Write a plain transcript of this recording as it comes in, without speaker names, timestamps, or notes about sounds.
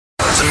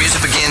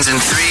begins in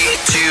 3,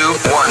 2,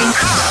 1.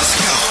 Let's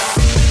go.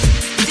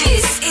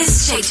 This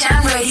is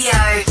Shakedown Radio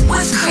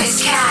with Chris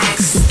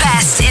Caggs.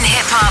 Best in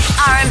hip-hop,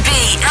 R&B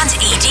and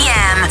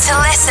EDM. To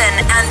listen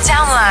and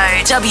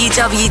download,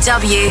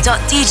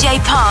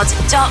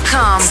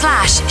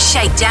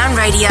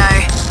 www.djpod.com/shakedownradio.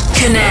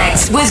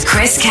 Connect with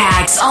Chris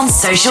Caggs on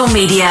social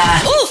media.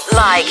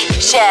 Like,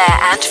 share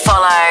and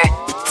follow.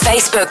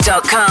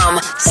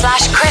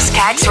 Facebook.com/Chris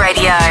Caggs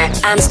Radio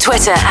and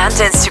Twitter and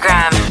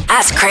Instagram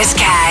 @Chris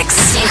Caggs.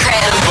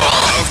 Incredible.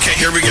 Okay,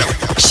 here we go.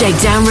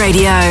 Shakedown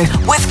Radio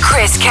with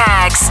Chris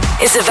Caggs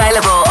is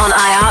available on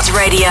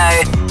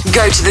iHeartRadio.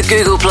 Go to the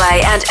Google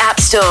Play and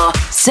App Store.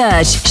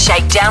 Search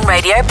Shakedown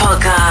Radio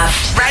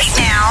Podcast. Right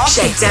now,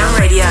 Shakedown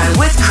Radio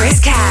with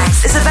Chris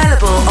Caggs is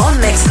available on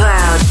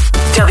Mixcloud.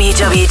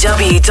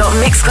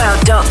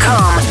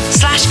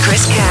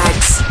 www.mixcloud.com/Chris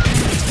Caggs.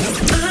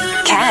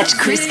 Catch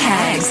Chris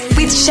Caggs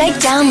with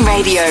Shakedown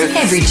Radio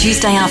every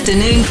Tuesday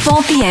afternoon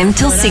 4 p.m.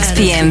 till 6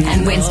 p.m.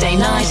 and Wednesday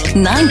night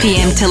 9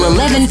 p.m. till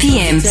 11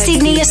 p.m.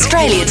 Sydney,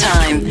 Australia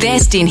time.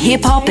 Best in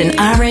hip-hop and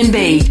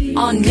R&B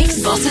on Mix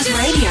Bosses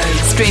Radio.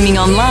 Streaming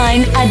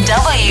online at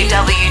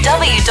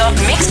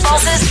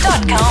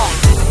www.mixbosses.com.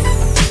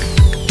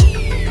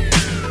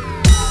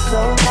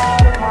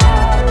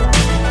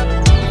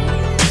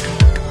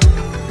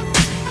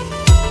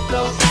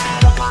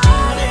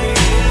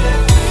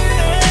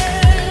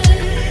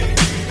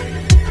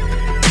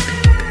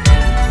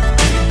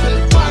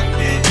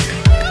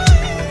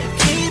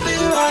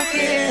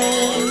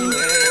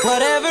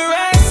 Whatever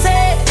I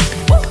say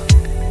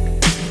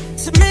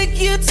to make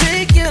you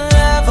take your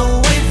love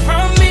away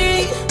from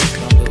me,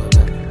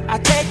 I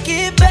take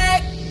it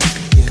back.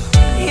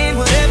 And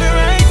whatever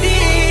I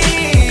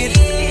did,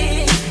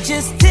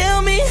 just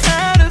tell me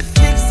how to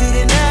fix it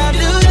and I'll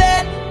do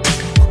that.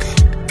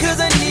 'Cause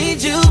I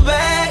need you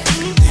back.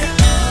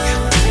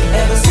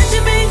 Ever since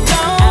you've been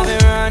gone, I've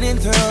been running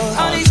through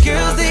all these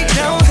girls, they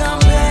don't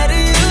compare to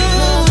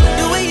you.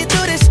 The way you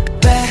do this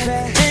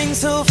bad thing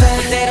so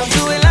fast, they don't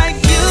do it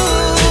like you.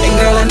 And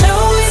girl, I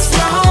know it's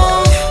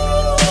wrong,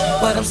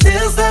 but I'm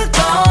still stuck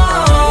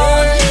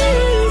on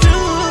the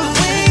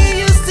way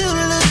you used to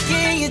look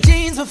in your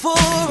jeans before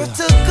I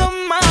took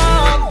them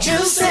off. You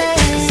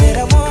said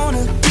I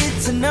wanna get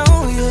to know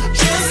you.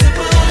 Just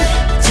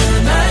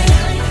tonight,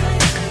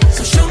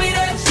 so show me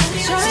that,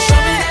 show me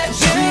that,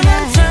 girl,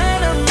 I'm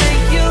trying to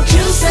make you.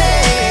 You say,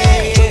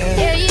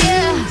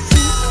 yeah,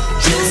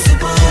 juicy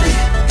booty,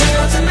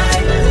 girl,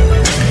 tonight.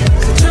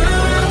 So turn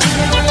around, turn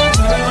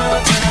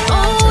around.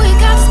 Oh, you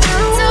got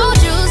so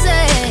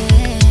juicy.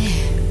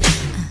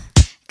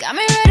 Got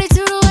me ready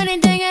to do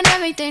anything and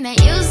everything that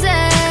you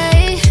say.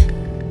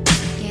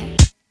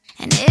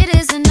 Yeah. And it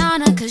is an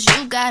honor 'cause you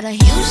got a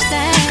huge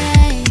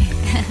thing.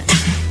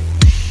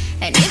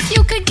 And if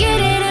you could get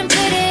it and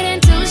put it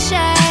into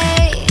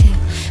shape,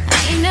 I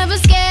ain't never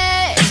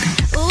scared.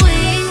 Ooh,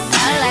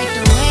 I like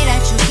the way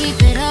that you keep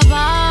it up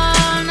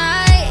all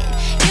night.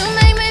 You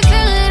make me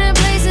feel it in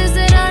places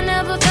that I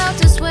never felt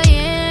this way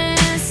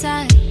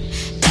inside.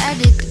 That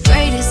is the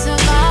greatest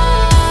of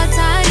all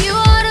time. You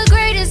are the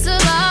greatest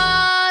of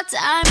all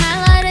time. I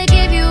like to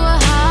give you a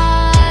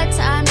hard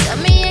time. Tell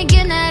me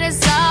again that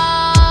it's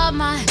all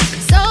mine.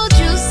 So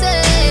juicy.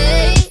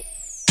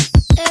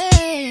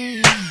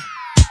 Hey.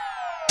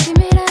 Give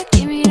me that,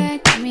 give me that,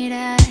 give me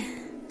that.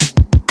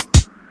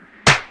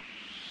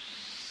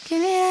 Give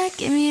me that,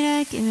 give me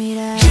that, give me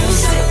that. You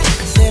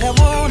said I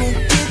wanna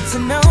get to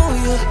know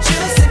you.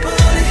 Juicy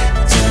booty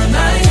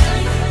tonight.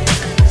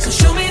 So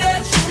show me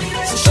that,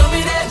 so show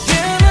me that,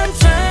 girl, I'm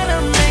trying to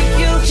make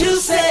you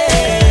juicy.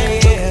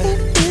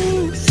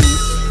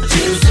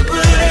 Juicy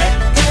booty,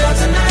 girl,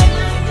 tonight.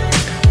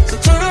 So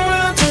turn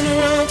around, turn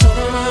around, turn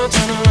around,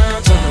 turn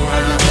around, turn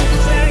around.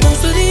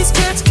 Most of these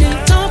cats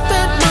can't talk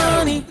that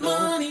money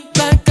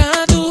like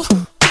I do.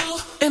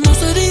 And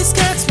most of these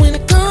cats, when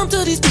it comes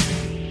to these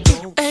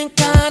ain't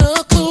got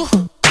a clue.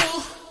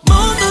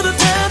 Most of the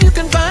time you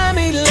can find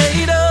me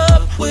laid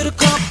up with a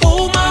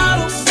couple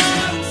models.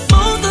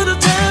 Most of the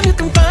time you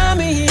can find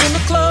me in the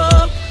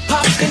club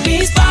popping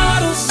these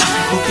bottles.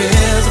 Who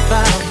cares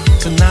about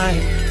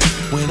tonight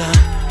when I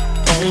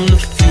own the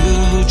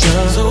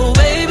future? So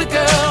baby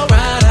girl,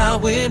 ride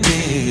out with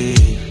me.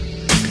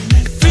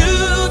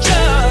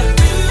 Future,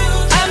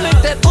 I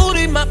make that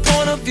booty my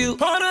point of view.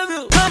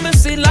 Come and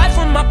see life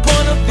from my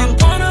point of view.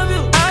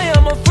 I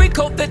am a freak,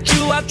 hope that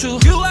you are too.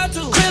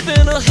 Crib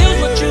in the hills,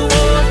 what you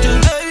want to do.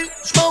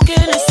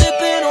 Smoking and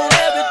sipping on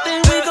everything.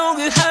 We gon'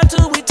 get high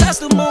till we touch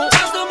the moon.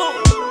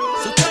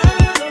 So turn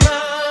around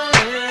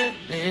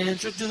and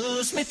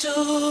introduce me to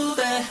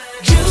that.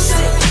 You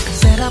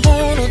said I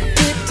wanna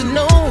get to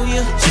know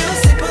you.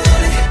 Juicy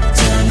booty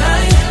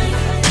tonight.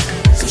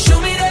 So show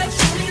me that,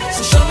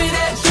 so show me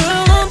that,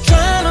 girl, I'm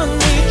trying to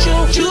meet you.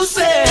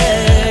 Juicy,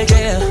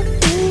 yeah.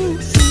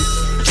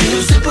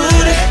 Juicy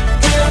booty,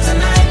 girl,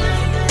 tonight.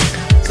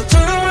 So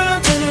turn around,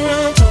 turn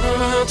around, turn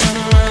around, turn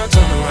around,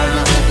 turn around.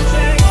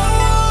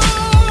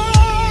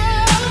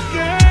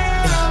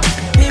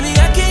 Baby,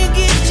 I can't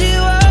get you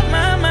off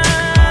my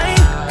mind.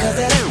 'Cause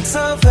that ain't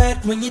so fat.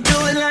 When you do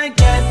it like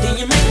that, then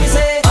you make me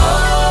say,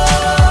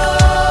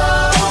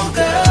 oh,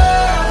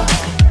 girl.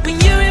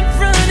 When you're in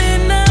front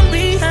and I'm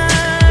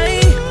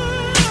behind,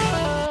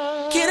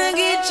 can I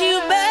get you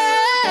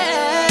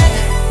back?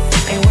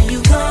 And when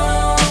you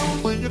come,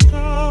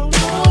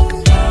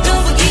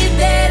 don't forget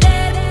that.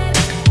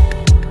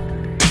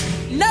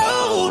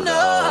 No,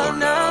 no,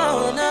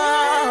 no,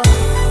 no.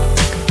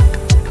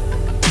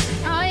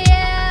 Oh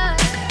yeah.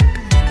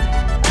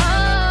 Oh.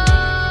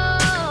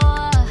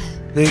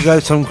 There you go,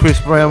 some Chris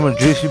Brown with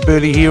Juicy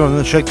Birdie here on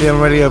the Shakedown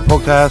Radio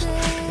podcast,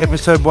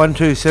 episode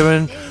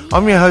 127.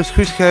 I'm your host,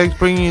 Chris Caggs,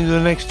 bringing you the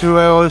next 2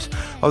 hours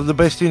of the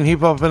best in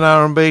hip-hop and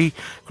R&B.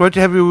 Great to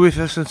have you with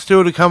us, and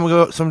still to come, we've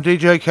got some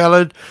DJ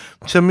Khaled,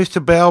 some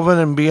Mr.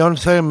 Balvin and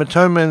Beyonce and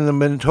Matoma and the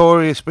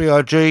Notorious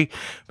B.I.G.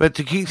 But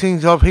to kick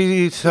things off,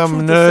 here is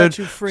some nerd,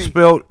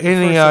 spelled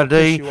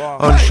N-E-R-D,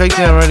 on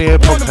Shakedown Radio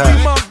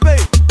podcast.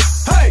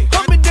 Hey,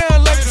 hold me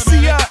down like the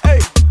CIA.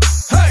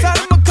 Side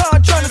of my car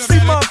trying to see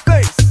my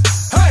face.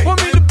 Want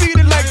me to beat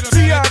it like the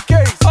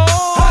TIKs.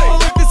 Oh,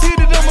 if it's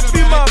heated, I'ma be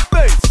my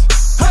face.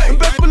 And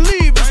best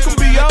believe it's gonna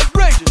be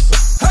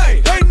outrageous. Hey,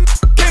 can't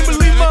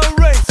believe my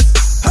race.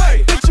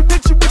 Hit you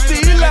with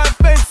the Eli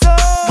face.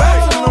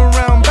 Bouncing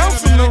around,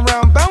 bouncing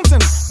around,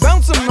 bouncing.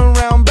 Bouncing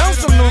around,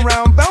 bouncing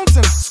around,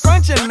 bouncing.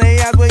 Scrunching they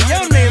eyes with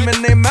your name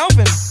and they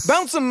mouthing.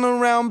 Bouncing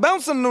around,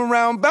 bouncing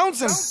around,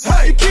 bouncing.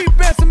 You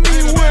keep asking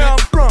me where I'm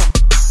from.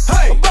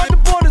 About the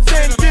borders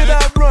and did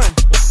I run?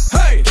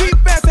 Keep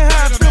asking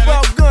how I feel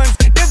about guns.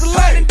 There's a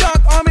light and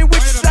dark army,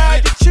 which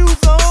side you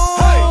choose on?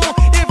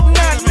 If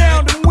not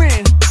now, then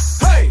when?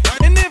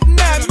 And if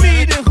not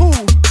me, then who?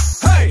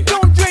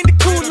 Don't drink the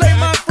Kool-Aid,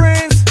 my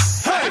friends.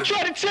 I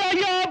try to tell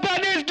y'all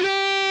about this dude.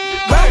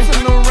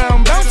 Bouncing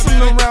around,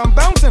 bouncing around,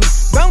 bouncing.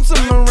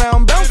 Bouncing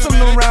around,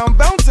 bouncing around,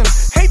 bouncing.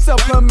 Hate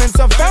supplements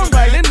are found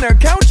right in their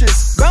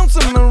couches.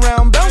 Bouncing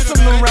around,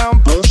 bouncing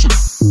around, bouncing.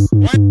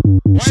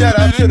 Shout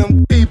out to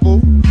them people.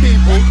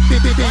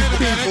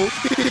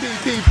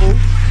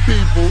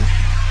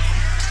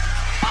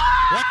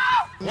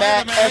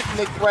 Mad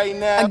ethnic right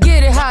now. I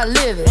get it how I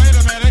live it.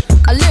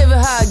 I live it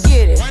how I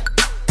get it.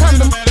 Come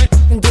to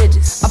and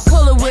digits. I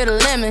pull it with a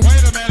lemon.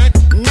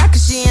 Not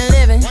cause she ain't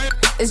living.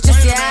 It's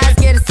just your eyes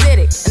get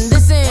acidic. And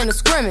this ain't a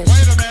scrimmage.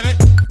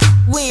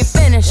 We ain't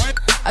finished.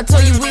 I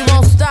told you we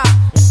won't stop.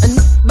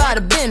 By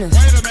the business.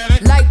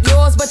 Like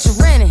yours, but you're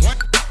renting.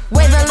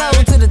 Way the low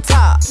to the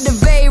top. The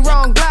very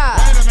wrong glide.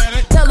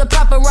 Tell the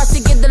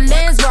paparazzi get the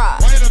lens right.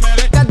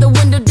 Got the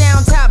window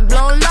down, top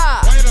blown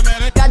live.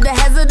 Got the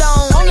hazard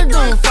on the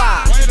doom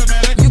fire.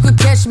 You could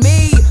catch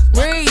me,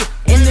 read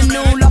in the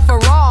new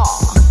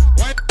LaFerrari.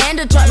 And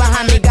the truck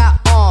behind me got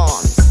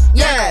arms.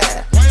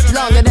 Yeah,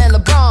 longer than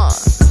LeBron.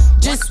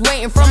 Just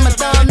waiting from my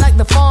thumb like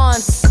the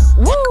fawns.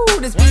 Woo,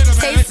 this beat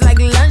tastes like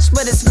lunch,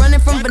 but it's running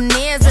from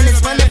veneers and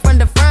it's running from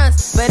the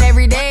fronts. But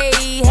every day,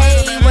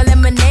 hey, well,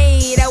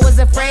 lemonade. I was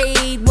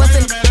afraid,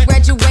 wasn't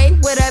graduate,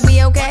 would I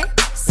be okay?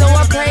 So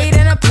I prayed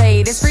and I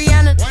played. It's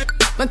Rihanna,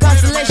 my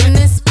constellation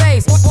in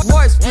space.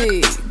 Warp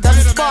speed, the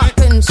spark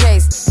couldn't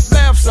chase.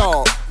 Bath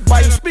salt,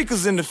 biting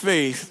speakers in the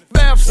face.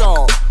 Bath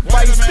salt,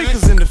 biting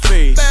speakers in the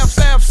face.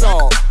 Bath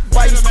salt,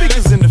 biting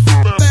speakers in the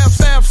face.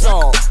 Bath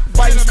salt,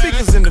 biting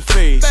speakers in the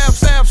face.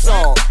 Bath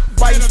salt,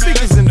 biting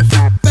speakers in the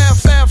face.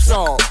 Bath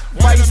salt,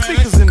 biting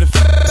speakers in the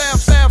face.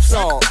 Bath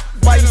salt,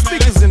 biting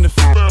speakers in the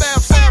face.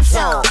 Bath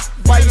salt,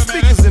 biting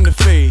speakers in the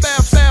face.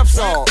 Bath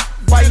salt,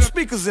 biting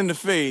speakers in the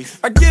face.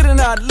 I get it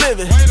how I live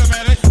it.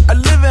 I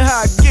live it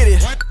how I get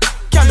it.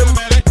 Count the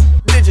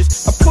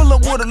digits. I pull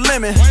up with a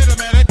lemon.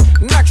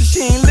 Not cause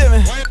she ain't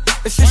living.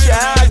 It's just your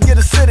eyes get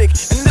acidic.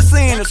 And this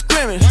ain't a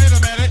scrimmage.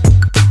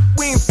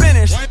 We ain't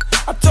finished.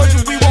 I told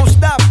you we won't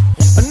stop.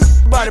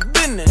 By the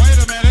business.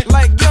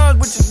 Like yours,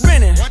 which is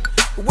grinning.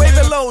 Wave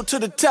it low to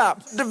the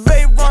top. The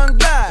vape run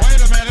glide.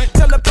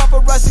 Tell the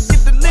paparazzi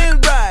get the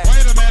lens right.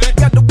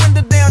 Got the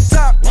window down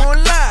top,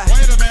 won't lie.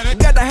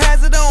 Got the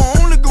hazard on,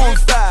 only going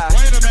 5.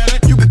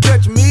 You can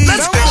touch me.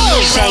 Let's go.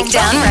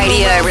 Shakedown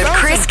Radio with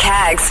Chris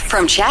Caggs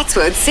from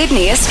Chatswood,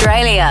 Sydney,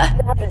 Australia.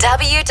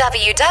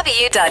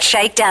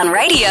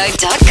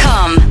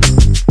 www.shakedownradio.com.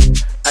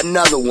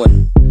 Another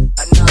one.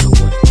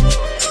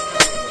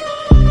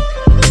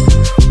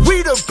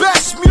 We the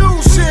best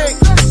music.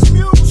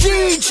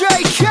 DJ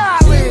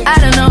Khaled. I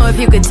don't know if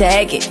you could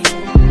take it.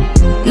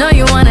 No,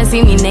 you wanna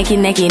see me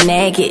naked.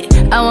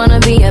 I wanna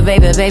be a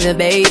baby.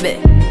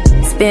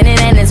 Spinning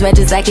in his red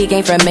just like he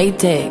came from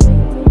Maytag.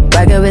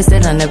 Rocket with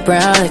it on the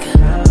brown liquor.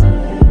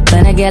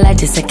 When I get like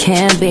this, I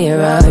can't be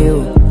around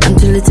you. I'm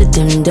too little to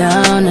dim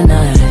down a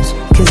notch.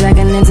 Cause I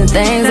can into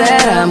things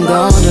that I'm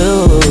gon'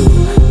 do.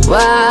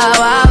 Wow,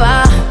 wow,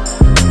 wow.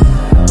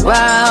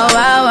 Wow,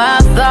 wow, wow,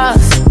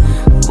 thoughts.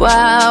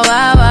 Wow,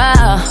 wow,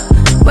 wow.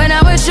 When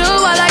I'm with you,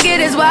 all I get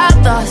is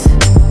wild thoughts.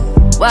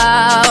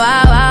 Wow,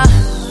 wow, wow.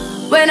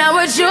 When I'm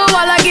with you, all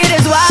I get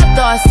is wild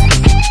thoughts.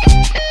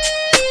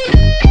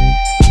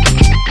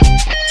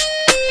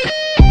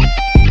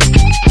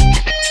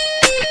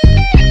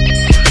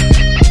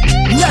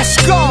 Let's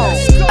go.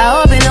 I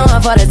hope you know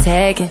I'm for the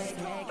taking.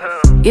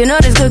 You know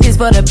this cookie's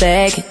for the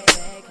bag.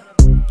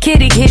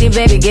 Kitty, kitty,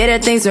 baby, get her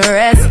things to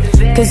rest.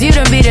 Cause you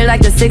done beat it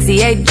like the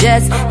 68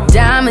 Jets.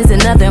 Diamonds are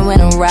nothing when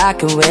I'm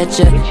rockin' with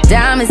ya.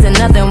 Diamonds are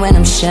nothing when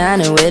I'm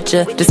shining with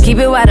ya. Just keep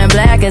it white and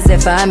black as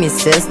if I'm your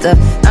sister.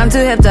 I'm too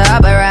hip to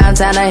hop around,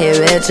 time to hit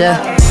with ya.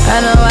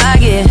 I know I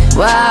get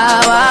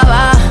wow, wow,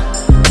 wow.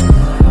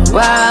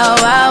 Wow,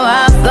 wow,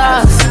 wow,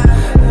 thoughts.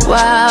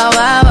 Wow,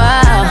 wow,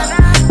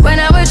 wow. When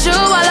I'm with you,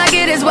 all I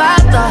get is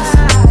wild thoughts.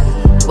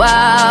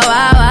 Wow,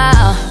 wow,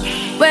 wow.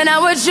 When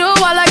I'm with you, all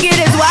I get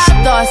is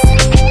wild thoughts.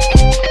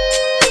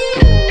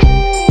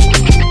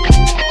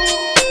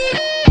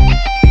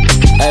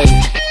 Hey,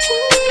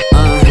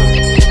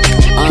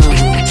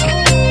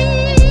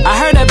 I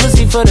heard that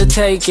pussy for the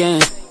taking.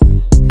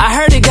 I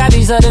heard it got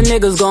these other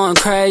niggas going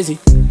crazy.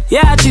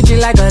 Yeah, I treat you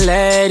like a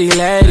lady,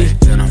 lady.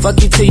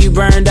 Fuck you till you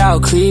burned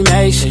out,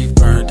 cremation.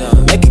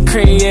 Make it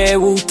cream, yeah,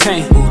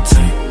 Wu-Tang.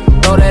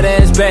 Throw that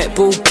ass back,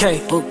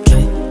 bouquet.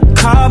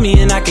 Call me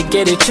and I could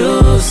get it,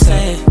 you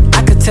say.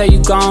 I could tell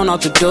you gone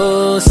off the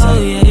door, say. Oh,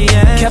 yeah,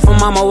 yeah. Careful,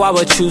 mama, why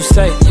what you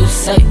say?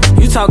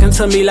 You talking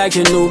to me like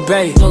your new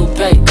babe.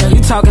 You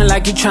talking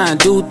like you trying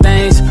to do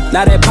things.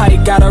 Now that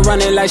pipe gotta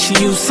run it like she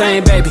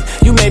Usain, baby.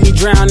 You made me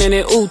drown in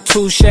it, ooh,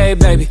 touche,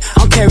 baby.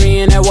 I'm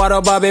carrying that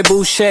water, Bobby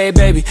Boucher,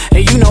 baby.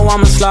 And you know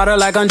I'ma slaughter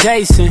like I'm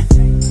Jason.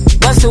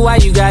 Busted, why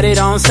you got it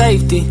on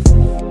safety?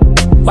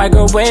 White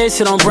girl wear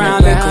shit on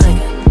brown liquor.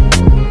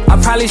 I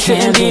probably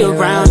shouldn't be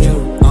around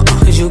you.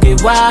 Cause you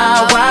get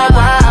wild, wild,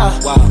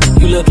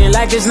 wild. You looking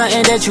like there's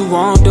nothing that you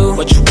won't do.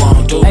 What you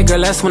won't do? Hey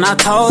girl, that's when I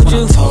told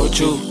you.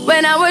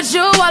 When I'm with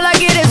you, all I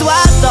get is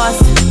wild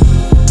thoughts.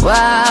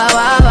 Wow,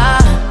 wow, wow.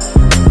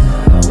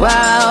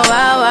 Wow,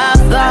 wow, wow,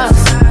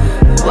 thoughts.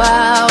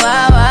 Wow,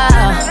 wow,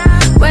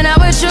 wow. When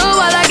I'm with you,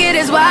 all I get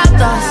is wild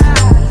thoughts.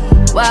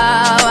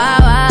 Wow, wow,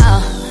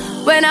 wow.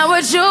 When I'm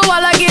with you, all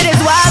I get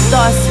is wild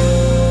thoughts.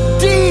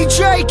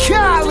 DJ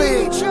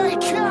Khaled.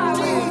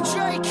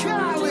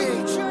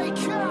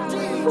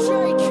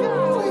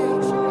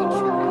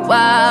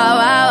 Wow,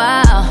 wow,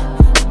 wow.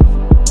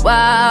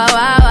 Wow,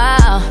 wow,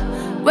 wow.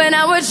 When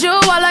I'm with you,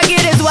 all I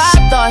get is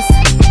wild thoughts.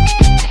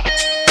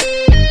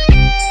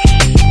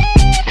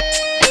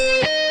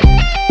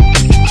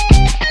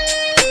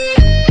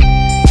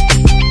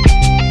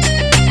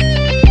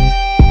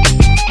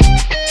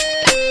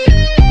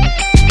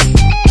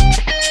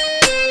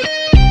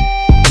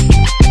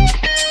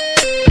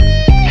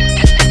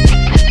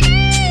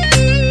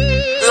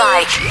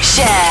 Like,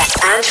 share,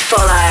 and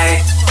follow.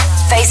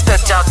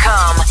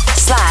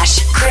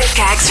 Facebook.com/Chris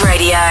Caggs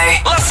Radio.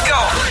 Let's go.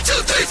 1,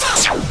 2, 3,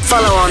 4.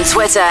 Follow on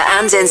Twitter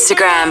and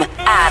Instagram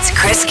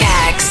 @Chris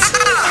Caggs.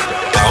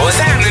 What's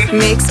happening?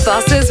 Mix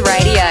Bosses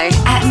Radio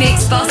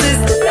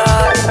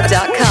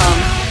 @mixbosses.com.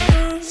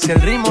 Si el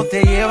ritmo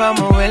te lleva a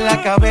mover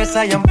la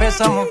cabeza, ya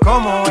empezamos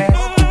como es.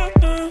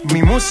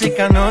 Mi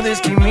música no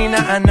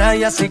discrimina a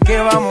nadie, así que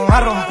vamos a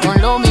romper. Con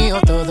lo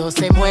mío todos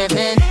se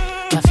mueven.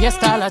 La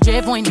fiesta la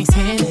llevo en mis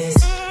genes.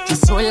 Yo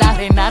soy la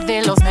reina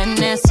de los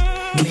nenes.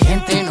 Mi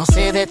gente no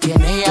se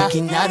detiene y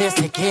aquí nadie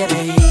se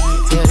quiere ir.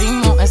 Si el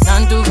ritmo está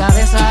en tu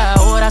cabeza,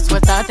 ahora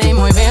suéltate y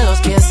mueve los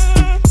pies.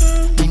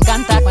 Me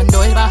encanta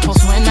cuando el bajo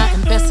suena,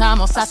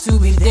 empezamos a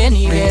subir de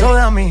nivel. Y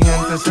toda mi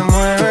gente se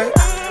mueve.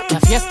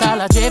 La fiesta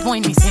la llevo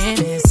en mis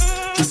genes.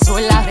 Yo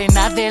soy la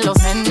reina de los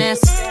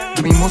nenes.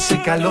 Mi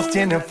música los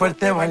tiene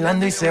fuerte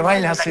bailando y se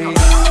baila así.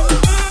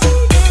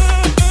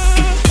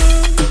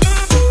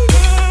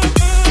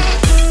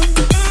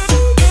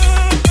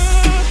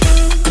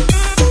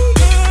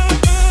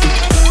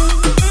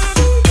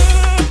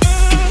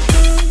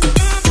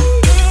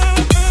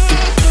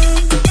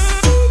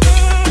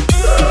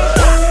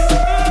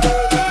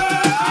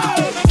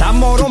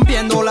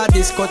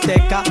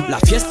 La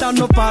fiesta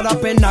no para,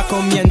 apenas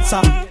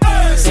comienza.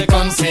 C'est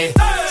comme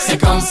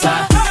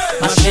ça,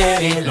 ma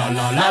chérie, la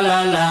la la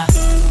la la.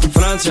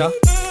 Francia,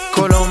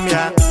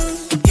 Colombia,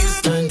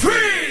 Houston,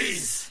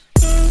 freeze.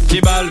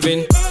 J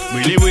Balvin,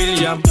 Willy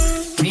William,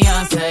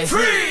 Beyoncé,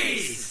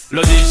 freeze.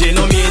 Los DJ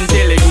no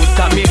mienten, le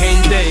gusta a mi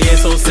gente y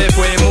eso se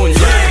fue muy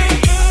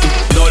bien.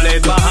 No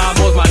les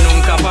bajamos, mas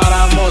nunca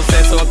paramos,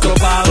 es otro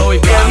palo y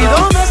plano. ¿Y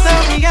dónde está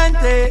el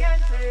gigante?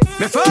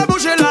 Me fait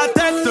bouger la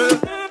tête.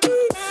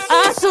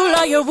 Azul,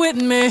 you're with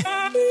me.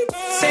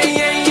 Say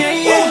yeah, yeah,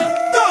 yeah. 1,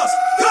 2,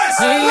 3,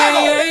 Yeah,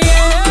 yeah, yeah, yeah.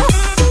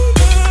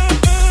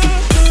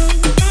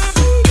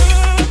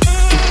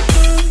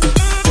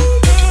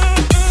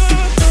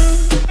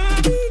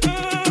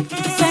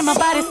 Say my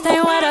body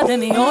stay wetter than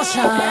the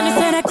ocean. And they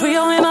say that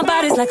Creole in my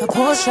body's like a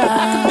Porsche.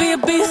 I can be a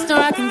beast or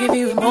I can give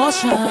you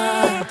emotion.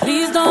 But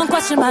please don't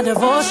question my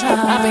devotion.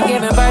 I've been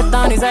giving birth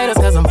on these haters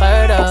cause I'm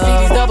fertile. See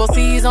these double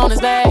C's on his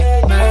back.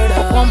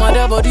 Murder. Want my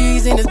double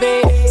D's in his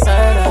bed.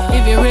 Serta.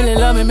 If you really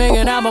love me, make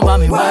an album about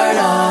me. Word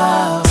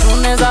up.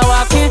 Soon as I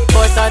walk in,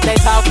 boys start they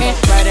talking.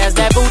 Right as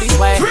that booty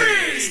sway.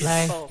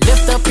 Slay.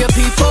 Lift up your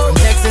people. From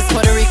Texas,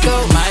 Puerto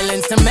Rico,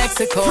 Islands to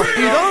Mexico.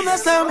 ¿Y dónde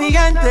está el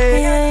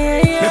gigante?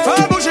 Me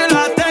fait bouger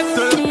la tête.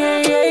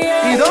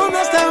 ¿Y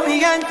dónde está el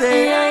gigante?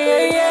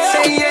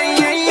 Say yeah,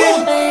 yeah, yeah.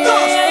 1, 2, 3,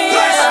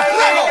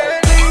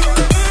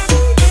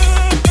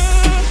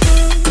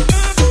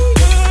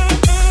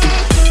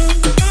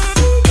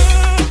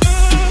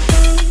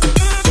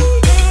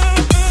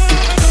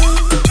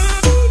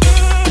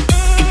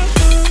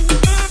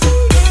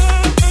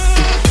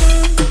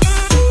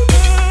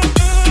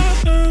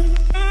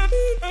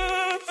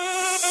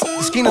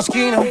 esquina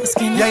a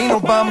esquina, y ahí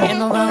nos vamos.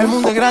 El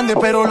mundo es grande,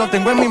 pero lo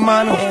tengo en mis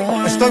manos.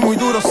 Estoy muy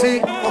duro, sí,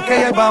 ok,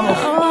 ahí vamos.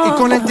 Y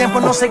con el tiempo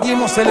nos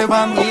seguimos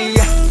elevando.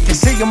 Que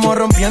seguimos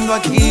rompiendo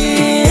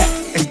aquí.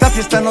 Esta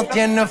fiesta no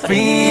tiene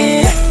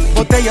fin.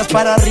 Botellas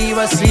para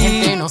arriba, sí.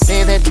 Gente no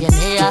se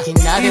detiene, aquí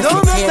nadie ¿Y se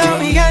dónde quiere. está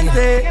mi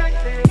gente?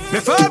 Me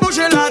fait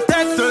bouger la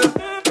tête.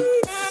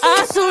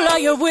 Azul, are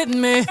you with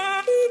me?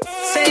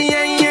 Say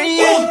yeah, yeah,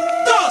 yeah. 1,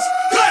 2,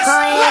 3,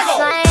 Oh, yes,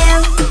 Lego. I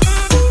am.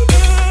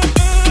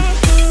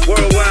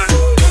 Worldwide,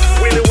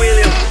 Willie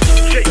Williams,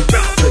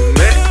 Shakedown,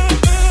 man.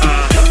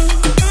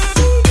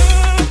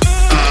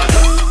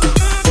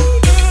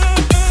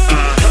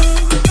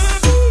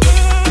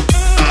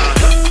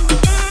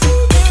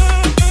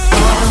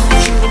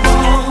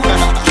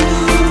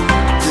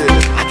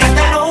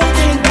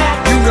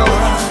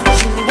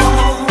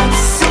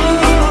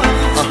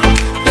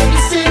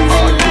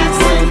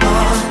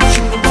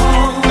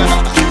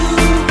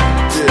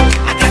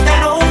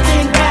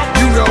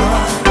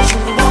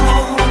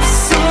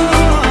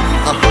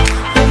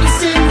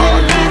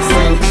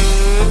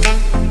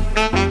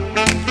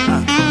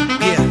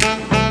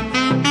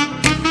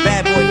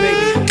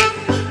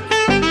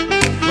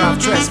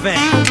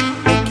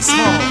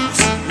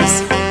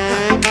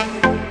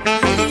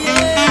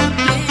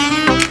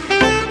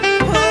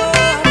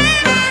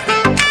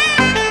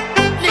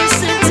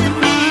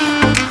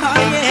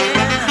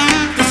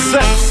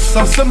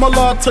 I'm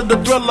similar to the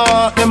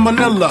Thriller in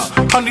Manila.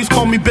 Honeys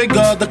call me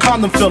bigger, the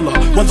condom filler.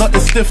 Whether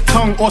it's stiff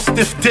tongue or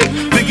stiff dick,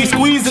 Biggie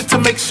squeeze it to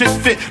make shit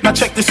fit. Now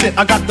check this shit,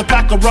 I got the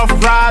pack of Rough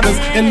Riders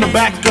in the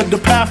back of the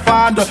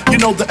Pathfinder. You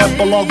know the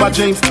epilogue by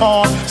James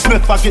Todd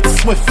Smith. I get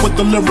swift with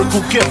the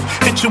lyrical gift.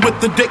 Hit you with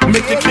the dick,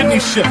 make your kidney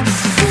shift.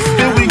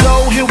 Here we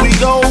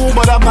go,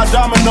 but I'm not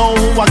domino.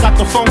 I got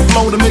the funk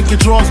flow to make your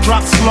drawers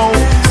drop slow.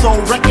 So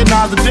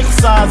recognize the dick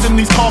size in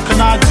these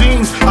Carcanine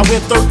jeans. I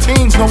wear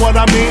 13s, know what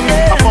I mean?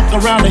 I fuck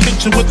around and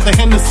hit you with the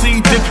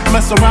Hennessy dick.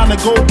 Mess around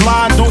and go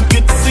blind, don't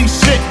get to see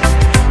shit.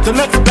 The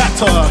next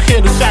batter,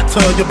 here to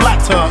shatter your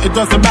blatter, it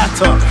doesn't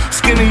matter.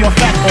 Skinny or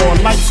fat or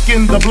light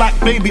skin, the black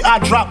baby, I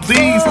drop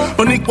these.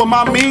 Boniqua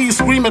mommy,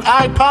 screaming,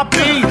 I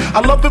poppy. I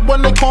love it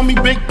when they call me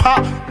Big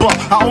Pop, but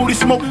I only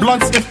smoke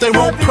blunts if they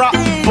roll prop.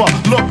 But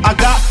look, I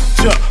got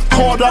ya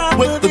caught up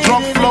with the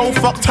drunk flow.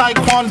 Fuck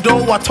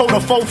taekwondo, I told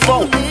a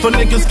fofo. For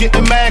niggas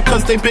getting mad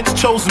cause they bitch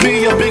chose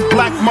me, a big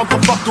black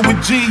motherfucker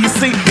with G. You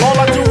see, all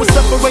I do is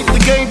separate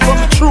the game from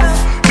the truth.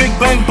 Big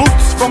bang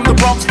boots from the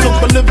Bronx to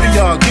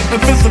Bolivia,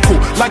 getting physical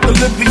like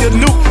Olivia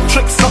Newt.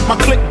 Tricks up my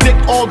click dick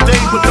all day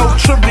with no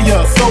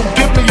trivia. So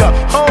give me a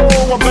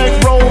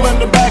bankroll and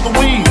a bag of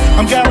weed.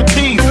 I'm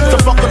guaranteed to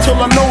fuck her till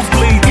her nose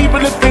bleed.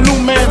 Even if the new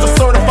man's a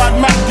certified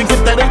Mac, you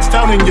get that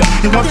H-Town in ya.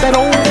 You want that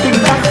old thing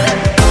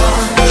back?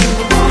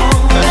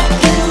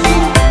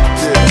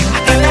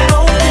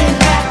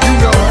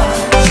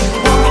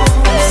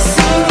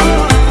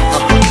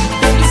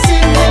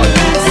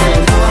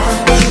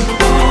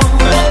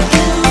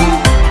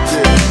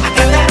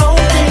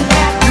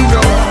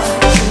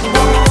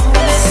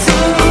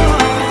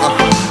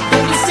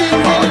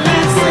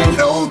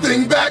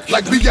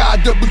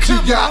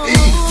 B-I-double-G-I-E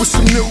with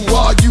some new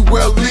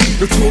R-U-L-E.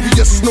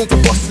 Notorious, known for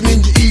busting in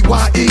your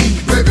E-Y-E.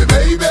 Baby,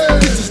 baby,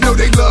 bitches know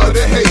they love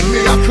to hate me.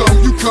 How come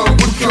you come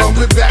with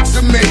coming back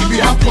to maybe?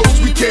 How close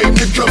we came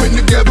to coming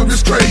together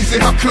is crazy.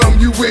 How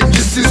come you and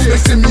your sis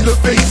make similar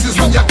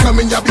faces? When y'all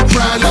coming, y'all be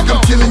crying like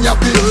I'm killing y'all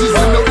bitches.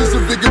 I know there's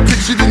a bigger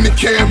picture than the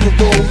camera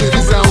roll.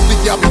 Cause I don't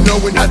think y'all be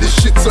knowing how this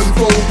shit's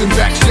unfolding.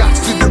 Back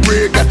shots to the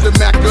rear, got the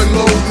Mac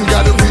unloading.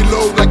 Gotta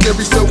reload like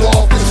every so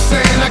often.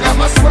 Saying I got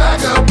my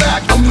swagger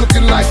back. I'm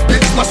looking like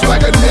bitch, my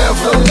swagger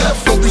never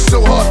left. Don't be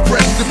so hard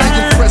pressed to be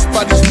impressed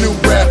by these new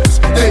rappers.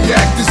 They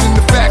actors and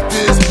the fact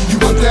is, you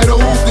want that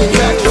old thing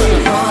back.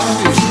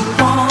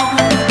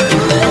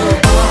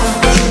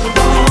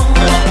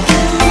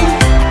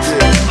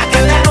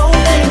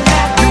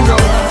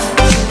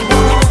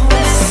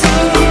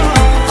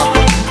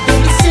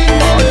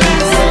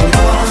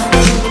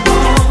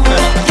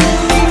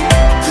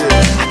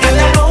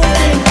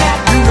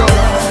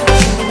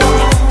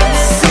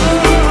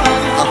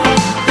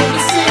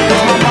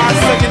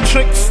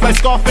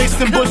 Scarface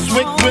and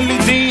Bushwick, Willie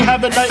D,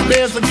 having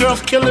nightmares of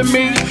girls killing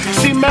me.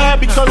 She mad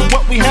because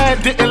what we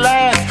had didn't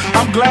last.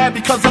 I'm glad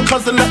because her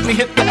cousin let me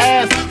hit the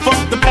ass. Fuck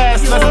the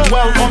past, let's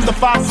dwell on the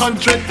 500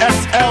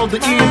 SL, the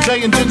E and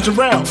J and ginger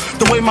ale.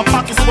 The way my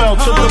pockets swell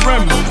to the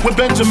rim with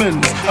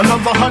Benjamins.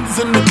 Another hund's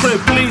in the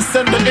crib, please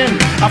send her in.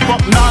 I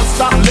fuck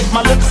non-stop, lick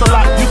my lips a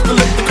lot. Used to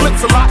lick the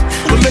clips a lot,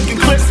 but licking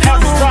clips had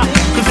to stop.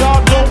 Cause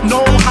y'all don't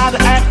know how to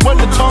act when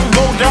the tongue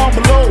go down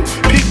below.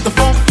 Peep the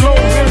funk flow,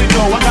 really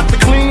go. I got the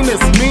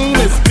cleanest,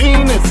 meanest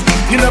penis.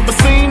 You never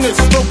seen this,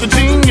 stroke of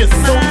genius.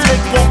 So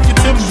take off your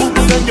Tim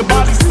boots and your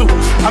bodysuit.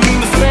 I mean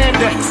the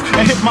spandex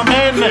and hit my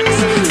man next.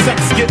 Sex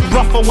get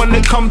rougher know when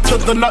it come to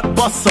the nut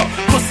buster,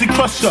 pussy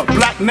crusher,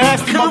 black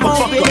nasty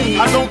motherfucker.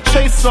 I don't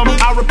chase them,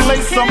 I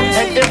replace them.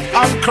 And if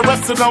I'm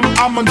caressing them,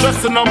 I'm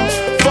undressing them.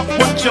 Fuck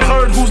what you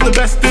heard, who's the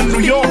best in New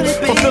York?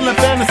 Fulfilling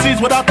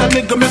fantasies without that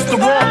nigga Mr.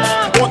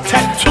 Raw. Or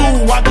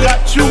tattoo, I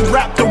got you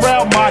wrapped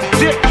around my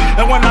dick.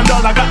 And when I'm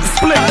done, I got the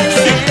split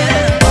shit.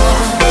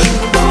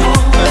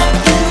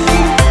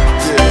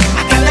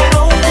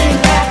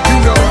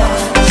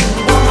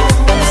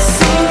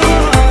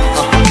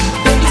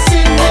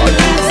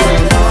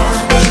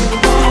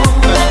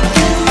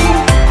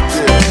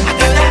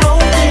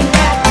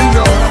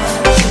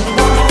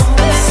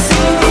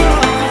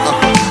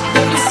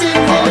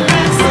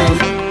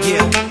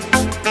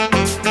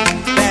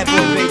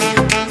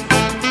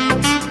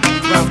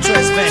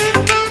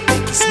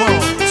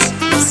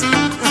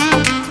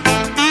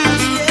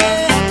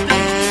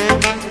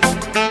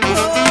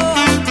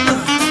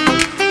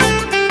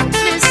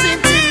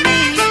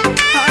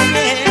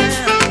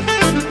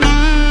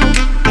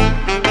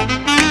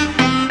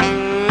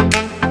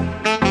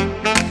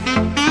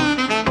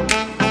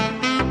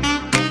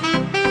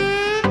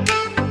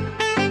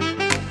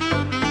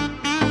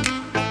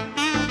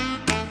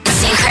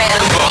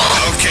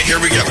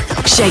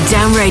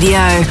 Shakedown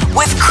Radio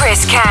with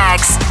Chris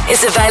Caggs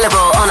is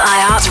available on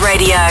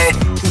iHeartRadio.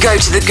 Go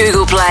to the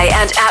Google Play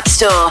and App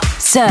Store.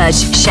 Search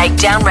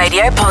Shakedown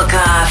Radio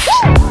Podcast.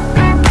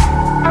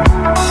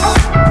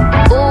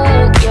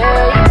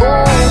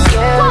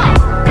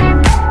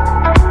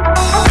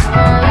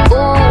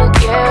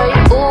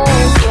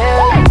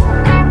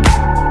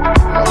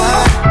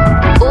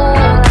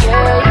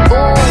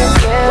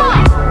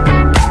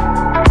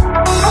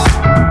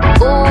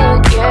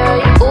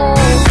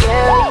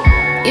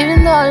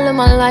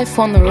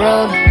 On the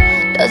road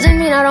doesn't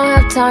mean I don't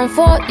have time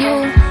for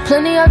you.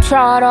 Plenty I've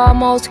tried,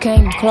 almost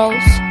came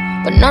close,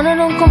 but none of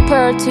them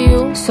compare to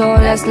you. So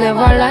let's live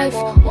our life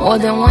more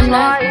than one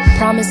night.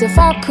 Promise if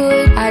I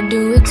could, I'd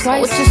do it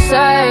twice. What you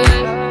say?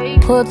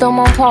 Put them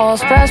on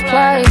pause, press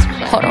play.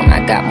 Hold on,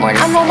 I got more to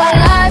say. I know my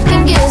life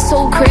can get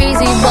so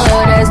crazy,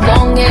 but as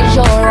long as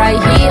you're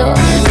right here,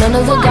 none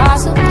of the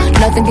gossip,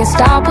 nothing can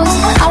stop us.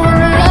 I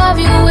wanna love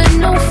you with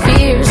no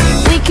fears.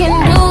 We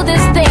can do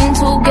this thing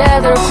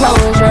together.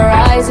 Close your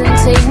eyes and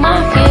take my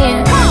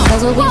hand,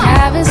 'cause what we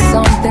have is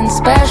something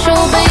special,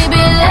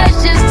 baby.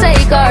 Let's just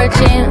take our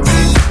chance.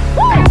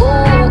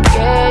 Ooh,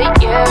 yeah,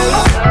 yeah.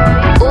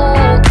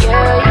 Ooh,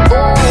 yeah,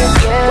 ooh,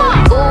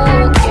 yeah.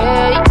 Ooh,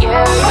 yeah,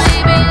 yeah.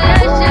 Baby,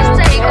 let's just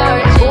take our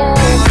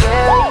chance.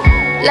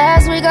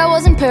 Last week I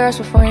was in Paris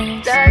with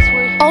friends.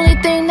 Only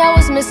thing that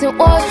was missing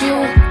was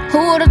you. Who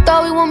would've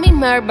thought we wouldn't be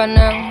married by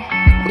now?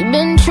 We've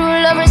been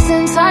true lovers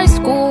since high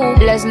school.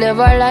 Let's live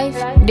our life,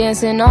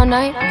 dancing all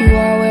night. You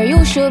are where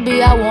you should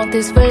be, I want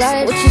this for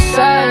life. What you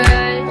say?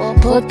 Well,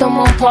 put them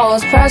on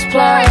pause, press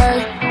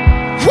play.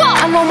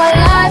 I know my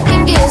life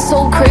can get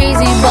so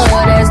crazy,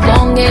 but as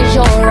long as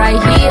you're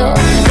right here,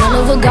 none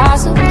of the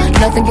gossip,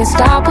 nothing can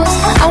stop us.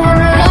 I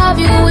wanna love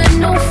you with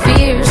no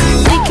fears.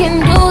 We can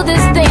do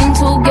this thing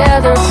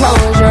together.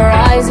 Close your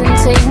eyes and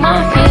take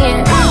my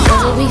hand,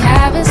 'cause what we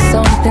have is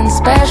something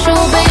special,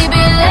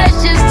 baby. Let's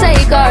just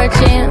take our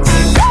chance.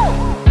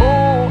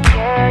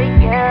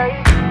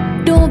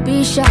 Don't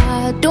be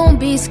shy, don't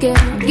be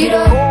scared. Get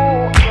up.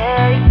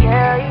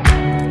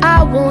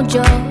 I won't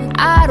judge,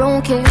 I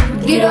don't care.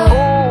 Get up.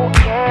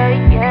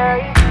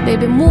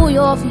 Baby, move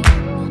your feet,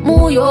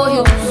 move your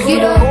hips.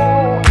 Get up.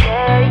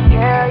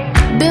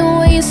 Been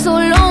waiting so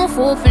long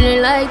for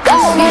feeling like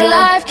this. My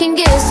life can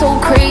get so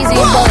crazy,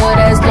 but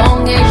as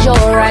long as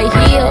you're right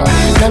here,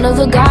 none of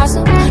the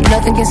gossip,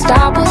 nothing can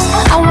stop us.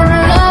 I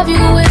wanna love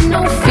you with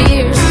no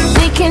fears.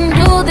 We can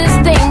do this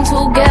thing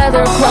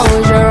together.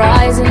 Close your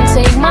eyes and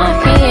take my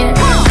hand,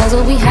 'cause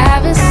what we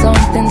have is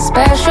something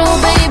special,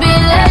 baby.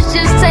 Let's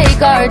just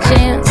take our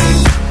chance.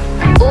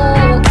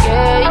 Ooh,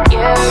 yeah,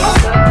 yeah.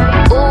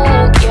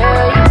 Ooh,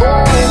 yeah,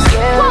 ooh,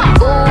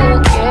 yeah.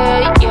 Ooh,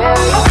 yeah, yeah.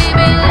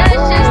 Baby,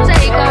 let's just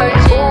take our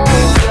chance.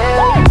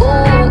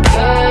 Ooh,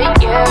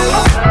 yeah,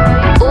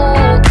 yeah.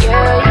 Ooh,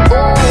 yeah,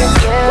 ooh,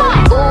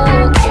 yeah.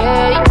 Ooh,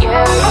 yeah,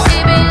 yeah.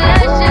 Baby,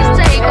 let's just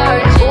take our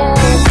chance.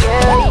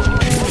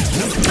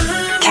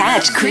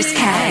 Catch Chris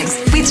Caggs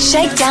with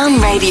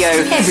Shakedown Radio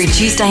every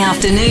Tuesday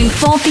afternoon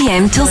 4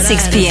 p.m. till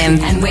 6 p.m.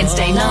 and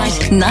Wednesday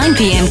night 9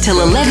 p.m.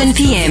 till 11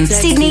 p.m.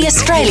 Sydney,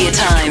 Australia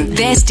time.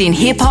 Best in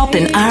hip-hop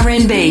and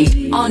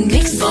RnB on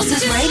Mix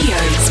Bosses Radio.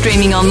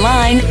 Streaming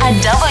online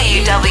at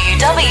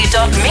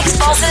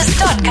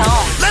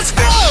www.mixbosses.com. Let's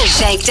go!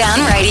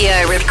 Shakedown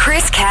Radio with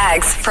Chris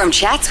Caggs from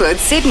Chatswood,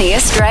 Sydney,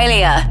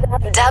 Australia.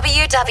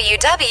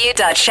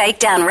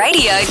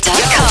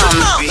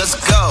 www.shakedownradio.com. Let's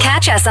go!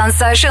 Catch us on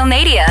social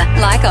media,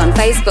 like on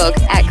Facebook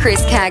at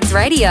Chris Caggs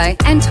Radio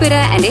and Twitter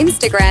and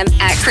Instagram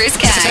at Chris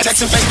Caggs.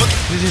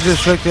 This is the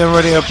Shakedown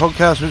Radio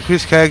podcast with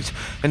Chris Caggs.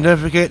 And don't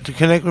forget to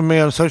connect with me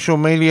on social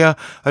media.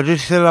 I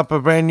just set up a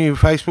brand new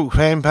Facebook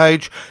fan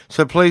page,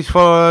 so please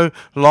follow,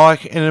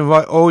 like, and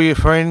invite all your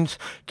friends.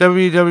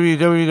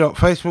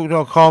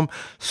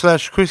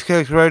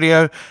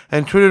 www.facebook.com/ChrisCagsRadio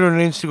and Twitter and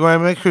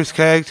Instagram at Chris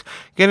Cags.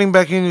 Getting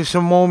back into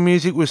some more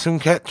music with some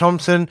Cat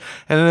Thompson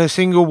and then a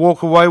single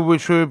Walk Away,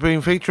 which we've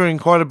been featuring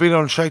quite a bit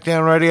on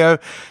Shakedown Radio.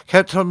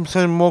 Cat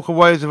Thompson Walk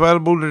Away is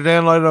available to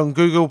download on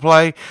Google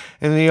Play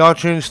and the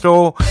iTunes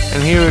Store,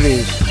 and here it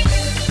is.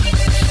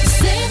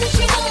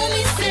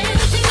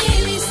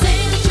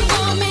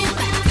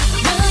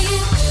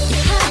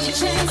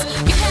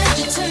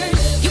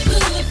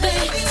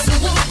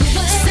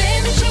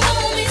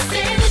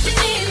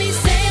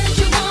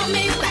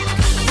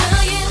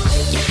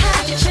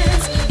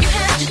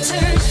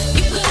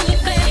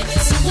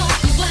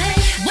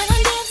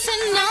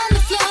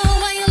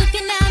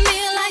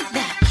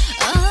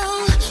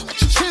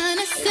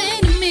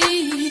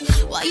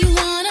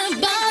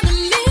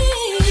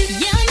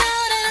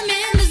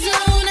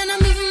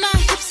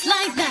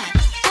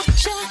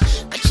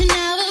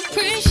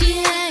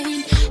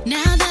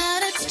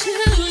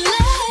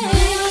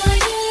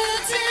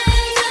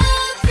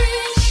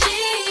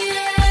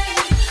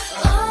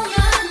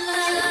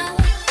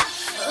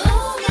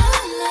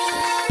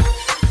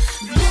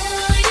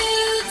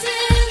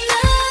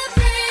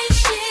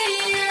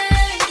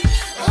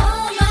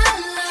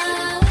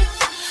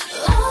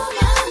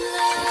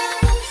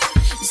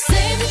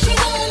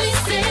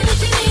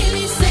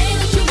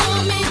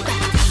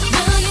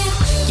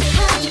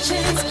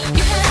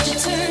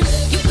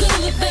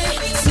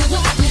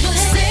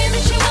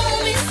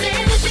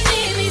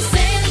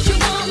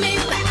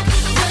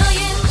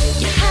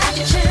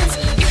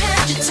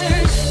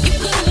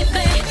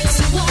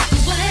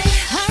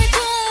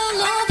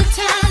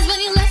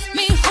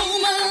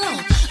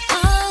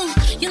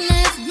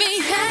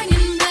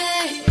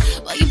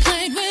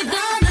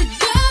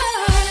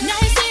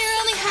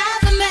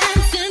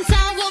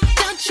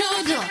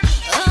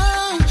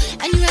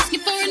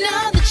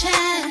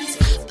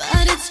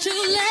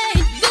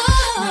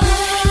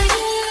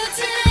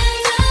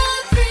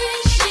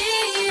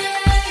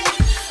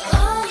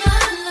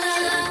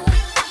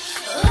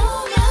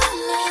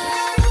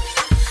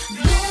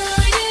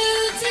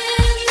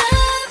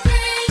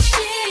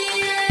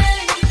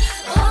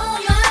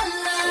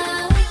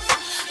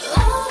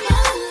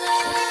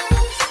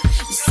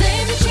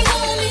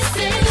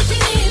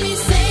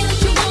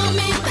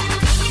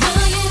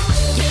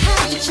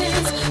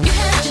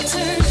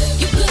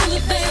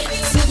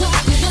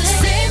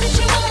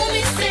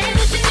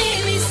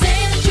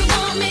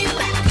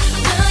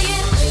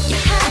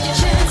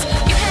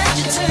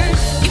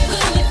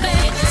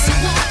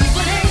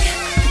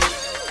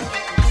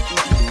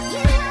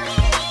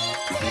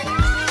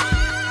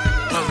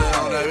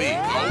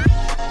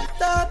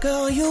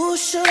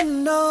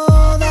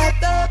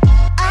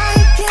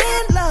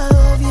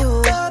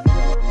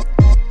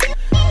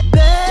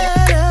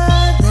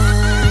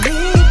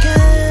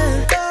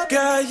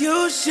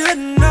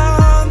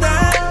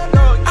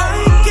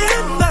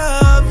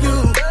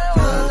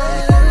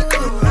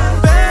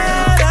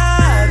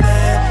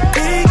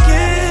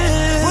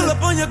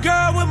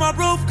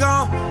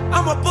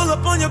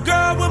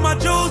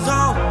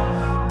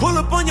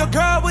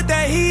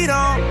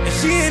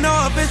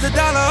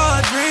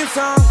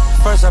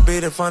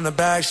 From the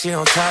back, she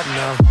on top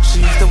now.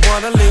 She used to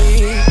wanna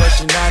leave, but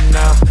she not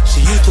now.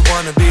 She used to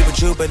wanna be with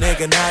you, but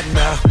nigga not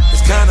now.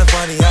 It's kinda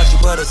funny how she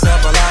put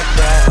herself on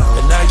lockdown.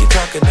 And now you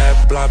talking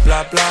that blah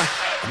blah blah.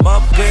 I'm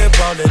up here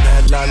rolling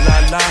that la la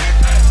la.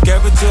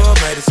 Gave it to her,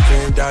 made her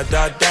scream da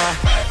da da.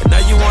 And now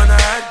you wanna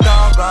act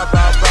all blah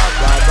blah blah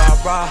blah blah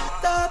blah.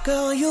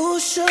 Girl, you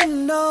should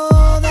know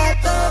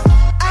that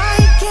I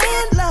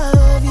can't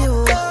love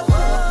you.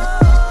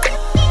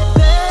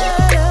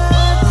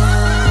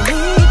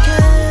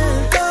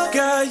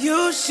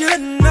 You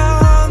should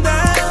know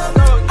that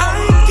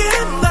I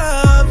can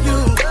love you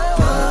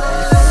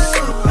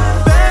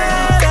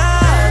better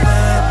than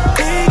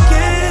we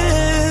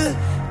can.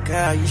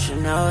 Girl, you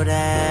should know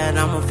that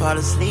I'ma fall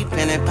asleep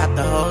and then pop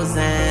the hose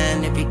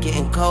in. If you're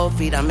getting cold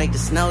feet, I'll make the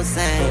snow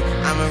sing.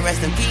 I'ma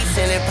rest in peace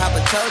and then pop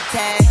a toe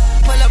tag.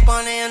 Pull up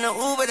on it in the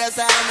Uber, that's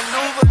how I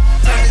maneuver.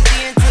 Turn the D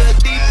into a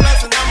D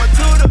plus and I'm a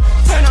tutor.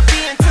 Turn a B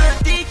into a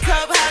D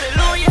cup,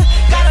 hallelujah.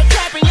 Got her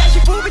clapping, yeah, she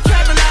booby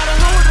trapping out of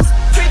Hooters.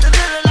 Treat the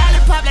little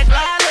lollipop like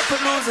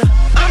Lollapalooza.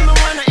 I'm the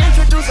one to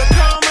introduce a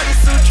karma to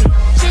suture.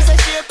 She said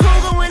she a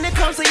cougar when it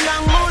comes to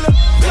young moolah.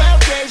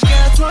 12 gauge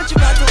girl, 20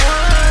 about to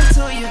run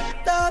to you.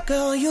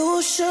 Girl,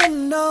 you should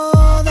know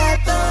that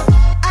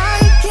I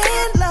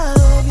can't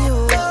love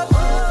you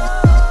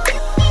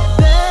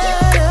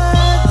better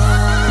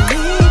than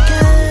we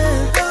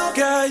can.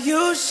 Girl,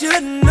 you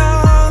should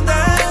know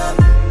that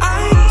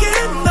I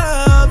can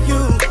love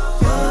you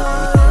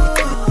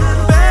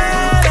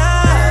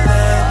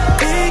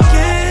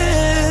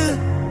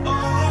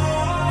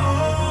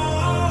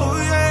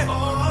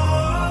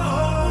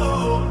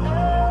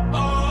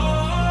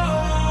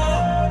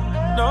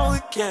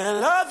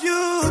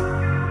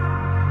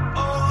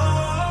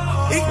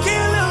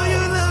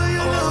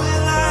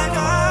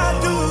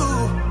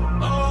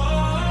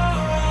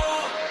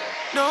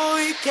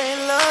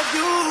love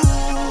you.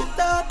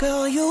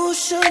 Girl, you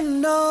should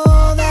know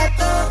that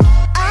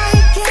I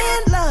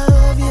can't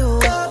love you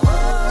better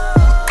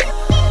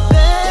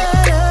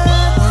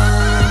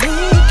than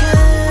we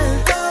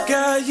can.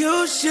 Girl,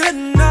 you should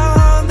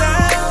know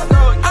that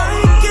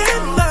I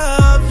can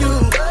love you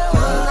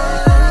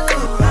better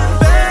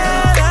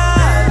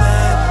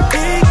than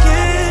we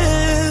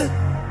can.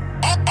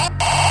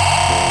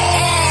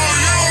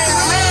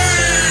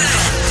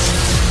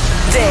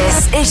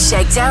 This is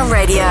Shakedown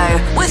Radio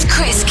with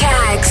Chris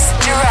Caggs,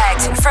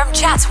 direct from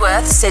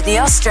Chatsworth, Sydney,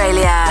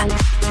 Australia.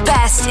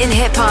 Best in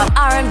hip hop,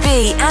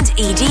 R&B, and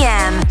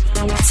EDM.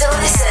 To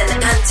listen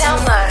and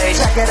download,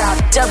 check it out.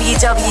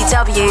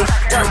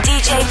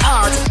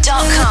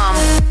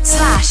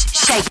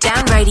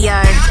 www.djpod.com/Shakedown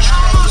Radio.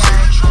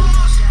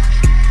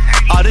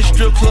 Oh, this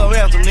strip club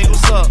anthem, nigga,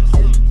 what's up?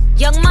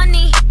 Young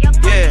Money.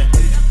 Yeah.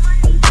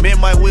 Me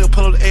and Mike Will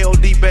pull up the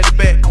AOD back to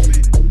back.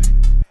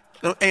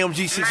 Them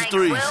AMG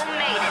 63s.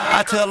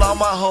 I tell all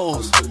my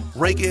hoes,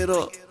 rake it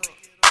up,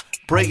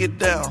 break it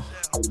down,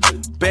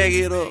 bag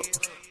it up,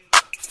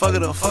 fuck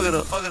it up, fuck it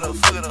up, fuck it up,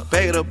 fuck it up,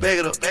 bag it up, bag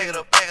it up, bag it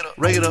up, bag it up,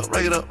 rake it up,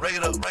 rake it up, rake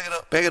it up, rake it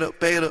up, bag it up,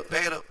 bag it up,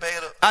 bag it up, bag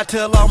it up. I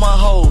tell all my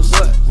hoes,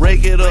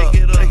 rake it up,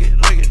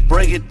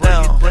 break it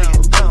down, bag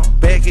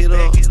it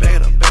up,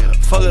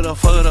 fuck it up,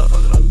 fuck it up,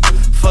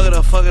 fuck it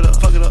up, fuck it up,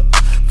 fuck it up.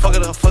 Fuck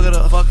it up, fuck it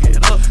up, fuck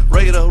it up.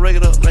 Rake it up, rake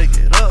it up, rake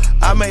it up.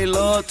 I made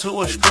love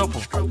to a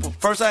stripper.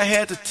 First I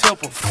had to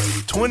tip her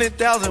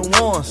 20,000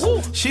 once.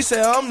 She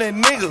said I'm that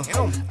nigga.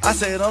 I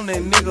said I'm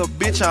that nigga,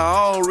 bitch, I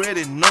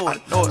already know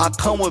it. I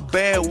come with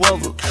bad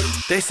weather.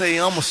 They say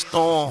I'm a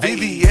storm.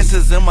 VVS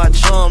is in my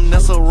chum,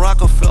 that's a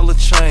Rockefeller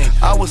chain.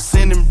 I was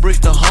sending bricks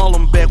to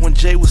Harlem back when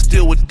Jay was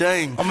still with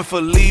Dame. I'm in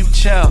for leave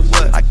child.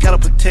 I got a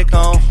protect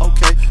on.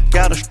 Okay,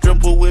 got a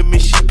stripper with me.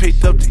 She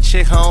picked up the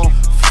check home.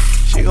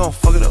 She gon'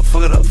 fuck it up,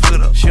 fuck it up, fuck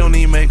it up. She don't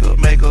need makeup,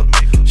 makeup.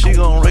 She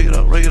gon' rake it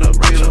up, rake it up,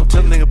 rake it up.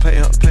 Tell the nigga pay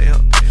up, pay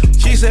up.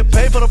 She said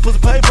pay for the pussy,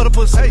 pay for the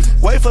pussy. Hey,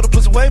 wait for the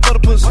pussy, wait for the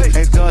pussy.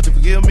 Ask God to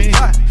forgive me,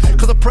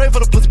 cause I pray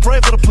for the pussy, pray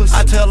for the pussy.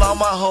 I tell all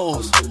my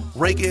hoes,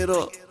 rake it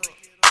up,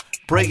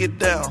 break it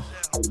down,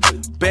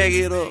 bag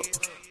it up.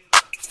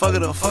 Fuck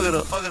it up, fuck it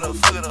up, fuck it up,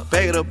 fuck it up.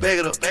 Bag it up, bag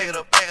it up, bag it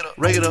up, bag it up.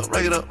 Rake it up,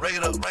 rake it up, rake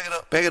it up, rake it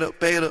up. Bag it up,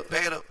 bag it up,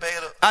 bag it up, bag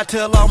it up. I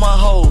tell all my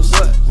hoes,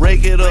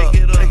 rake it up,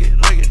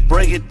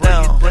 break it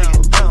down,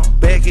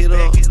 back it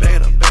up,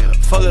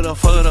 fuck it up,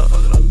 fuck it up,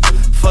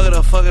 fuck it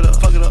up, fuck it up,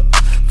 fuck it up,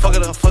 fuck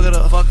it up, fuck it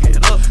up, fuck it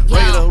up,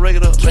 rake it up, rake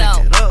it up,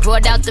 rake it up.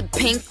 Brought out the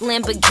pink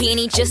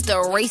Lamborghini just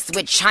a race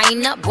with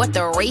China. Brought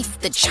the race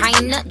to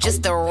China,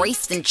 just a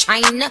race in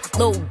China.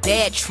 Little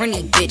bad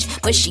Trini bitch,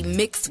 but she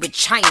mixed with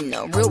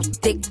China. Real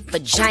thick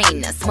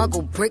vagina,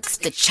 smuggle bricks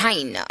to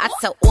China. I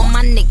tell all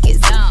my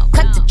niggas,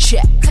 cut the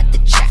check,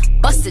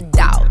 bust it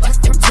out,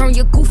 turn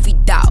your goofy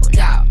dog,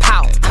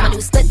 pow. I'ma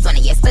do splits on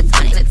it, yeah, splits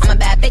on it. I'm a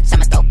bad bitch,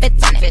 I'ma throw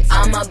fits on it.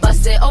 I'ma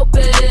bust it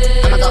open,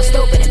 I'ma go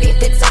stupid and be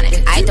fits on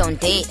it. I don't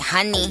date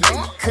honey,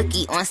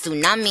 cookie on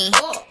tsunami.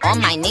 All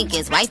my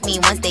niggas wife me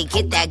once they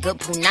get that good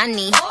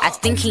punani. I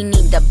think he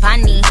need the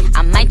bunny,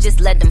 I might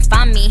just let them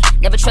find me.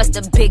 Never trust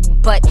a big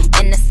butt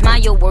and a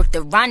smile worth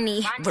the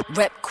Ronnie.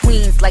 Rep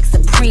queens like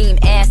Supreme,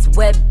 ass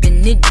Web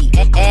and Nitty.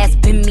 Ass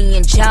been me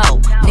and Joe,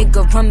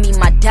 nigga run me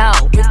my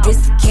dough.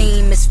 This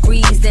game is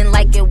freezing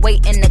like it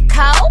waiting the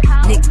cow.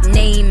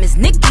 Nickname is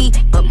Nikki,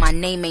 but my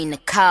name ain't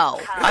Nicole.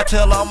 I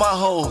tell all my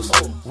hoes,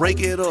 rake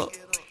it up,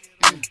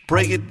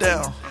 break it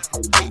down,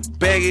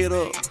 bag it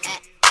up.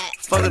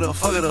 Fuck it up,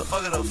 fuck it up,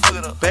 fuck it up, fuck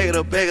it up. Bag it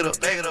up, bag it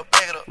up, bag it up,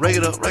 bag it up. Rake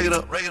it up, rake it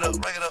up, rake it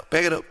up, rake it up.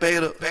 Bag it up, bag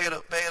it up, bag it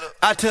up, bag it up.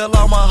 I tell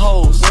all my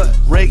hoes,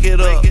 rake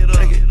it up,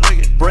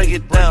 break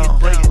it down,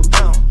 back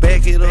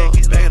it up,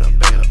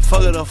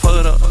 fuck it up, fuck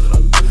it up,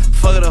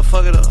 fuck it up,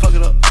 fuck it up, fuck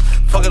it up.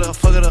 Fuck it up,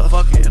 fuck it up,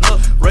 fuck it up.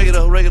 Rake it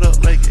up, rake it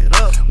up, rake it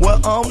up. Well,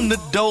 I'm the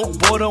dope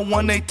boy, the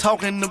one they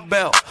talking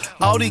about.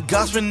 All these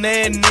gossiping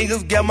ass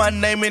niggas got my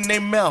name in their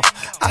mouth.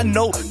 I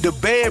know the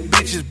bad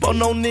bitches, but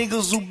no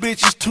niggas who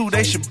bitches too.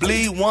 They should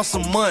bleed once a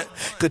month.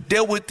 Cause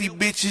that what these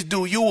bitches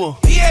do. You a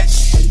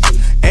bitch,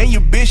 and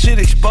your bitch should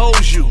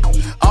expose you.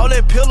 All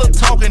that pillow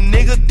talking,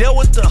 nigga, that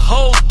what the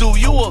hoes do.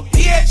 You a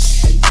bitch.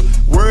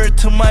 Word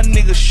to my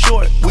nigga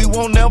short. We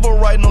won't never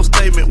write no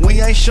statement. We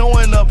ain't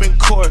showing up in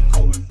court.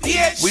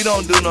 Bitch. We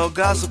don't do no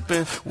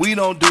gossiping. We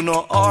don't do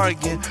no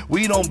arguing.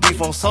 We don't beef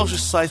on social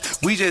sites.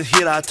 We just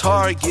hit our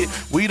target.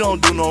 We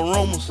don't do no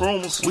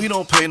rumors. We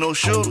don't pay no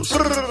shooters.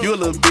 You a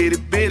little bitty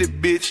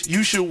bitch.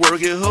 You should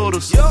work at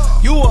Hooters.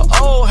 You a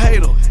old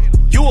hater.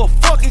 You a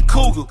fucking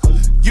cougar.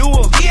 You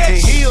a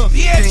and he a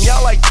and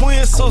y'all like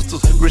twin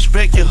sisters.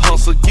 Respect your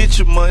hustle, get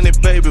your money,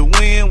 baby.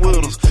 Win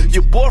with us.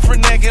 Your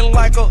boyfriend acting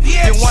like a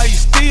then why you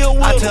still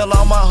with I tell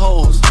all my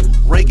hoes,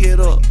 rake it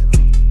up,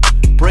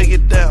 break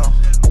it down,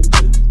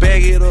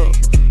 bag it up,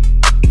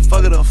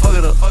 fuck it up, fuck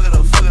it up, fuck it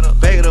up, fuck it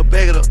up, bag it up,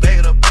 bag it up, bag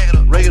it up, bag it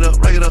up, rake it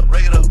up, rake it up,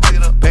 rake it up, rake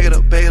it up, bag it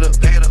up, bag it up,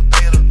 bag it up,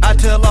 bag it up. I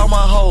tell all my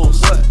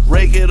hoes,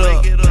 rake it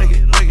up,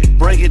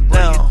 break it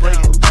down,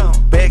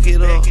 back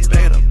it up,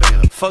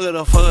 fuck it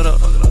up, fuck it up,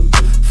 fuck it up.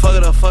 Fuck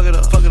it up, fuck it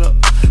up, fuck it up.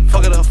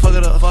 Fuck it up, fuck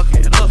it up, fuck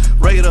it up.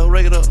 Rake it up,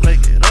 rake it up, rake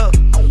it up.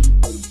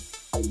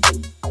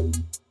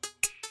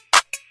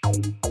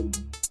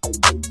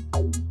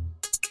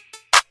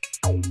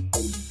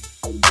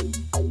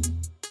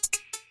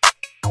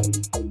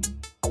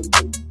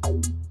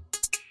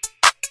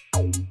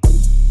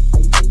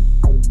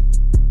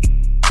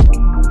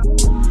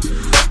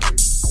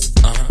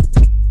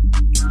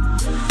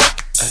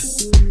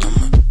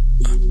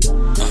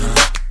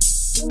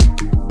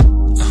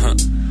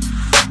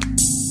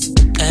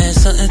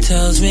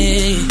 Tells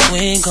me we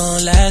ain't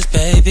gon' last,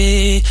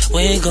 baby.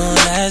 We ain't gon'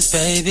 last,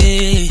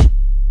 baby.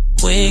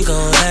 We ain't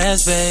gon'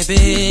 last,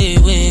 baby.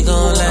 We ain't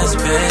gon' last,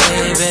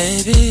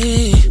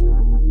 baby.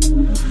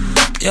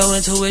 Your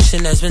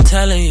intuition has been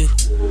telling you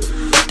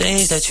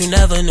things that you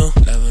never knew.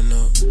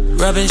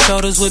 Rubbing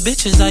shoulders with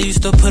bitches I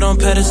used to put on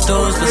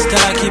pedestals, but still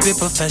I keep it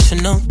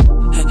professional.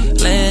 Hey,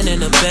 laying in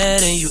the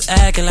bed and you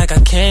acting like I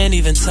can't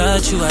even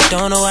touch you. I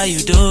don't know why you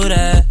do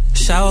that.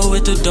 Shower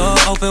with the door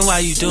open while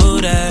you do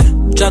that.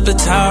 Drop the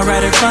towel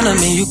right in front of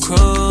me, you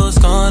cruise.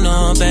 Going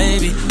on,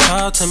 baby,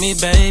 talk to me,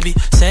 baby.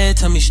 Say it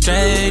to me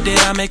straight, did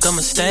I make a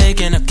mistake?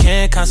 And I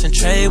can't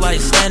concentrate while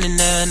you're standing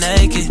there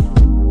naked,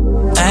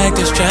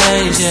 acting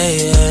strange,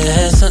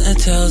 yeah. Something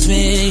tells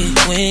me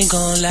we ain't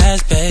gon'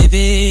 last,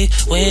 baby.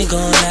 We ain't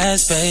gon'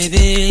 last,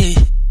 baby.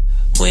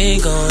 We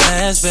ain't gon'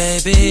 last,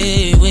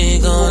 baby. We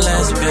ain't gon'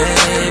 last,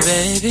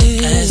 baby.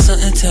 And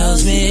something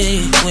tells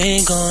me we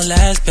ain't gon'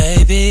 last,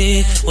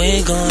 baby. We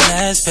ain't gon'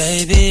 last,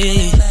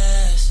 baby.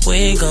 We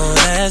ain't gon'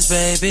 last,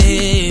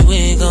 baby. We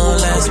ain't gon'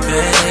 last,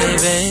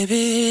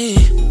 baby.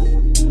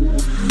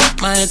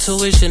 My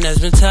intuition has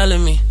been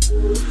telling me,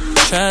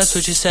 trust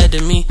what you said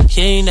to me.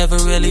 You ain't never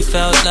really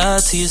felt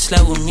love till you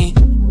slept with me.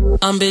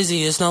 I'm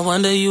busy, it's no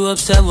wonder you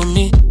upset with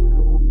me.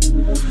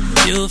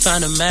 You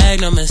found a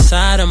magnum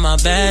inside of my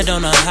bed,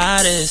 don't know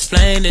how to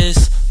explain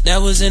this.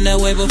 That was in that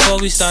way before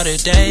we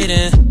started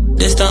dating.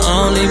 This the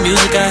only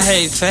music I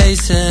hate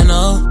facing,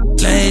 oh.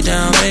 Lay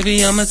down,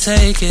 baby, I'ma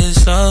take it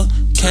slow.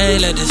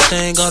 Can't let this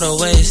thing go to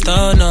waste,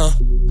 oh no.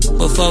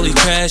 Before we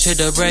crash, hit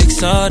the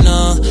brakes, oh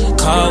no.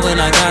 Call when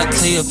I got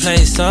to your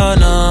place, oh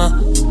no.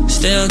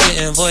 Still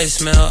getting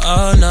voicemail,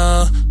 oh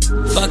no.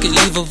 Fuck it,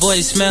 leave a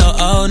voicemail,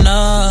 oh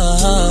no.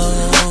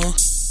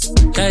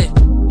 Hey,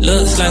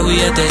 looks like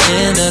we at the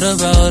end of the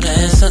road,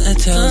 and something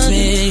tells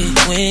me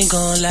we ain't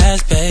gon'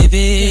 last,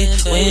 baby.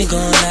 We ain't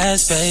gon'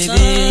 last,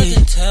 baby.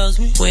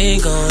 We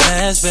ain't gon'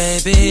 last,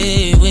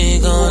 baby. We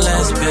ain't gon'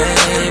 last,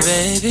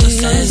 baby.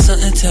 And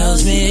something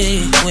tells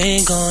me we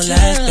ain't gon'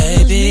 last,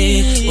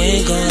 baby. We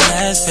ain't gon'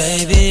 last,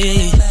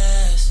 baby.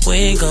 We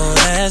ain't gon'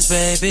 last,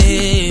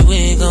 baby. We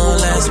ain't gon'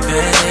 last,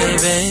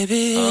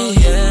 baby. Oh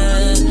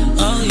yeah,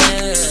 oh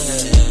yeah.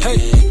 Hey.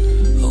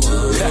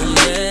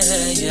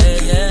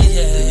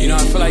 You know, I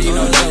feel like you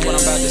know just what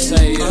I'm about to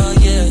say. Yeah. Oh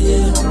yeah,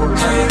 yeah.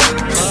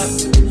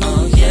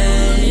 Oh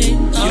yeah. You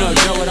know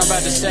just what I'm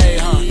about to say,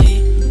 huh?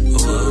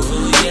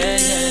 Oh yeah,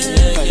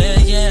 yeah, yeah,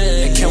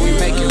 yeah. And can we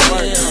make it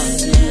work,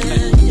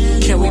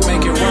 huh? Can we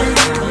make it work?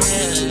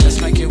 Let's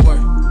make it work.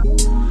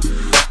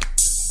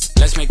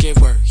 Let's make it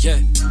work, yeah.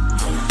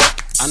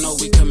 I know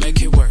we can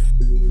make it work.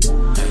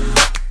 Hey.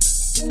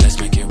 Let's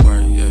make it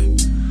work, yeah.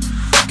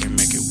 Can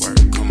make it work,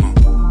 come on.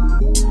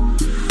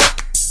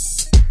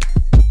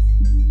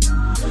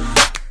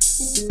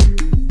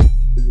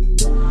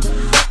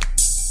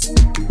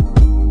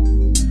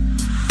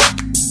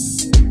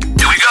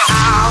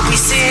 I'll be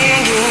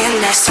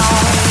singing that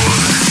song.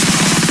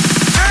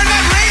 Turn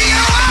that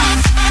radio up.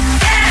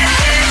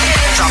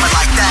 Drop it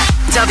like that.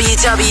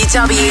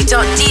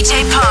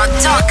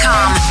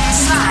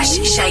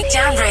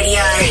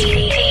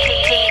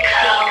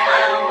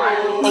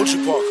 www.djpod.com/shakedownradio.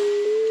 Ocean Park.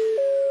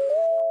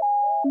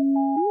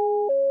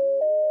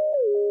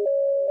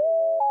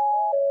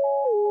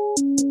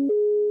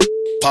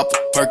 Pop a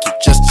perky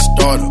just to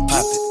start up.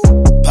 Pop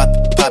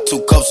it. Pop 2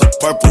 cups of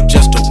purple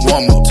just to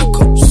warm up. 2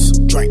 cups.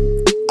 Drink.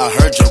 I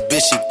heard your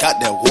bitch, she got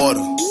that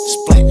water.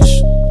 Splash.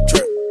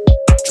 Drip.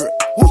 Drip.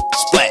 Woo.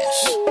 Splash.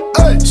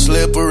 Hey.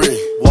 Slippery.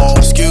 Wall.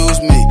 Excuse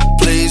me.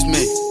 Please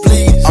me.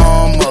 Please.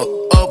 I'm up.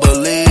 Oh,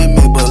 believe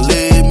me.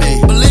 Believe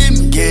me. Believe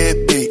me.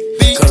 Get beat.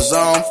 Cause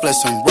I'm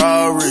flexing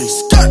Rari.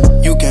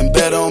 You can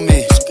bet on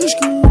me.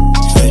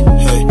 Hey,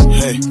 hey,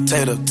 hey.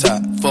 Tater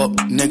tot. Fuck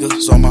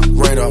niggas on my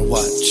radar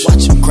watch.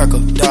 Watch him crack a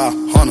die,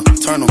 hunter,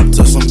 turn them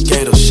to some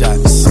gator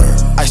shots.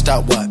 Iced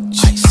out watch,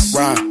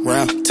 ride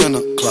round 10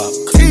 o'clock.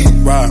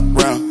 Ride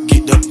round,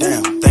 get the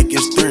down, think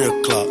it's 3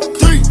 o'clock.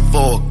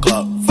 4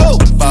 o'clock,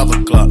 5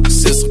 o'clock,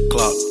 6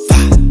 o'clock.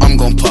 I'm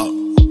gon' pop.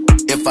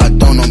 If I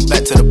don't, I'm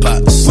back to the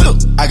pots.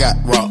 I got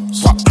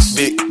rocks,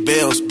 big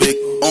bells, big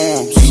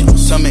arms,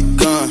 stomach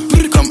gun.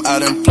 Come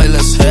out and play,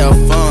 let's have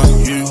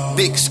fun.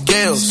 Big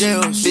scales,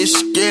 fish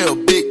scale,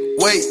 big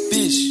weight,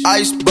 fish,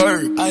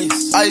 iceberg,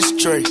 ice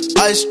tray,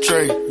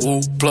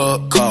 woo,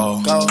 plug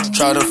call.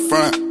 Try the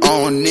front, I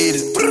don't need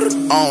it,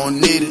 I don't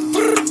need it.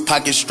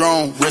 Pocket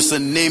strong, wrist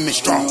anemic,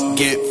 strong,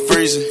 get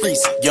freezing.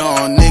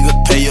 Young nigga,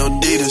 pay your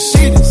Adidas.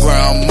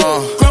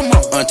 Grandma,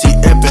 Auntie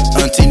Epic,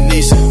 Auntie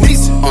Nisa,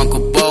 Uncle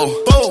Bo,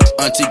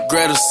 Auntie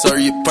Greta, serve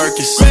your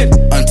Perkins.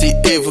 Auntie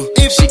Eva,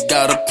 if she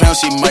got a pound,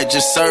 she might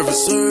just serve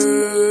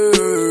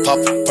it. Pop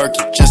a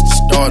Perky, just to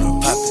start her.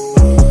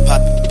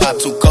 Pop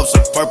 2 cups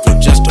of purple,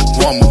 just to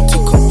warm her.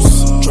 2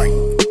 cups, drink.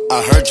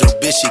 I heard your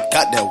bitch, she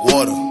got that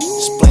water.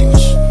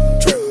 Splash,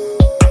 drip,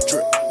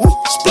 drip, woo,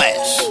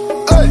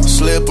 splash.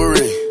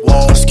 Slippery,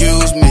 wall,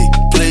 excuse me,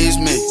 please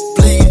me.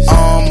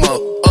 I'm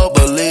up,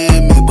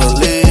 believe me.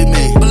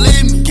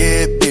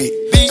 Get beat,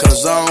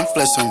 cause I'm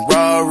flexing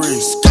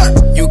Rarries.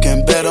 You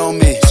can bet on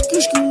me.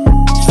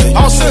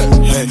 All set.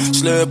 Hey,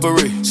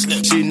 slippery.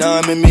 She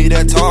numbing me,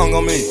 that tongue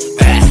on me.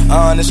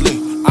 Honestly,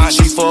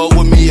 she fuck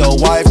with me, a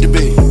wife to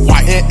be.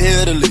 In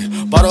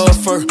Italy, bought her a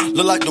fur,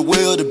 look like the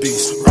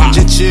wildebeest.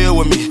 Just chill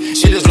with me,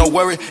 shit is no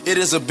worry, it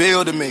is a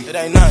bill to me. It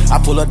ain't nothing. I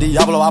pull up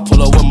Diablo, I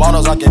pull up with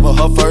models, I gave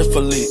her first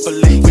police.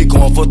 We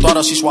going for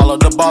throttle, she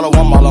swallowed the bottle,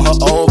 I'm all on her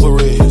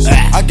ovaries.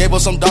 I gave her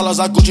some dollars,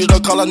 I Gucci the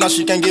color, now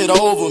she can't get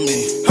over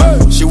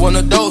me. She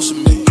wanna dose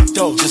with me.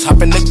 Just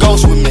hop in the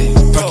ghost with me.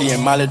 Perky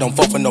and Molly don't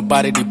fuck with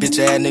nobody. These bitch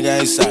ass nigga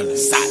ain't solid.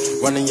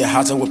 Running your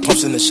house with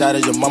pumps in the shot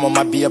of your mama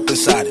might be up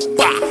inside it.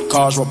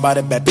 Cars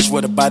robotic, bad bitch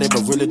with a body,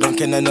 but really don't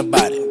care nothing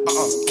about it.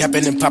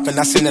 Capping and popping,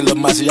 I seen a little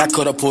Mozzie. I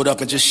could've pulled up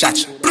and just shot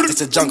you.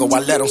 It's a jungle, I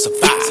let them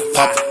survive.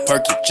 Pop a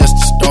Perky, just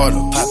to start her.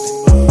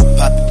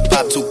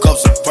 Pop 2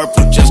 cups of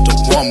purple, just to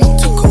warm her.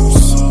 2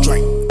 cups,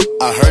 drink.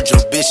 I heard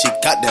your bitch, she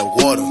got that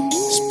water.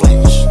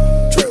 Splash,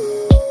 drip,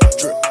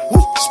 drip,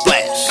 woo,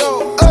 splash.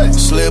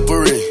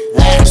 Slippery.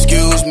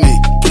 Excuse me,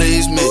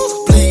 please me.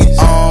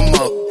 I'm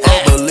up,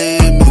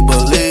 believe me.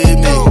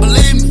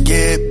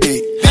 Get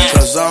beat,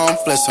 cause I'm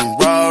flexing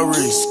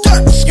Rarries.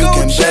 You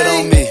can bet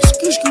on me.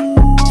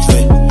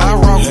 I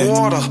rock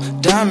water,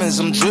 diamonds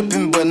I'm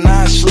dripping, but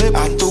not slipping.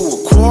 I threw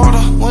a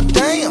quarter, well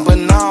damn, but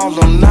now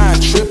I'm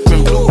not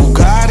tripping. Blue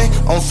Bugatti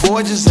on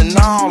forges and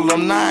all,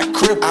 I'm not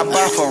crippin'. I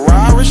buy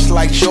Ferraris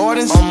like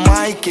Jordans, I'm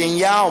Mike and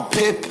y'all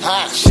Pippin'.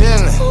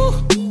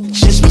 Chillin',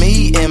 just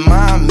me and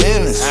my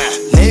millions.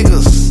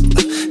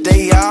 Niggas,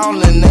 they all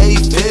in they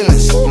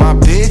feelings. My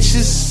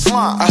bitches,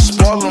 I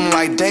spoil them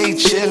like they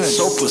chillin'.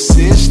 So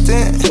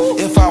persistent,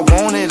 if I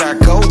want it, I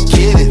go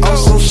get it. I'm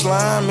so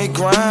slimy,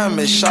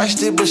 grimy,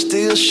 shiesty but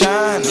still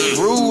shining.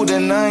 Rude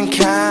and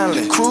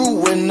unkindly, crew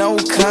with no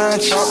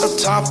conscience. Off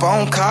the top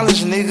on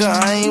college, nigga,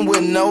 I ain't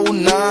with no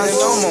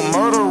nonsense. I'm a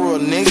murderer,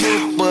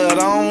 nigga, but I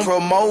don't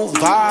promote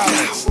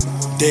violence.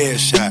 Dead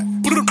shot,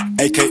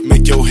 AK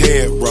make your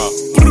head rock.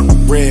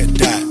 Red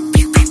dot,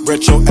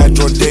 retro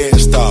Android dead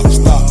stop.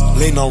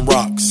 Lean on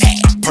rocks,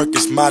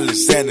 Perkins, Molly,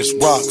 Xanax,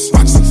 rocks.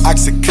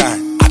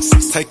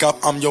 Oxycontin, take off,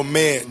 I'm your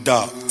mad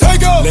dog.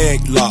 Take off.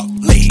 Leg lock,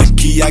 the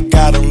key, I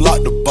got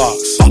unlock the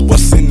box.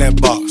 What's in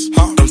that box?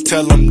 Don't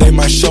tell them, they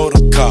might show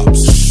the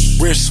cops.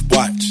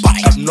 Wristwatch,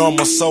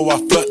 abnormal, so I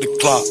flood the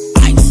clock.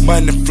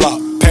 Money flop,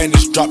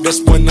 panties drop,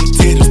 that's when them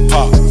titties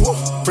pop.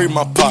 Free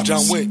my pops,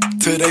 John Wick,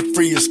 till they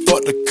free as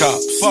fuck the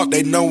cops. Fuck,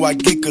 they know I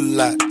geek a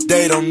lot,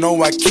 they don't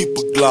know I keep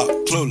a Glock.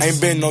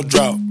 Ain't been no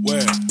drought,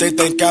 where? They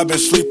think I been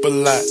sleep a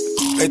lot,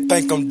 they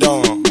think I'm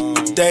dumb.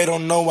 They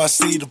don't know I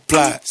see the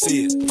plot.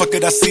 See it, fuck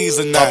it, I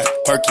season that.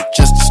 Perky,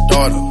 just to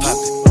start her.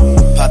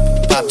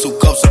 Pop 2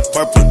 cups of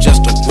purple,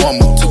 just to warm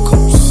her. 2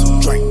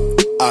 cups, drink.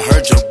 I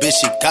heard your bitch,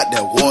 she got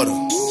that water.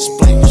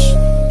 Splash,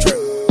 drip,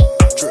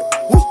 drip,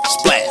 woo,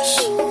 splash.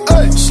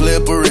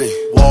 Slippery,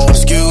 wall,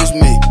 excuse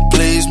me,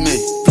 please me.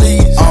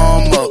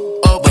 I'm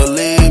up,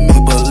 believe me.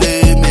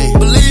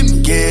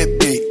 Get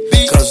beat,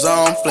 cause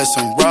I'm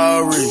flexing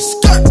Rarries.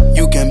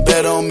 You can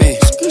bet on me.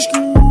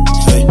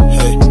 Hey,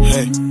 hey,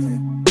 hey.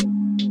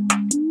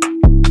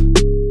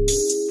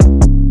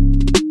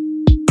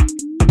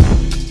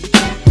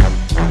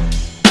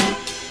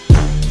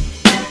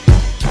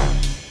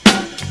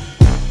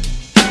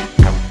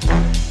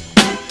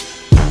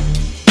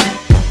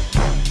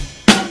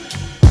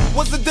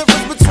 What's the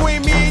difference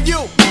between me and you?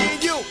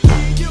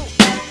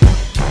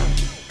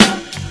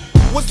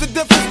 What's the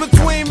difference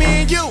between me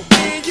and you?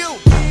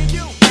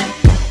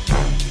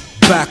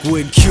 Back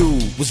when Q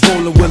was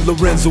rolling with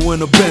Lorenzo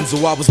in a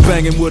Benzo, I was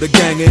banging with a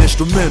gang of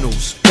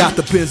instrumentals. Got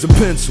the pens and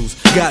pencils,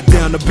 got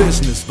down to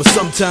business. But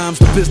sometimes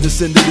the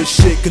business end of this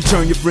shit can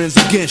turn your friends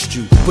against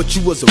you. But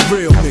you was a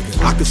real nigga,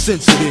 I could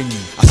sense it in you.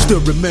 I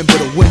still remember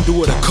the window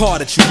of the car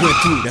that you went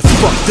through. That's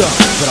fucked up,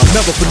 but I'll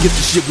never forget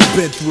the shit we've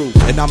been through.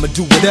 And I'ma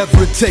do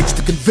whatever it takes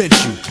to convince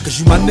you. Cause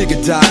you my nigga,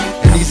 Doc,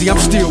 and easy, I'm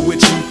still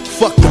with you.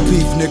 Fuck the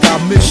beef, nigga, I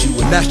miss you.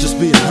 And that's just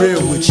being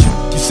real with you.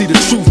 You see, the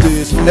truth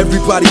is,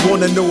 everybody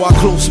wanna know how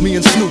close me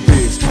and Snoop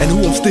is, and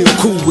who I'm still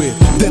cool with.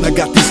 Then I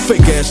got these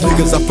fake ass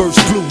niggas I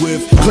first blew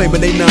with,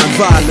 claiming they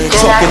non-violent,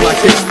 talking like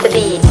they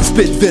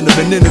spit venom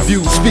in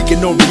interviews,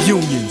 speaking on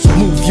reunions,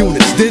 move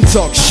units, then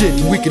talk shit,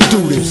 and we can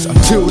do this.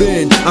 Until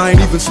then, I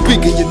ain't even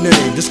speaking your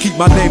name. Just keep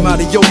my name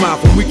out of your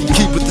mouth and we can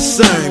keep it the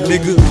same,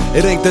 nigga.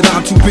 It ain't that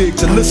I'm too big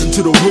to listen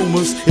to the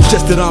rumors, it's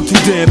just that I'm too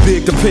damn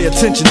big to pay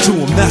attention to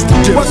them. That's the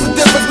difference. What's the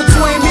difference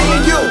between me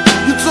and you?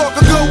 You talk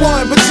a good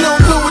one, but you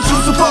don't do what you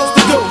supposed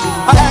to do.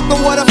 I act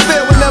on what I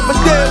feel and never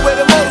deal with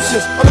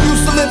emotions. I'm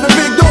used to living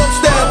big dog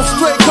style with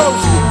straight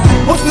coaches.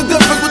 What's the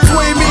difference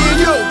between me and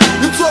you?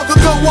 You talk a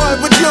good one,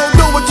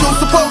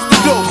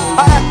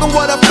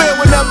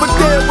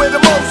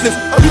 emotions.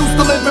 I'm used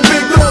to living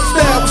big dog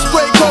style with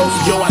straight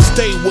coast. Yo, I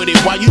stay with it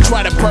while you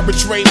try to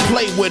perpetrate,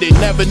 play with it.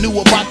 Never knew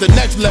about the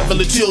next level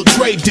until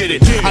Dre did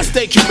it. I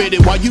stay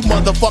committed while you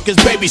motherfuckers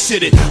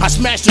babysit it. I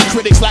smash the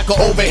critics like an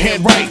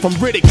overhand right from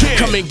Riddick.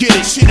 Come and get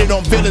it, shitted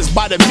on villains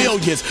by the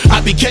millions.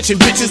 I be catching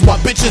bitches while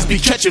bitches be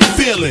catching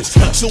feelings.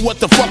 So what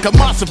the fuck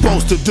am I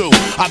supposed to do?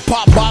 I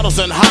pop bottles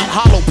and hot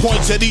hollow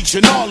points at each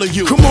and all of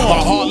you. Come on,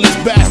 a heartless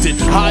bastard,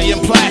 high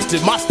and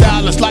plastic. My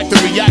style is like the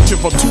reaction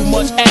from too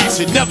much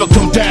acid. Never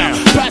come down,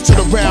 pass it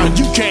around,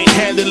 you can't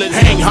handle it.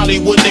 Hang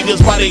Hollywood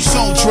niggas by they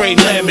soul train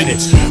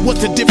laminates.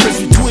 What's the difference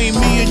between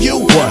me and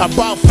you?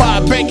 About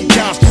 5 bank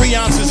accounts, 3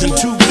 ounces and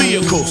 2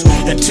 vehicles.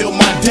 Until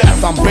my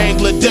death, I'm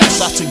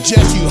Bangladesh. I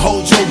suggest you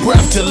hold your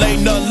breath till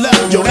ain't nothing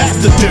left. Yo, that's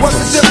the difference. What's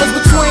the difference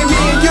between me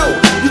and you?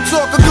 You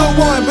talk a good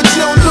one, but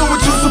you don't do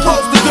what you're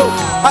supposed to do.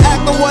 I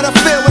act on what I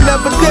feel and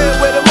never deal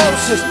with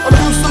emotions. I'm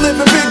used to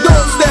living big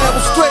dog style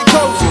with straight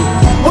coast.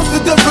 What's the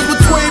difference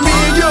between me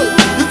and you?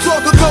 You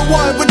talk a good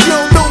one, but you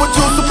don't do what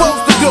you're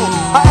supposed to do.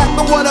 I act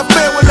on what I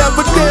feel and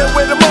never deal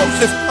with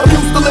emotions. I'm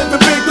used to living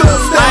big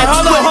dog style.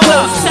 Alright, hold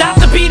up. Stop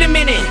the beat a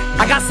minute.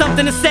 I got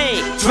something to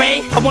say.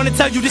 Dre, I wanna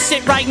tell you this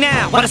shit right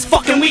now. While this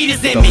fucking weed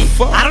is in me.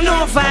 I don't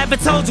know if I ever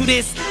told you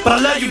this, but I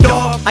love you,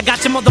 dog. I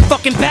got your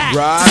motherfucking back.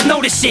 Just know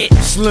this shit.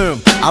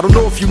 Slim, I don't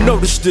know if you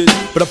noticed it,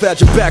 but I've had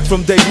your back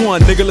from day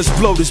one, nigga. Let's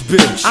blow this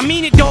bitch. I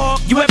mean it, dog.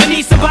 You ever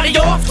need somebody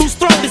off? Whose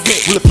throat is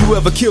it? Well, if you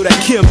ever kill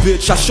that Kim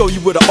bitch, I'll show you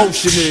where the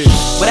ocean is.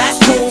 Well, that's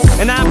cool,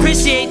 and I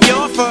appreciate the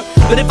offer.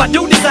 But if I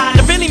do decide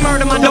to really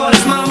murder my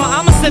daughter's mama,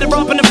 I'ma sit her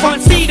up in the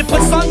front seat and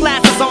put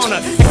sunglasses on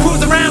her and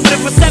cruise around with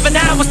her for 7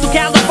 hours to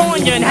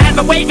California and have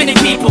her waving at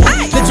people.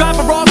 Then drop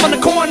her off on the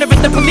corner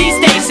at the police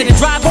station and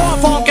drive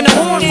off honking the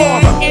horn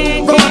for her.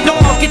 Raw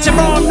dog, get your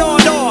arm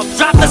gnawed off.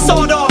 Drop the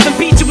sword off and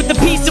beat you with the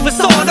piece of a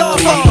sword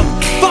off of.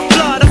 Fuck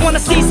blood, I wanna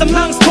see some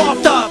lungs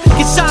coughed up.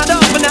 Get shot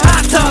up in the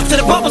hot tub till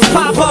the bubbles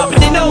pop up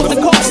and their nose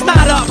and cough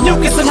snot up.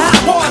 Mucus and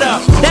hot water.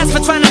 That's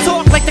for trying to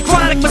talk like the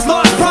chronic was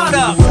lost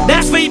product.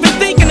 That's for even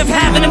thinking of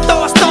having them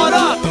thoughts thought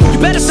up. You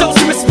better show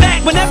some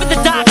respect whenever the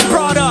doc's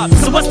brought up.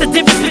 So what's the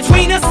difference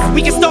between us?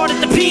 We can start at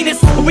the penis,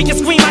 or we can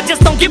scream I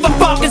just don't give a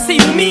fuck and see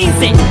who means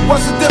it.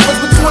 What's the difference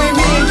between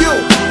me and you?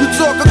 You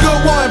talk a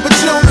good one, but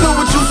you don't do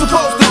what you're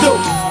supposed to do.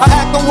 I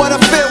act on what I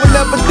feel and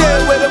never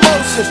deal with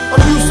emotions.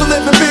 I'm used to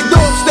living big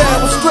dog style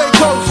with straight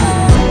coast.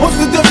 What's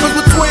the difference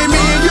between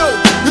me and you?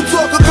 You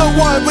talk a good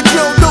one, but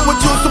you don't do what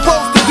you're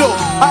supposed to do.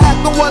 I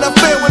act on what I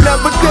feel and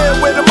never deal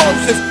with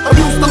emotions. I'm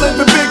used to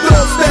living big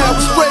dog style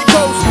with straight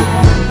coast.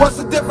 What's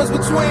the difference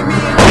between me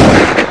and you?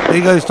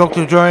 There goes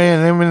Dr. Dre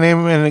and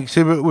Eminem and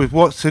Exhibit with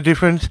What's the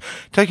Difference,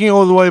 taking you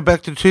all the way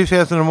back to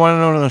 2001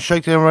 on the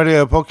Shakedown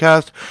Radio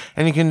podcast,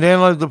 and you can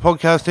download the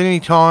podcast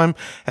anytime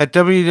at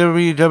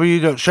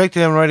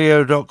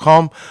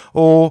www.shakedownradio.com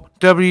or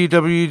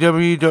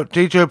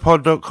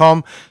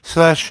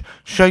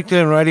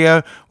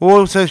www.djpod.com/shakedownradio. We're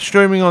also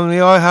streaming on the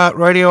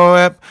iHeartRadio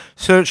app.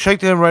 Search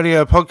Shakedown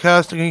Radio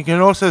Podcast, and you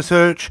can also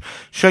search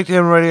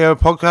Shakedown Radio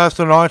Podcast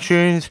on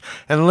iTunes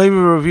and leave a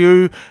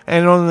review,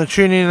 and on the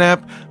TuneIn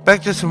app.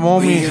 Back to some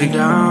more music.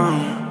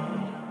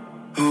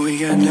 We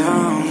get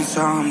down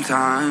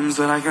sometimes,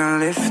 but I can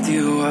lift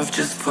you up,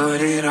 just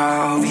put it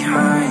all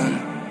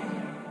behind.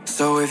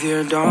 So if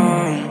you're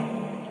down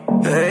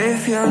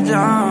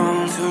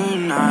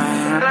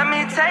tonight, let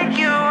me take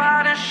you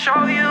out and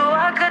show you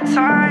a good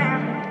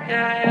time.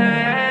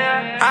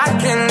 I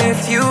can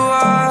lift you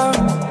up,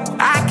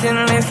 I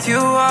can lift you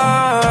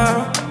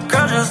up.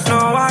 Girl, just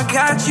know I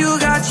got you,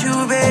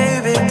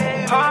 baby.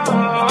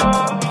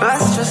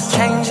 Let's just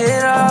change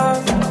it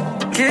up,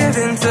 give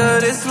into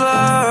this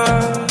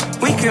love.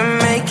 We can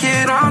make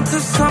it onto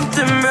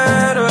something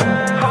better.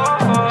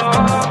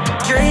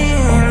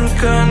 Dreams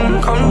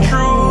can come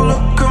true.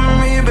 Look at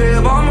me,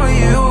 babe, I'm with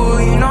you.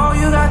 You know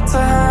you got to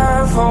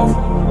have hope.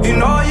 You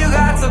know you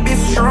got to be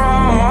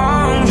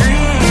strong.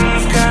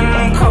 Dreams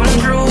can come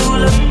true.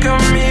 Look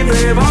at me,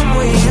 babe, I'm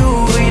with you.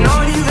 You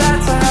know you got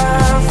to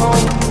have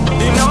hope.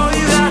 You know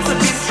you got to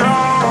be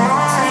strong.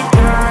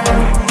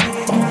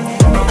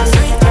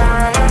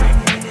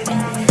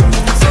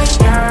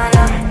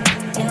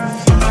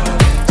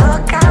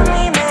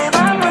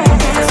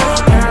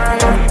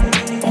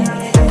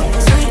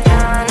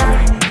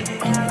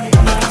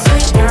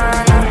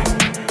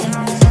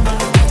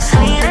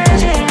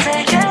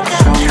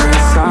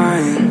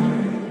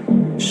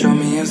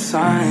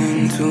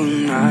 Sign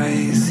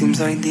tonight. Seems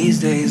like these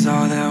days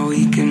all that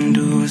we can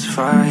do is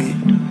fight.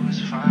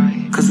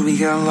 Cause we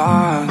get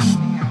lost,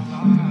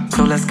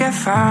 so let's get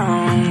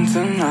found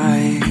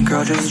tonight.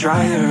 Girl, just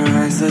dry your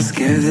eyes, let's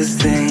give this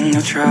thing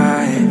a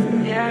try.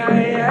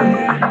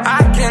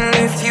 I can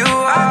lift you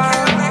up,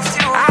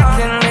 I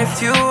can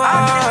lift you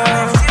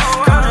up.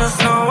 Girl, just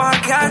know I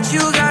got you,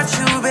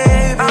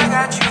 baby. I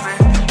got you.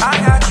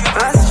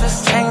 Let's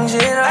just change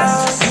it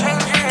up,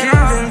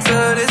 give into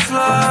this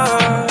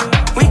love.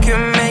 We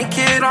can make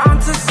it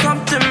onto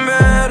something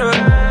better.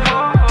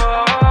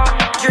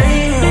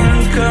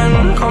 Dreams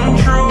can come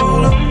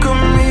true. Look at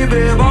me,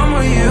 babe, I'm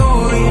with you.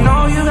 You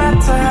know you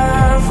got to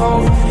have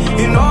hope.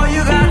 You know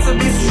you got to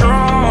be strong.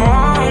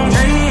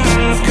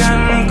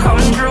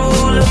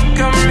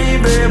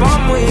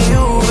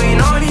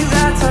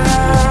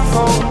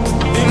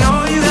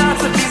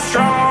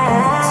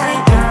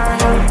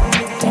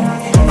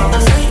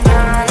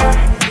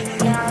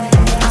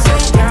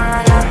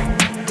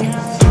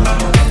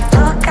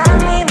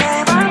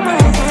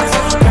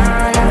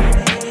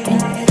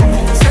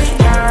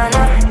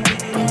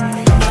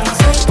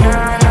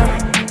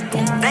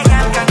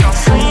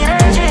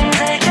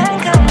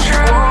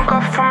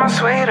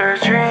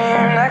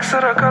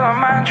 the girl of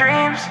my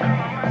dreams.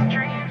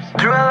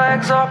 Threw her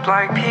legs up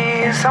like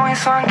peas, and we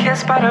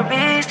sun-kissed by the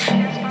beach.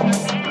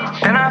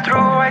 Then I threw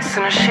ice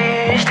in the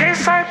sheets,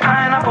 tastes like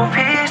pineapple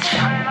peach.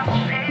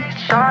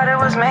 Thought it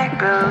was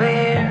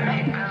make-believe.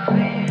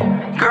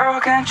 Girl,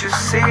 can't you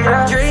see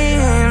that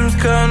dreams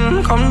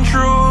can come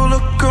true?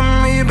 Look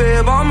at me,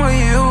 babe, I'm with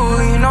you.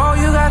 You know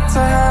you got to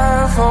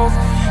have hope.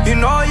 You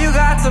know you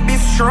got to be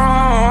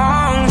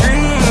strong.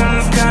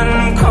 Dreams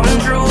can come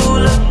true.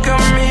 Look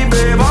at me,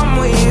 babe, I'm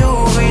with you.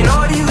 You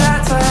know you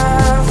got to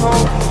have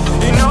hope.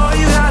 You know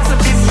you got to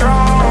be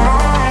strong.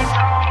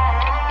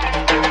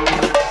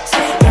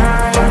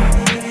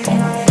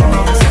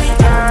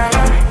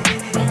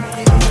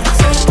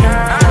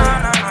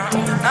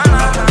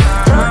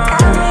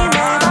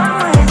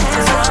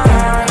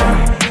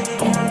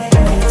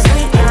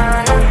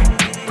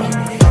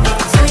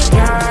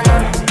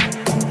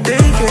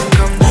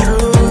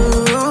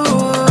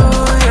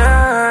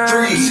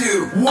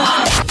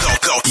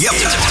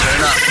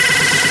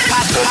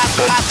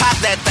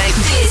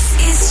 This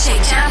is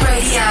Shakedown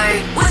Radio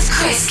with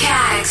Chris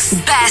Caggs.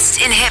 Best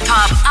in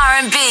hip-hop,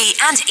 R&B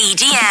and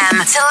EDM.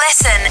 To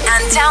listen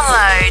and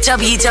download,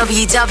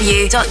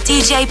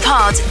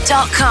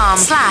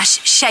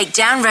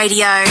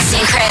 www.djpod.com/shakedownradio.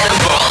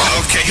 Incredible.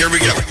 Okay, here we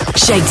go.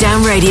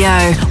 Shakedown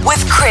Radio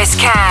with Chris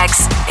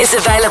Caggs is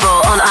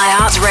available on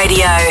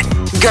iHeartRadio.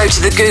 Go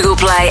to the Google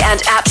Play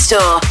and App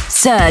Store.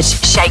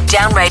 Search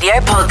Shakedown Radio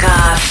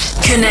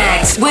Podcast.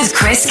 Connect with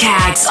Chris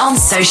Caggs on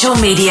social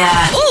media.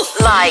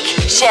 Like,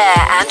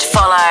 share and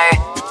follow.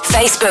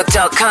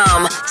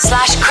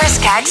 Facebook.com/Chris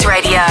Caggs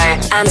Radio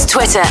and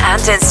Twitter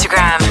and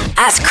Instagram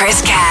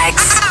 @Chris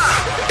Caggs.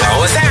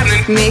 What's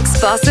happening? Mix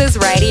Bosses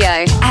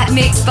Radio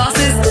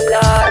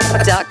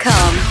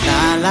 @mixbosses.com.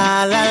 La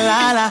la la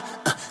la la,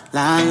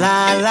 la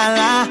la la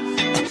la,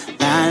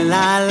 la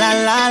la la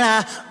la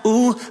la.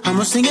 Ooh,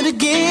 I'ma sing it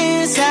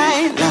again.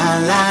 Say la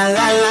la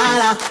la la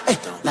la, hey,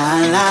 la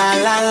la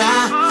la la,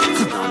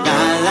 la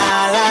la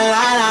la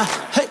la la.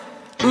 Hey,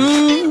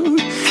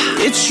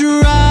 it's your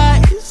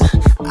eyes.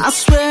 I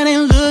swear they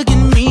look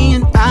at me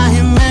and I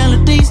hear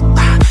melodies,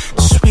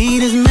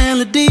 sweet as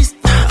melodies.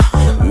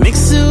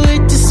 Mix it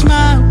with your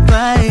smile,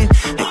 babe,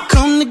 and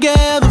come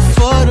together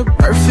for the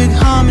perfect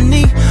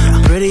harmony.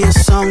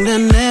 Prettiest song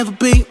there'll never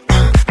be.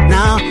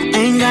 Now,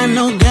 ain't got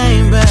no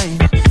game,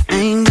 babe.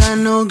 Ain't got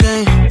no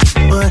game,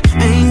 but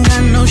ain't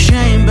got no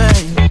shame,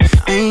 babe.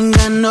 Ain't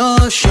got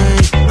no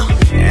shame.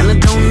 And I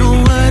don't know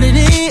what it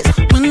is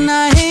when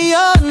I hear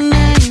your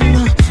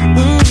name.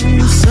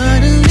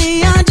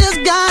 Suddenly I just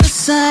gotta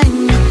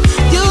sing.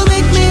 You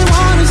make me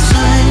wanna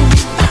sing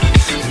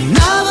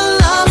another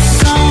love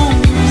song,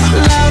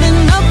 loud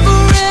enough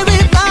for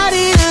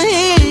everybody to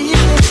hear.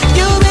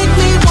 You make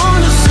me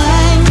wanna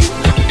sing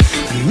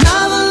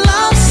another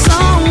love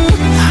song,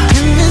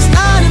 and it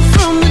started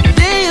from the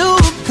day you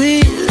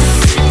appeared.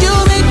 You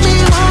make me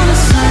wanna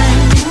sing.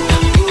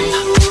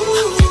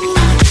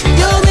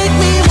 You make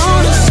me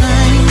wanna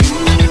sing.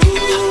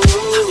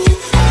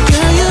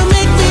 Girl, you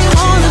make me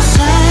wanna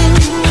sing.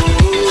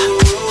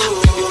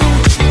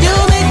 You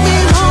make me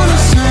wanna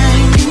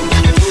sing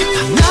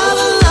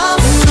another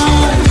love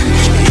song.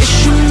 It's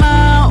your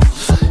mouth,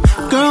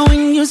 girl.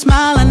 When you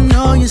smile, I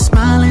know you're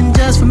smiling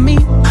just for me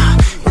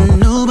and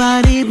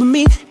nobody but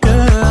me.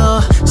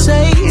 Girl,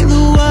 say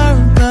the word,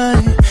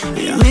 babe.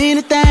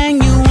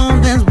 Anything you want,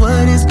 that's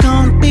what it's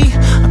gonna be.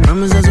 I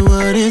promise that's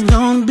what it's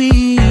gonna be.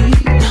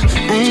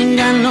 Ain't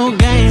got no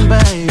game,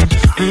 babe.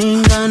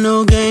 Ain't got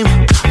no game,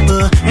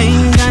 but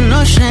ain't got no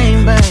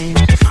shame, babe.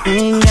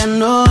 Ain't got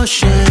no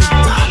shame.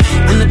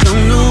 And I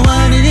don't know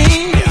what it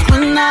is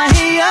when I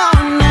hear your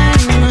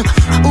name.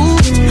 Ooh,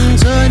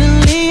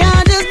 suddenly I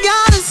just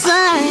gotta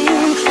sing.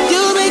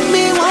 You make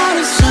me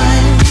wanna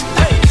sing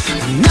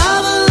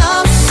another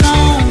love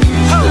song,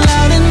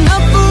 loud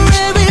enough for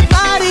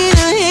everybody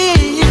to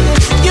hear.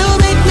 You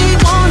make me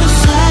wanna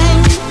sing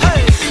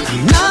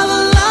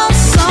another love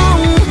song,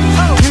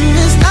 and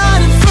it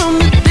started from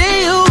the day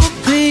you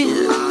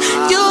appeared.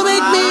 You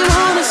make me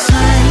wanna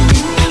sing.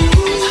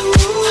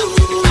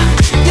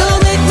 You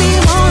make me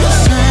wanna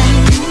sing.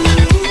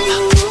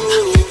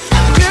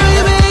 Girl,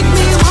 you make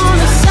me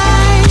wanna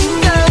sing.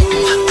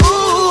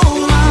 Ooh,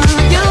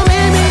 you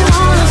make me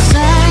wanna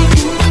sing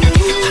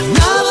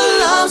another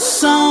love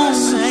song.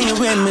 Sing it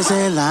with me,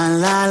 say la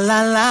la la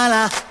la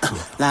la,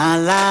 la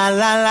la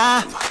la la,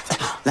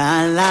 la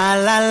la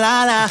la la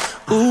la.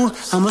 Ooh,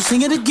 I'ma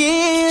sing it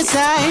again.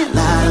 Say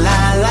la la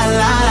la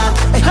la la,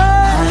 la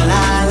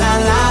la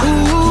la,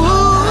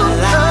 ooh,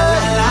 la la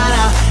la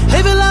la.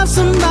 If you love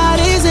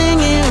somebody, sing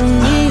it with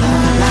me.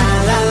 La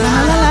la la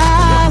la la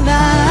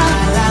la,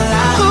 la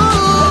la,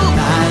 ooh,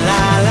 la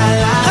la la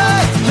la.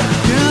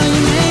 Girl,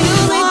 you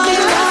make me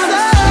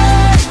wanna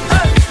sing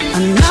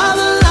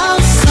another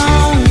love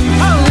song,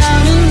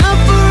 loud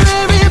enough for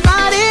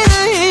everybody to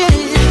hear.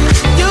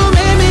 You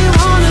made me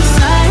wanna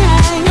sing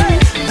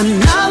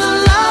another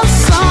love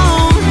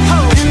song,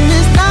 and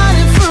it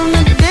started from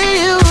the day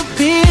you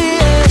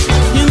appeared.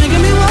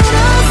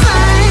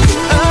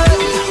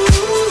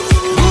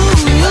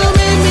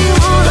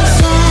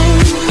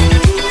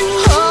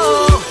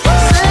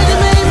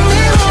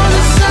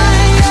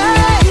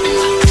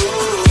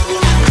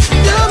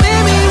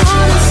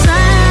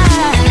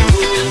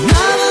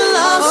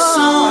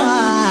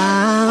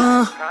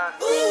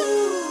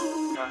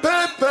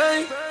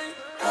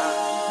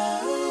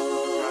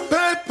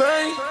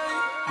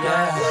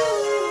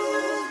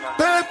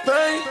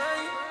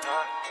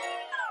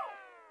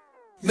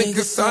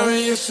 Niggas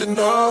sorry, you should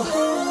know.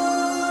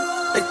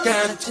 That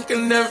kind of chick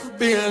can never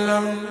be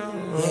alone.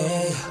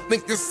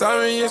 Niggas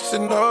sorry, you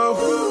should know.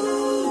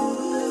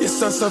 You're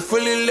so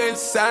fully lit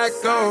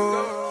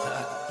psycho.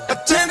 I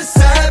turn the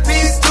side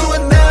piece to a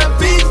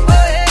 9-piece.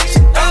 She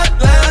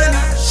outline,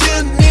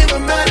 shouldn't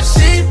even matter,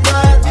 she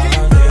mine.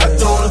 I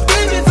told her,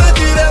 baby, fuck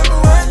it up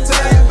one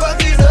time.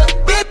 Fuck it up,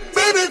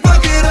 baby,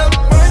 fuck it up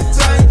one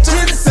time.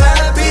 Turn the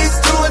side piece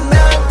to a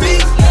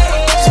 9-piece.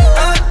 She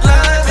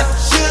outline,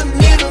 shouldn't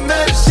even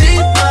matter, she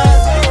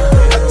mine.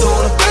 I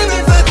told her, baby,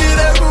 fuck it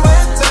up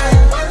one time.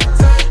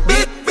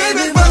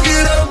 Baby, fuck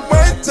it up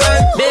one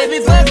time. Baby,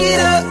 fuck it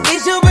up.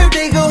 It's your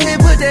birthday, go ahead,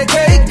 put that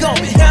cake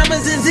on me.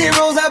 Diamonds and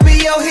zeros, I'll be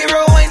your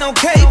hero, ain't no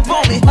cape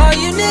on me. All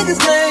you niggas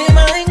claim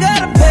I ain't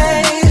gotta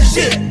pay.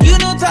 Shit, you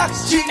know talk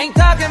shit, ain't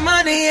talking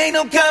money, ain't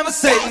no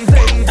conversation.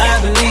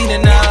 I've been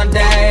leaning all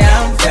day,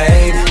 I'm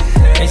faded.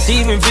 And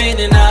she been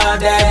feeding all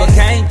day, but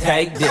can't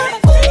take this.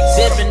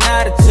 Sipping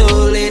out a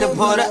 2-liter,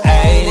 put a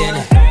 8 in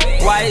it.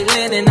 White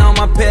linen on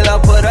my pillow,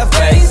 put her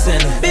face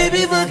in it.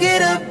 Baby, fuck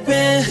it up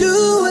and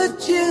do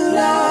what you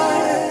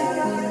like.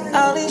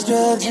 All these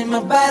drugs in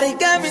my body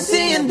got me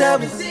seeing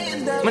double.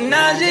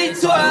 Menage a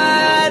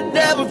trois,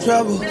 double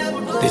trouble.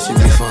 This should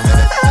be fun.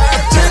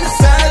 Turn the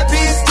side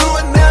piece to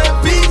a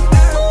 9-piece.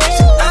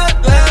 She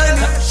outline,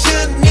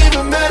 shouldn't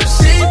even matter,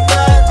 she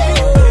mine.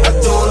 I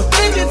told her,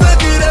 baby,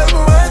 fuck it up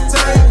one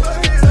time.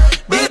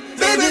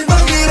 Baby,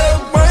 fuck it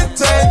up one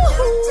time.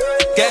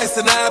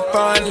 Gassing up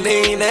on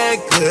lean and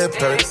good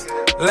perks.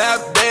 Lap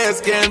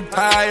dance, getting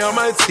pie on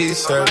my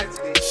t-shirt.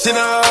 She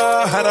know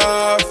how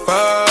to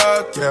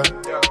fuck, yeah.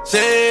 She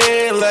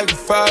ain't looking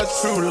for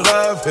true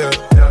love, yeah.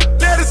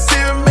 Let her see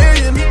 $1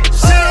 million,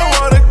 she don't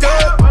wanna go.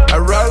 I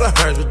roll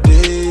 100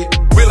 deep,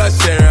 we like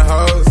sharing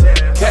hoes.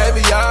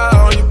 Caviar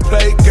on your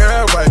plate,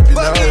 girl, wipe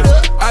your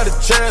nose. Out of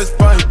chance,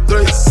 find you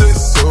 3,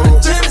 6, 2.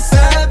 Turn the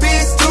side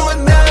piece to a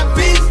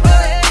 9-piece.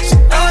 She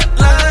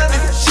outline,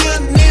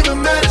 shouldn't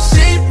even matter,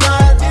 she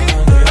mine.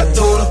 I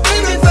told her,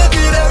 baby, fuck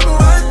it up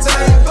one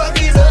time. Fuck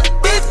it up,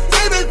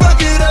 baby,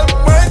 fuck it up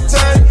one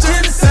time.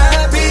 Turn the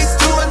side piece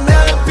to a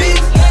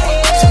 9-piece.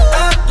 She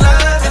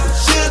outline,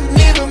 shouldn't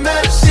even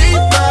matter, she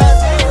mine.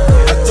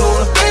 I told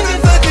her, baby,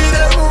 fuck it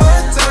up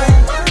one time.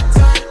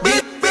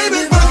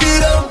 Baby, fuck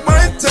it up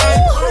one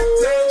time.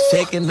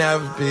 She can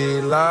never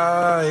be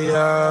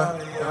loyal,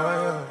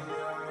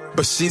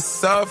 but she's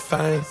so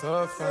fine.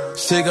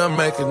 She gon'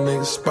 make a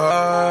nigga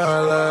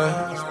spoiler,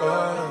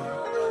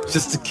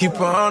 just to keep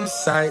her on the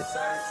site.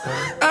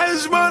 I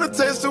just wanna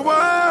taste the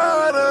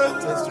water.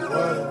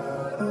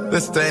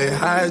 Let's stay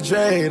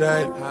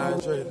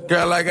hydrated.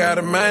 Girl, I got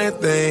a main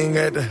thing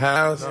at the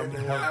house.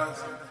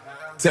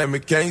 Tell me,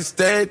 can you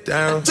stay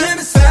down? Turn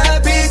the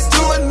side piece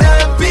to a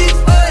 9-piece.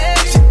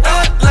 She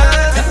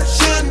outline,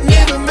 shouldn't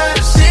even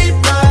matter, she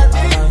mine.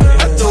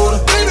 I told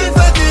her, baby,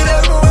 fuck it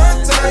up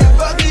one time.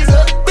 Fuck it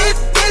up,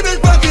 baby,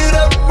 fuck it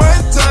up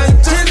one time.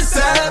 Turn the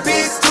side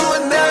piece to a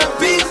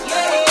 9-piece.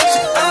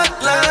 She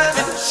outline,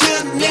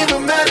 shouldn't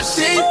even matter,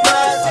 she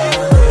mine.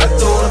 I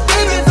told her,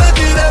 baby, fuck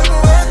it up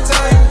one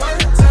time.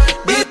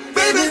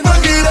 Baby,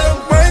 fuck it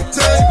up one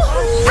time.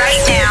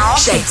 Right now,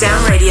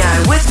 Shakedown Radio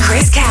with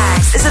Chris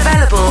Caggs is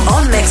available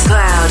on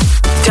Mixcloud.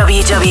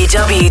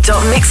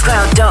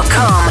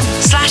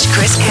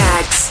 www.mixcloud.com/Chris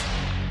Caggs.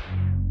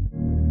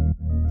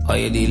 How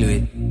you deal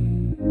with?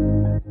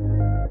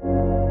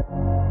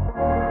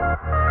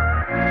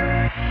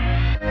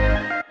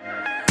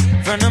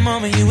 From the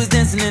moment you was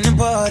dancing in the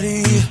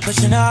party,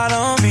 pushing out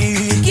on me,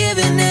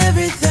 giving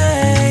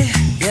everything,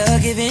 you're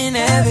giving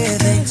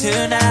everything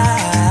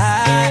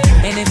tonight.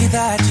 And if you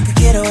thought you could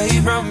get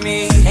away from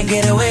me, and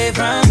get away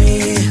from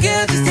me,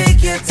 girl, just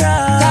take your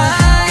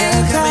time.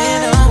 You're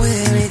coming on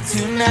with me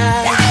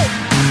tonight.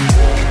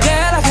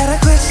 Girl, I got a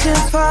question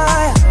for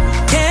you.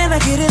 Can I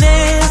get an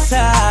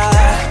answer?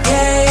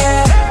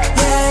 Yeah.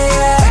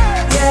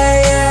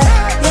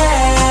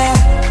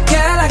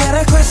 Girl, I got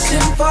a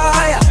question for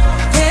you.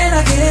 Can I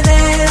get an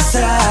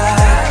answer?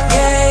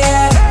 Yeah.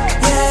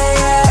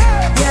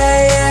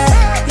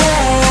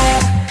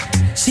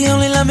 She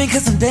only love me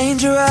 'cause I'm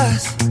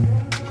dangerous.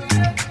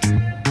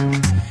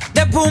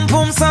 That boom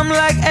boom sound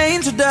like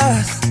angel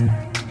dust.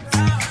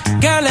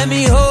 Girl, let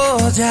me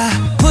hold ya,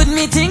 put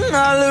me ting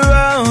all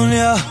around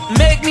ya,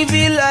 make me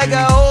feel like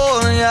I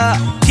own ya,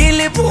 kill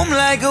it boom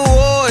like a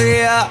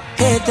warrior,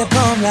 hit the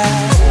boom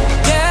like.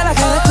 Girl, I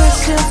got a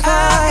question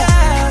for ya,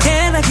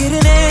 can I get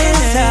an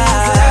answer?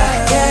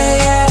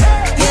 Yeah.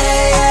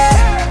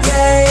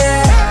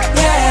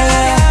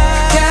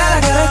 Girl, I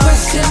got a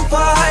question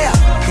for ya,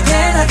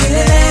 can I get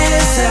an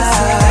answer?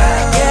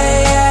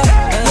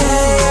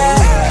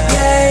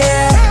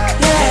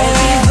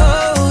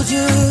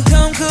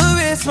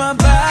 My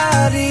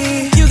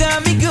body, you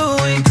got me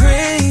going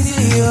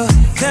crazy. Oh,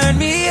 turn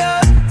me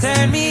up.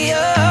 Baby,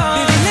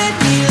 let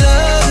me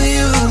love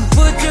you.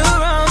 Put your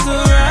arms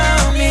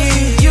around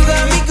me. You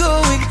got me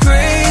going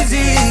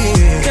crazy.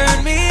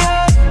 Turn me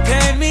up.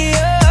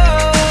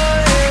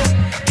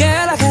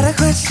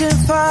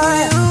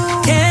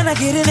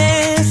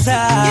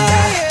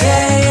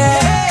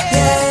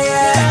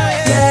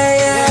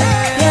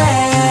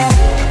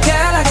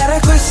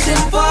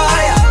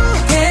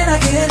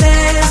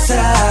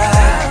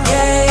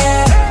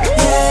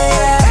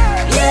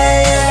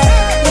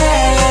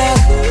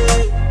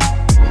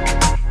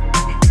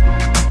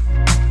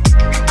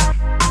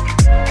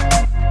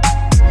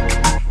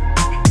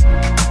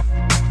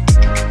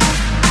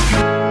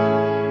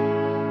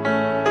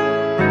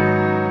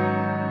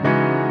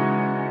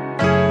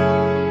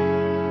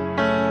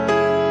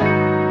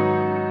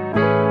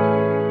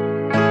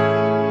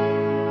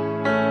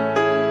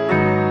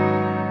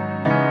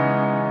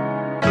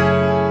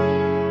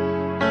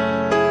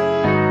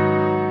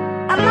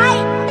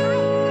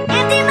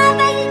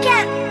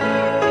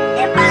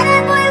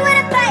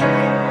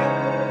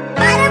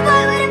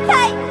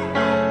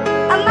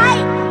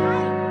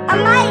 I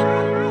might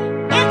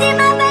empty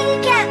my bank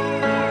account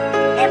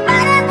and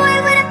buy that boy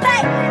with a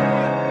pipe.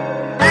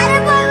 Buy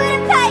that boy with a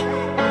pipe.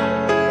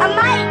 I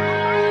might.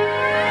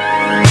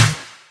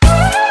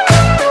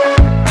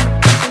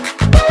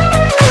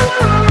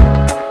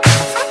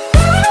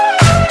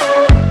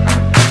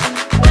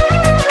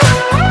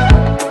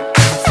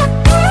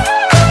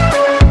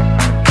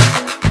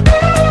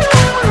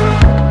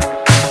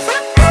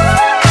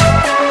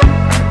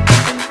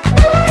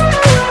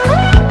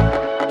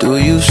 Do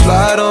you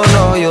slide on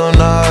all your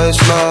nights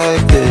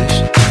like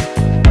this?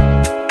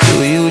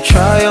 Do you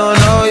try on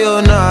all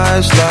your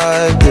nights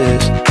like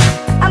this?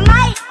 I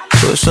might.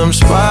 Put some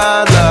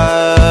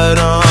spotlight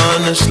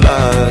on the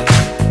slide.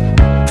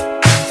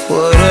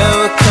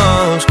 Whatever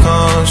comes,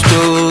 comes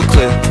through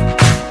clear.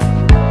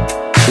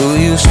 Do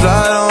you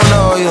slide on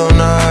all your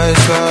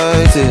nights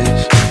like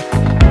this?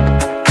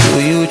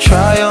 Do you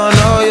try on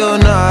all your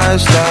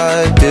nights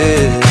like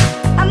this?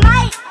 I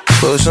might.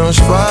 Put some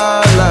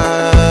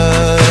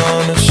spotlight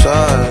on the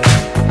side.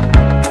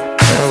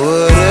 And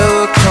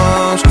whatever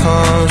comes,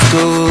 comes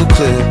through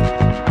clear.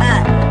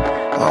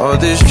 All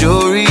this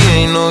jewelry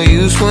ain't no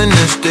use when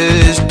it's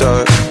this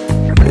dark.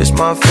 It's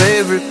my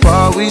favorite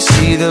part, we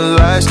see the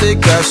lights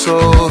that got so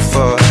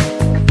far.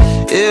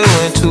 It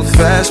went too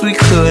fast, we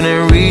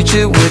couldn't reach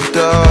it with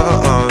the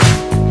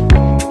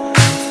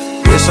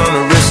wrist on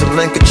the wrist, a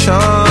link of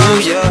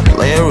charms.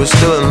 Laying was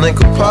still a link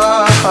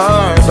apart.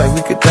 Like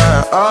we could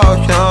die all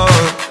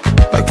young,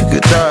 like we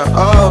could die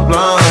all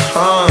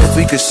blind. If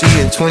we could see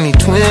in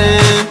 2020,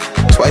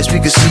 twice we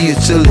could see it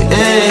till the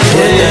end.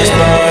 Put that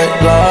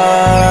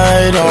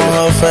spotlight on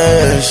her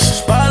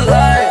face.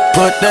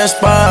 Put that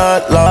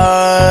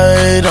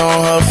spotlight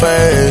on her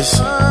face.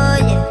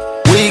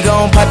 We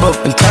gon' pipe up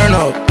and turn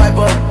up.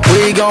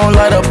 We gon'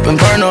 light up and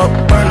burn up.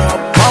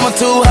 Mama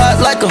too hot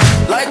like what?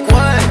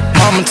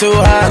 Mama too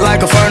hot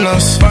like a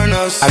furnace.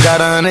 I got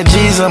 100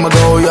 G's, I'ma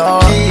go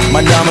yard.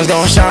 My diamonds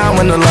gon' shine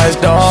when the lights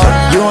dark.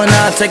 You and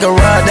I take a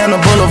ride down the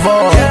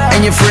boulevard,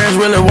 and your friends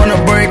really wanna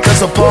break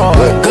us apart.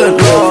 Good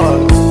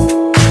Lord.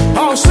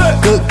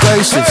 Good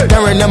gracious,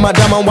 staring at my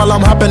diamond while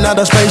I'm hopping out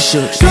of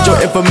spaceship. Need your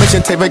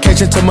information, take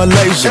vacation to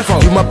Malaysia.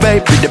 You my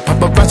baby, the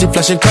paparazzi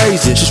flashing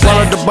crazy. She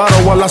swallowed the bottle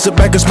while I sit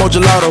back and smoke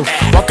gelato.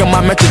 Walking my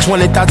mansion,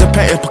 20,000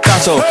 painting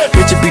Picasso.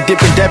 Bitch, be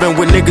dipping, dabbing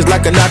with niggas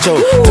like a nacho.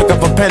 Took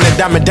up a pen and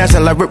diamond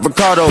dancing like Rick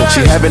Ricardo.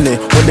 She having it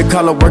when they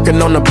call her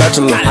working on the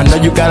Bachelor. I know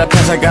you got a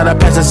pass, I got a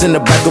pass that's in the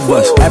back of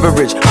us.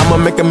 Average, I'ma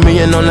make $1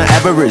 million on the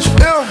average.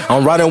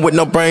 I'm riding with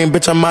no brain,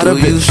 bitch, I'm out of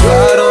it. Do you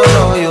slide on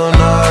all your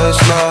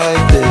nights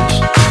like this?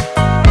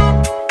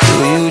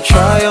 Do you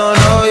try on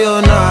all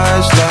your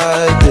nights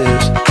like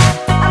this?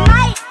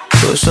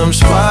 Put some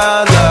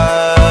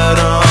spotlight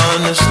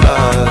on the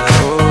slide.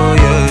 Oh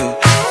yeah.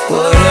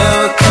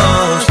 Whatever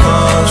comes,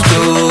 comes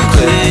through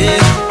clear.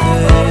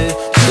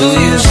 Do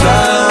you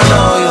slide on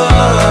all your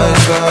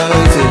nights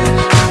like this?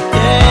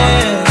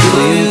 Do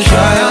you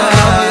try on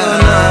all your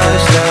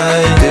nights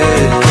like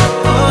this?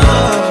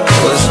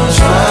 Put some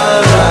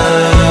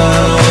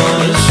spotlight on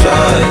the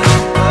slide.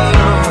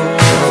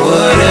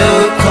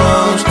 Whatever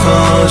comes,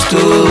 comes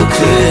through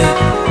clear.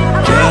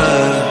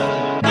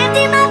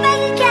 Empty my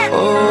bank account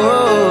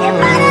and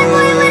buy that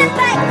boy with a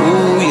pipe.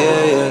 Ooh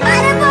yeah. Buy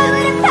that boy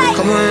with a pipe.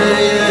 Come on,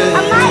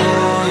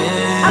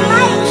 yeah. I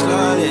might.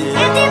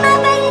 Empty my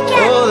bank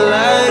account and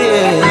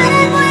buy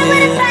that boy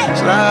with a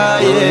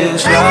pipe.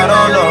 Slide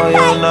on all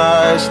your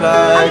nights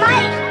like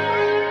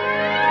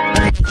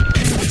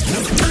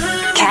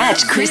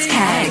Catch Chris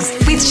Caggs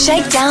with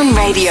Shakedown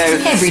Radio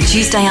every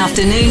Tuesday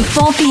afternoon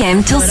 4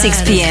 p.m. till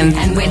 6 p.m.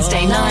 and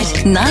Wednesday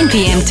night 9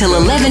 p.m. till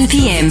 11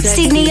 p.m.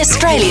 Sydney,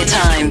 Australia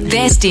time.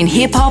 Best in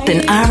hip hop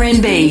and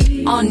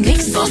R&B on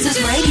Mix Bosses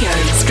Radio.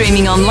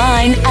 Streaming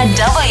online at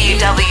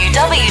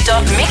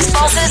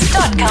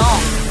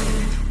www.mixbosses.com.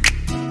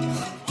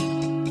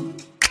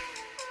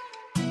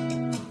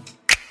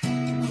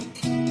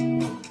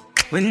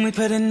 When we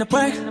put in the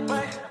work,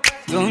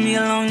 gonna be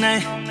a long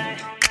night.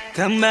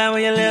 Come by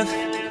where you live,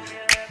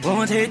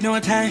 won't take no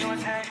time.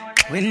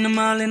 When I'm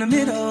all in the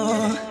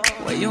middle,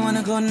 where you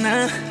wanna go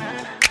now?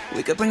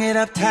 We could bring it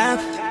up top.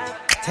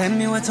 Tell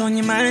me what's on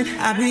your mind.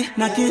 I'll be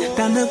knocking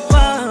down the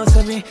walls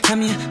every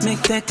time you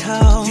make that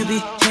call. You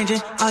be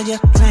changing all your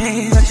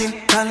plans, but you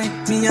calling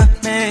me a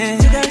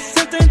man. You got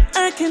something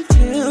I can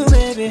feel,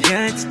 baby.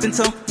 Yeah, it's been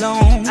so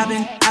long. I've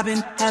been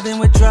having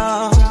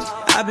withdrawals.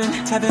 I've been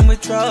having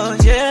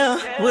withdrawals, yeah.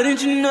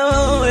 Wouldn't you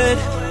know it?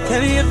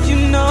 Tell me if you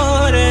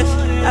notice.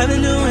 I've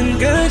been doing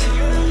good.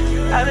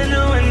 I've been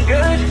doing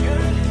good.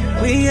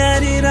 We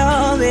had it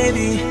all,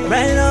 baby.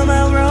 Right on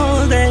my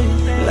road, baby.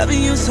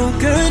 Loving you so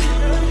good.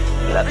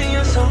 Loving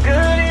you so good,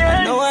 yeah.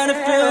 I know how to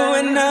feel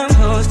when I'm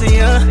close to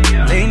you.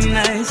 Late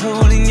nights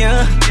holding you.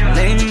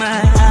 Lay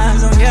my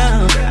eyes on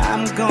you.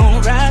 I'm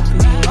gon' ride for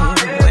you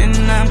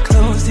when I'm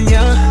close to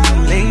you.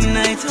 Late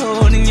nights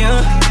holding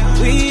you.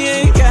 We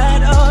ain't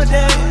got all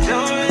day.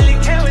 Don't really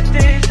care what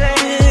they say.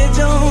 It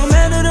don't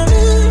matter to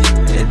me.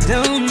 It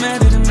don't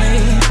matter to me.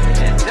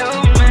 It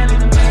don't matter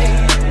to me.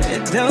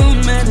 It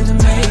don't matter to me.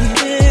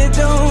 It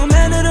don't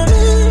matter to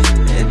me.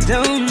 It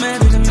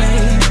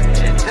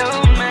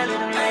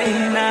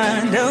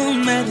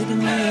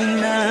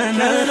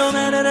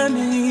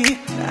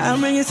I'll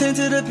bring you to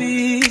the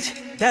beach.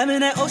 Dive in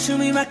that ocean,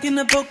 we rockin'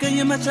 the boat, girl,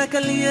 you're much like a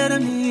Leah to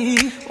me.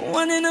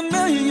 1 in a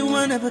million, you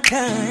one of a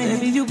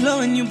kind. Baby, you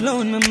blowin'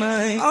 my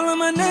mind. All of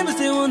my neighbors,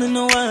 they wanna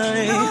know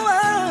why.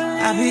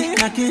 I be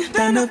knocking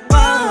down the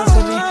walls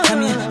every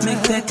time you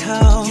make that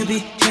call. You be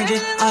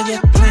changing all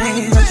your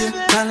plans, but you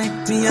calling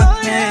me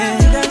up,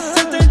 man. You got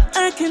something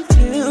I can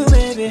feel,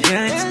 baby.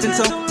 Yeah, it's been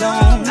so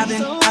long. I've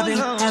been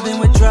having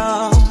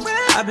withdrawals.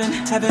 I've been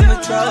having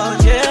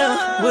withdrawals,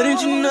 yeah.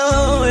 Wouldn't you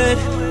know it?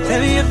 Tell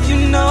me if you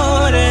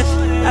know that.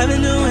 I've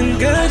been doing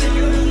good.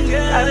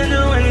 I've been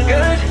doing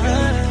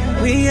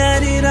good. We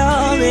had it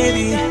all,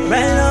 baby.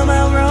 Right on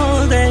my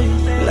road, baby.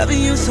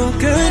 Loving you so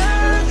good.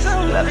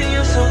 Loving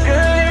you so good.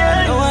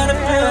 I know how to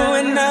feel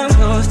when I'm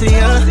close to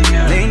you.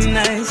 Late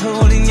nights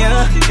holding you.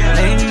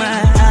 Lay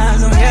my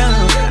eyes on you.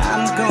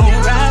 I'm gon'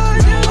 ride for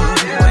you.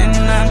 When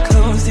I'm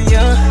close to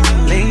you.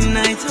 Late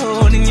nights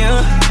holding you.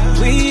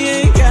 We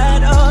ain't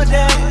got all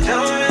day.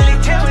 Don't really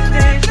care what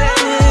they say.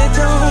 It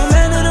don't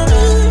matter to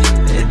me.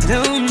 It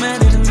don't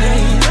matter to me.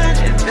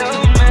 It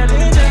don't matter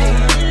to me.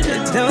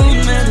 It don't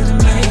matter to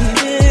me.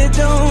 It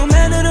don't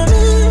matter to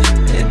me.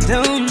 It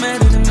don't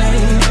matter to me.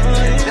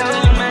 It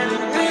don't matter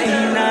to me.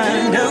 Nah,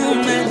 don't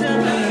matter to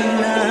me.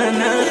 Nah,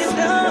 nah.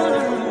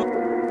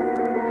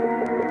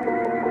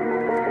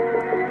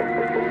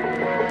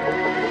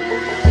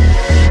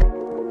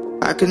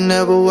 I could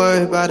never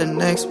worry about the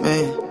next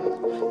man.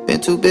 Been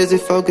too busy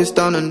focused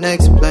on the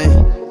next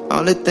plan.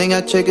 Only thing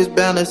I check is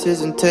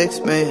balances and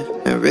text, man.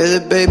 And really,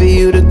 baby,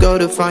 you the go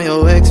to find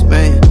your ex,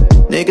 man.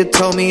 Nigga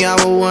told me I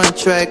was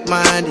one-track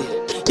minded.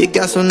 You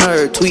got some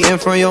nerve tweeting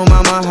from your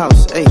mama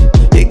house, ayy.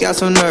 You got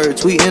some nerve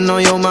tweeting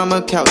on your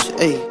mama couch,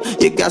 ayy.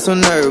 You got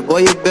some nerve, boy,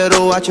 you better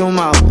watch your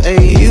mouth,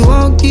 ayy. You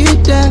won't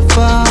get that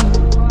far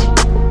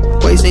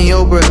wasting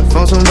your breath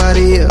on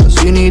somebody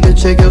else. You need to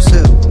check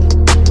yourself.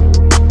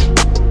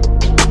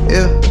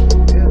 Yeah.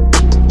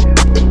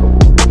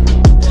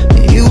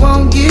 You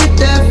won't get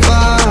that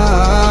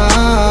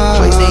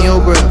far wasting your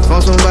breath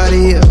on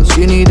somebody else.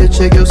 You need to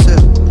check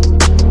yourself.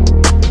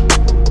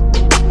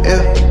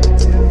 Yeah.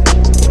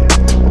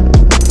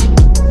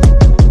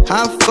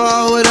 How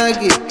far would I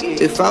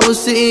get if I was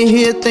sitting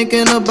here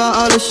thinking about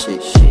all the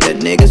shit that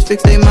niggas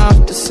fix their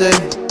mouth to say?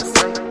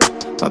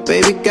 My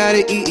baby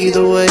gotta eat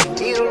either way.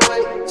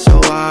 So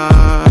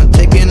I'm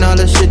taking all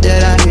the shit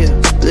that I hear,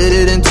 split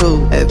it in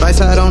two. Advice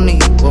I don't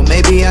need, well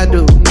maybe I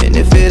do. And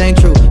if it ain't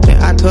true,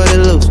 then I cut it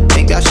loose.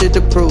 Ain't got shit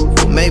to prove,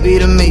 well maybe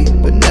to me,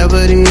 but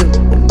never to you.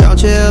 And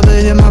don't you ever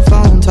hit my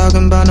phone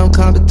talking about no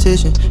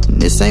competition.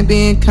 And this ain't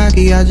being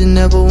cocky, I just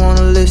never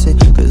wanna listen.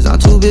 Cause I'm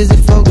too busy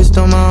focused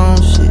on my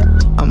own shit.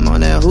 I'm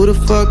on that who the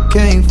fuck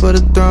came for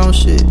the throne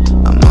shit.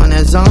 I'm on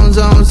that zone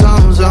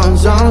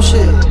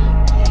shit.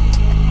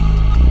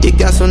 You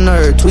got some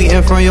nerve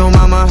tweeting from your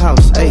mama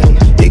house,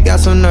 ayy. You got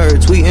some nerve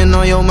tweeting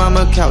on your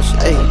mama couch,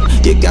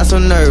 ayy. You got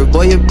some nerve,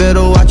 boy, you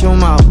better watch your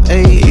mouth,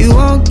 ayy. You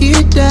won't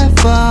get that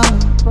far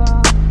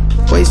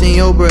wasting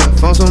your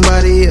breath on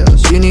somebody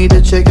else. You need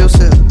to check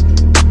yourself.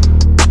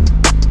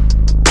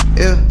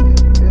 Yeah.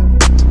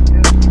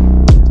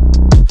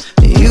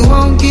 You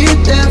won't get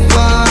that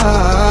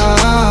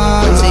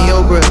far wasting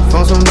your breath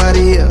on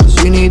somebody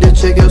else. You need to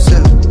check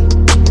yourself.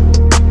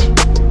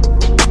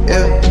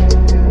 Yeah.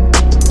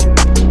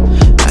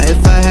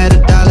 If I had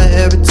 $1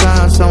 every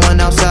time someone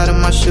outside of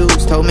my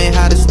shoes told me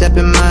how to step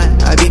in mine,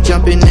 I'd be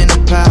jumping in the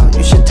pile.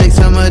 You should take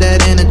some of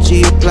that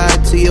energy, apply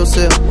it to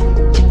yourself.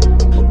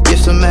 Get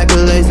some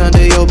accolades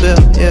under your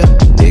belt, yeah.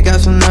 You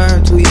got some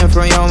nerve tweeting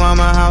from your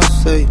mama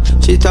house, say.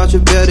 She taught you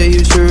better,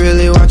 you should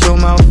really watch your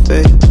mouth,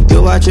 say.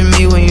 You're watching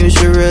me when you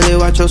should really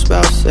watch your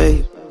spouse,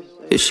 say.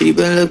 If she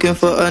been looking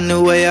for a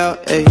new way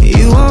out, ayy.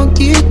 You won't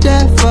get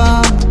that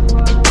far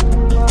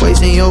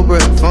wasting your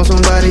breath on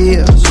somebody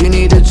else. You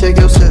need to check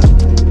yourself.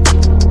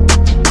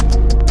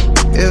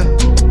 Yeah.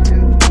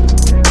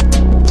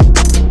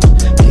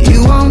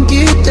 You won't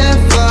get that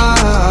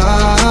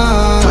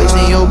far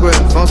wasting your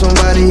breath on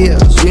somebody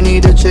else. You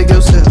need to check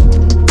yourself.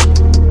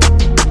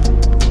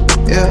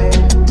 Yeah.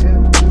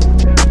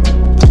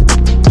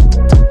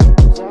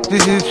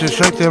 This is the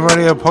Shakedown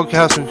Radio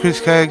podcast with Chris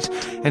Caggs,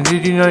 and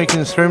did you know you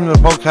can stream the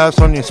podcast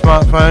on your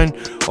smartphone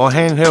or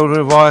handheld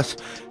device?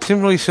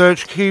 Simply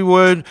search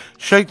keyword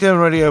Shakedown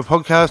Radio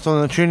Podcast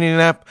on the TuneIn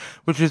app,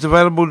 which is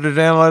available to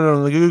download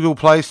on the Google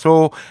Play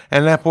Store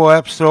and Apple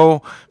App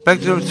Store.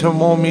 Back to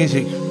more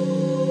music.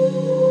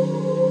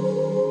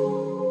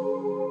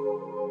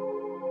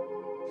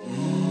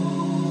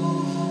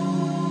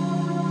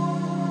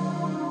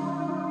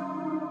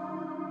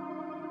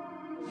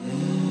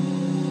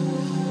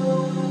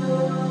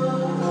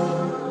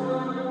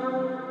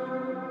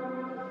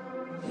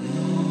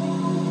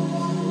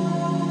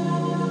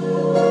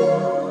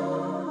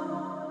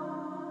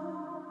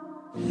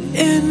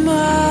 In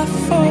my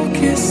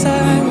focus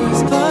I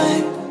was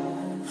blind.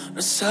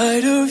 No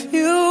sight of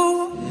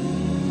you,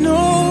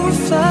 no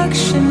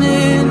reflection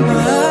in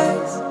my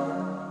eyes.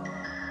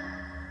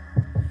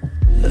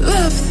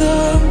 Left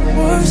the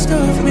worst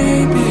of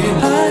me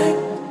behind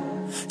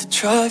to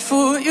try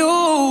for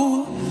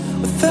you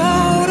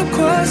without a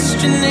question.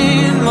 question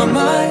in my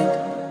mind.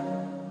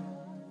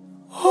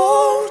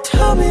 Oh,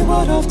 tell me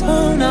what I've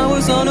done, I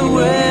was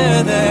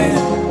unaware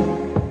that.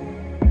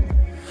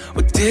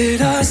 Or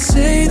did I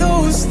say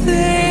those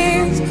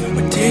things,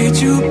 or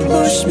did you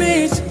push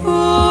me to?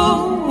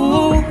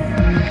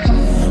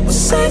 Or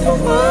say the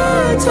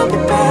words, I'll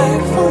be back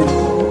for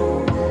you.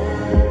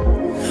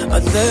 I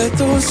let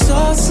those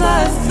thoughts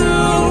slide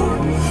through,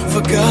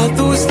 forgot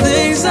those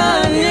things I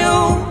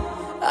knew.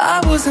 I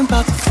wasn't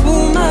about to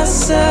fool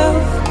myself,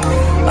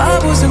 I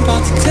wasn't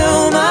about to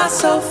tell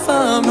myself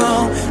I'm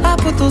wrong. I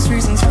put those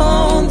reasons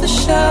on the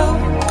shelf.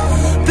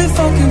 Been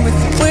fucking with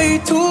you way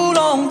too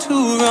long to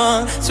run.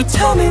 So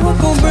tell me what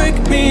gon' break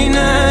me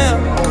now.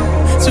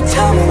 So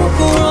tell me what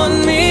gon' run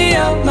me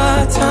out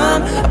my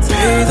time. I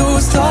pay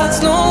those thoughts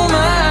no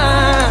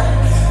mind.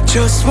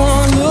 Just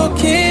one look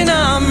and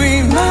I'm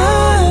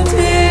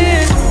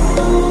reminded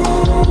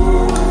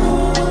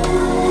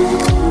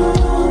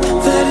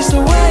that it's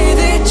the way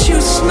that you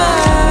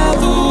smile,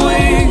 the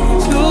way you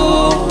do.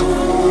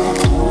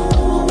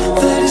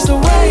 That is the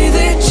way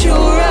that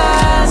your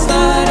eyes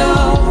light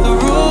up the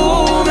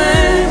room,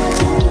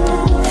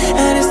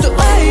 and it's the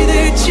way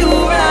that you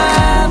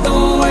ride, the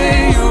way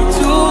you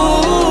do.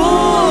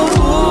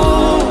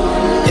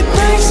 It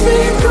makes me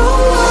go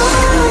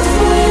wild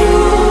for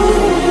you.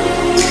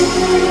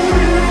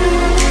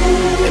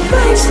 It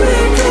makes me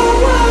go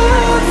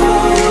wild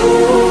for you.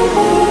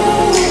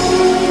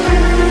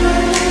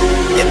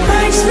 It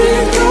makes me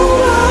go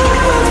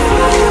wild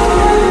for you.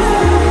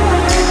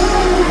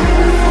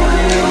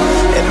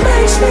 It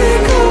makes me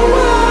go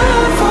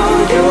wild for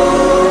you.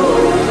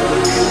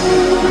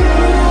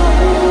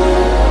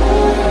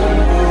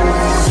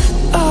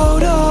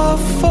 Out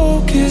of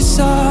focus,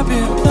 I've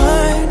been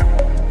blind,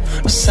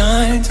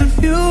 assigned to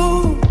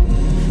view.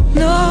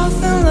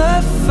 Nothing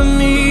left for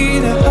me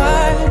to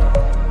hide.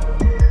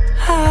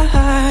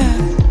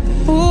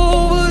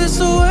 Ooh, but it's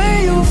the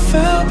way you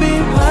fell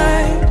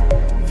behind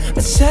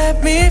that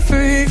set me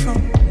free from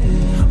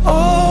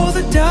all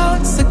the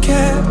doubts that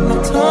kept my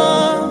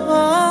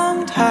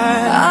tongue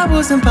tied. I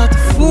wasn't about to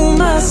fool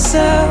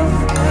myself,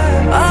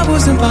 I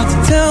wasn't about to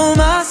tell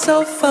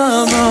myself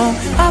I'm wrong.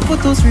 I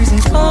put those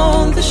reasons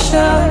on the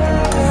shelf.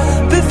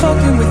 Been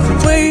fucking with you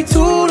way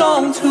too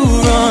long to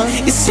run.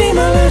 You seem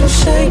a little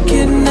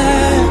shaken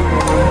now.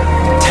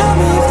 Tell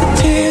me if the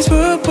tears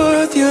were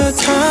worth your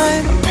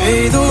time.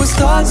 Pay those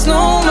thoughts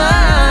no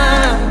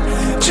mind.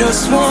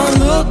 Just one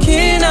look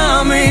and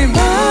I'm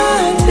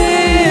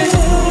reminded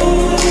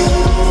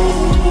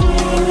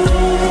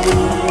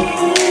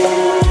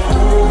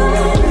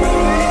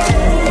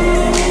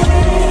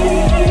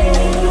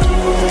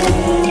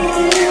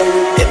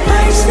it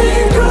makes me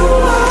go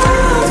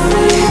wild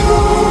for you.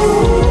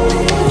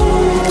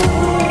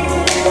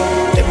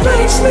 It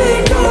makes me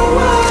go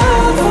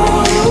wild for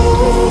you.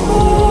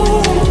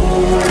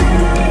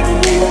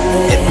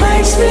 It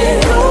makes me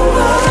go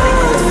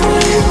wild for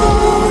you.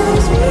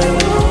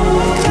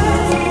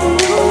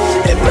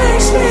 It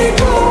makes me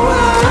go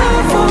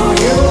wild for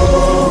you.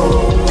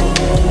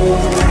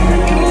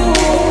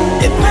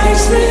 It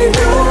makes me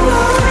go wild for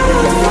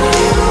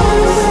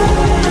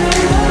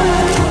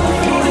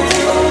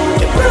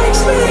you. It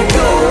makes me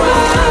go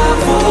wild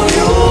for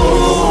you.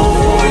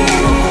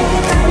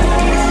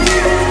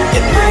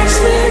 It makes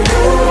me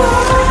go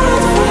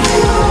wild for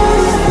you.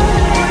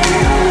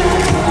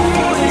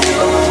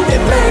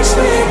 It makes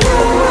me go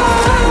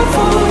wild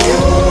for you.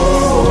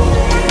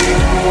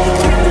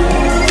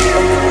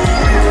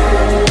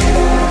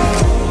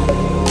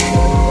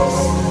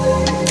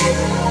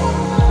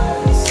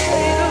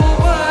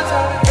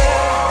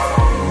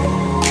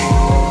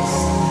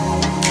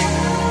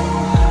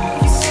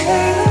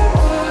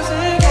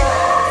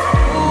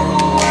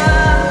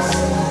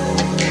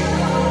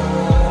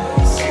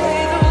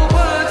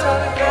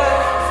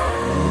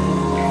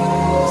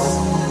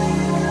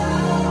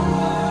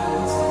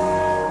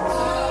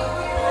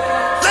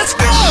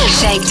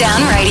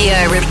 Shakedown Radio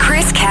with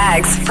Chris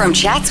Caggs from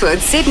Chatswood,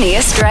 Sydney,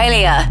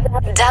 Australia.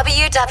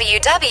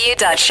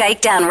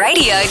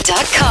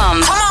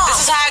 www.shakedownradio.com. Come on, this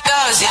is how it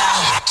goes,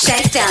 y'all.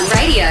 Shakedown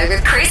Radio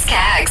with Chris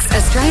Caggs,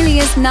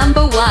 Australia's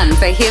 #1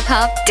 for hip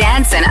hop,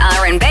 dance, and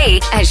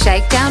R&B at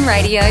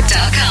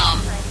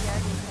shakedownradio.com.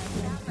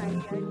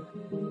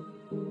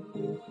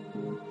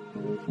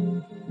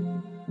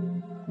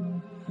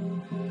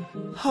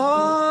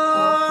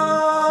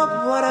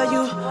 Oh, what are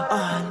you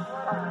on?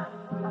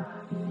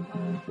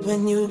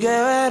 When you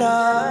get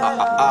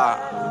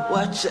up,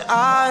 what should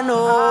I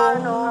know?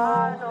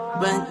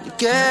 When you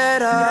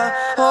get up,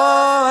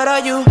 oh, what are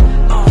you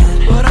on?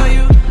 What are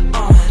you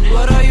on?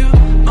 What are you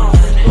on?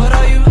 What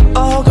are you?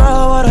 Oh,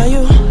 girl, what are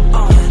you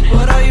on?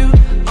 What are you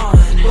on?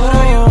 What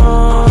are you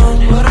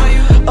on? What are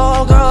you?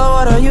 Oh, girl,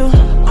 what are you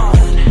on?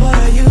 What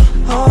are you?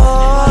 Oh,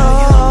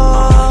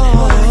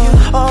 what are you?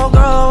 Oh,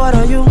 girl, what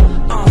are you?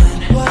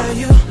 What are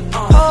you?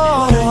 Oh,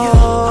 what are you?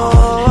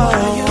 What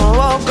are you?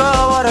 Oh,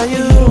 girl, what are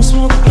you? You don't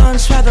smoke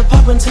blunts, try to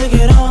pop and take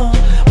it on.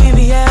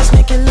 Wavy ass,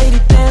 naked lady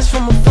dance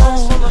from a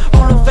phone.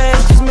 Rolling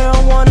fast, 'cause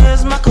marijuana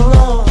is my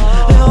cologne.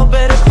 Little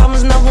bit of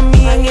problems, not with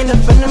me, ain't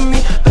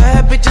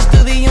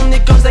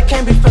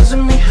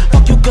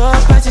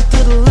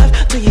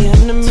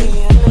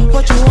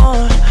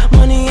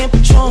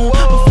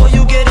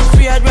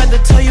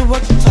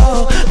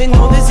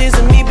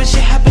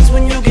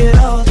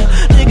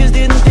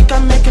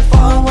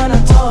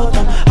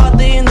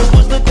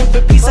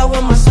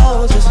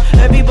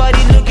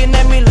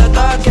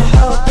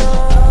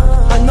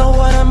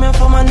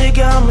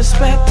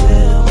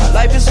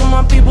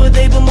people,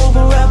 they been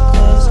moving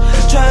reckless.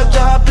 Trap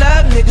job,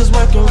 black niggas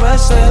working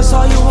restless.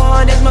 All you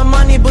want is my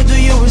money, but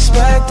do you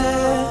respect it?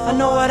 I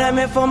know what I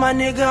meant for my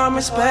nigga, I'm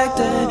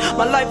respected.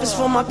 My life is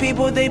for my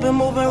people, they been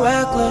moving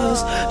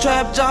reckless.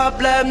 Trap job,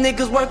 black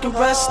niggas working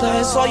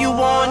restless. All you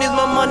want is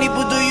my money,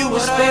 but do you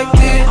respect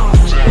it?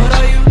 What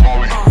are you?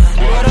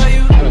 What are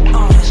you?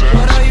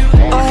 What are you?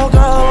 Oh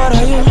girl, what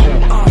are you?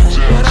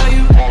 What are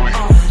you?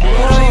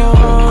 What are you?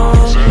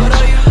 What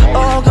are you?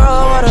 Oh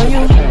girl, what are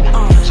you?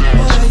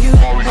 What are you?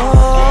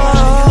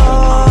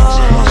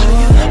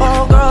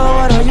 Oh girl,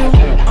 what are you?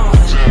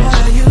 What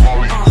are you?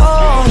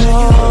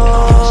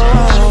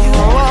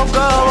 Oh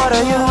girl, what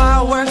are you?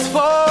 I worked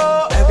for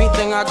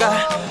everything I got.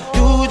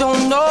 You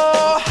don't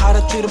know how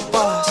to treat a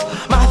boss.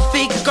 My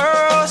thick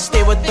girl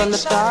stay within the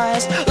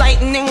thighs.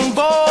 Lightning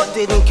bolt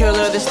didn't kill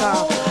her this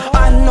time.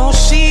 I know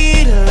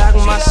she like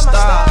my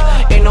style.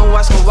 Ain't no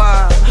asking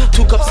why.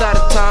 2 cups at a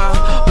time,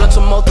 blood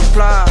to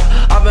multiply.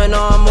 I've been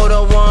on more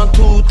than 1,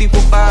 2, 3,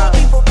 4, 5.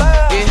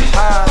 Get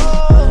high.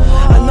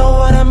 I know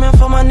what I meant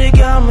for my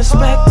nigga, I'm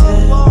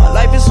respected. My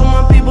life is for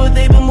my people,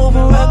 they been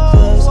moving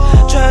reckless.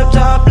 Trap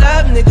job,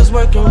 black niggas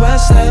working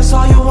restless.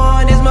 All you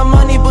want is my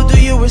money, but do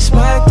you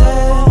respect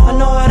it? I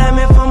know what I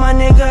meant for my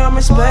nigga, I'm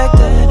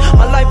respected.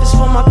 My life is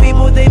for my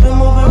people, they been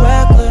moving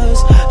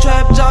reckless.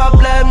 Trap job,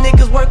 black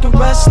niggas working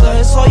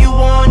restless. All you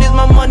want is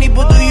my money,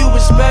 but do you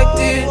respect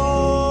it?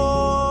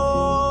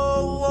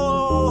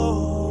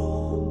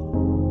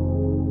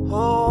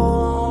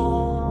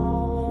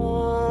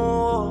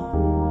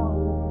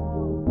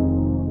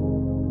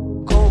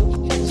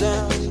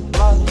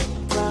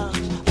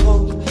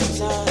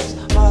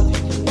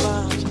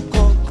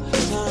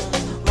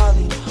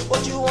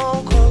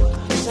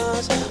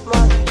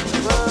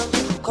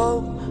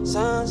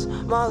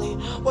 Molly,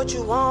 what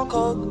you want?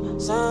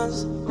 Coke,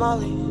 Sans,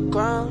 Molly,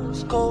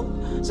 grams, Coke,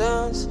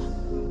 Sans.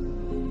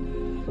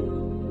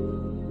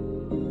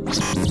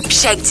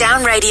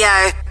 Shakedown Radio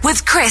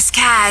with Chris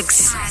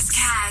Caggs.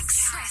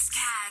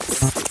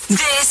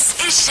 This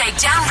is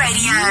Shakedown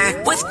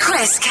Radio with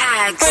Chris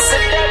Caggs.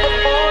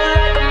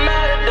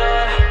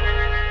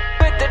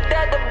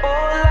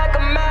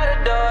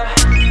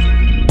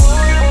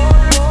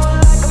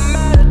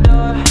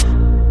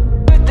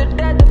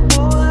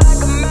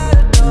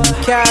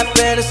 Cap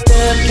and a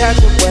stem,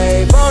 catch a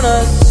wave on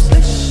us.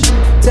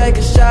 Take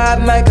a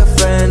shot, make a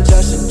friend,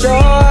 just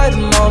enjoy the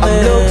moment.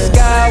 I'm Luke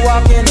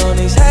Skywalking on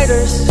these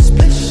haters.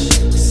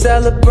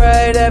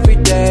 Celebrate every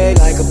day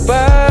like a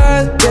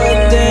birthday.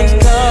 Good things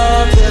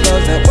come to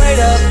those that wait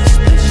up.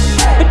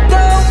 But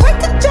don't wait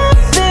to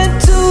jump in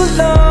too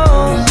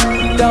long.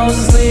 Don't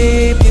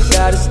sleep, you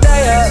gotta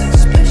stay up.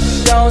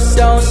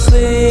 Don't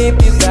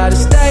sleep, you gotta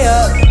stay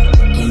up.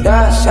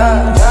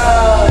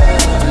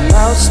 I'm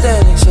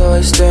outstanding, so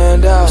I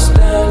stand out.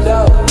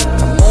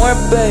 I'm more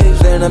babes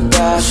than a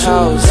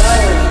bathhouse.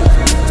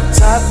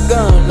 Top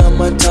Gun on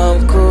my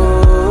Tom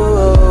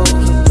Cruise.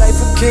 Play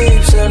for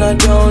keeps and I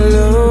don't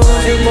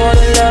lose. You more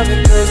than love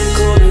it, cause it's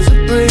cool as a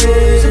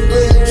breeze.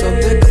 So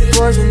pick a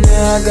portion,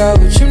 yeah, I got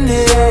what you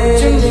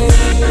need.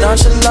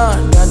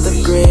 Nonchalant, got the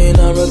green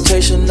on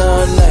rotation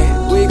all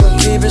night. We gon'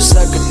 keep it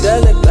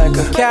psychedelic like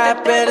a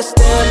cap and a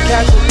stem,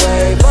 catch a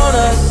wave on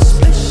us.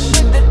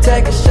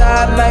 Take a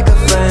shot, make a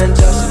friend,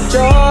 just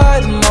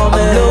enjoy the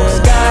moment. I'm Luke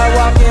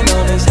Skywalking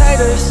on these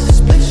haters.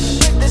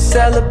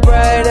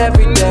 Celebrate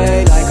every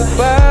day like a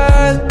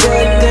birthday.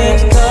 Good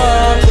things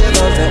come to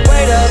those that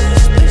wait up.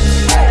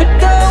 But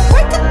don't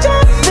wait to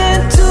jump in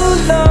too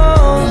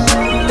long.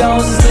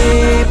 Don't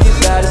sleep, you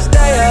gotta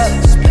stay up.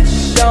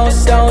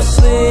 Don't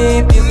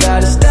sleep, you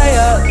gotta stay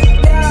up.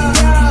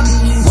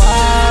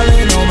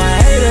 Wildin' on my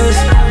haters.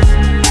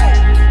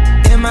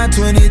 In my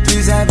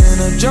 23s having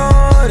a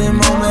Jordan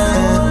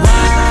moment.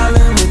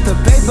 Wildin' with the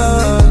paper.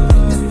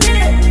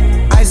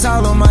 Ice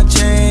all on my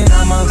chain,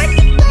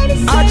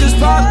 I just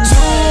popped 2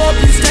 up,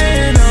 you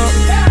staying up.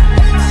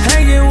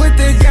 Hanging with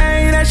the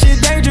gang, that shit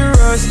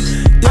dangerous.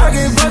 I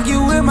can fuck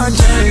you with my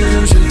chain,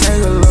 you should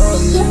take a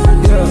look.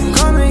 Yeah,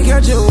 come and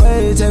catch a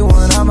wave, take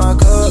one out my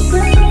cup.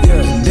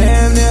 Yeah,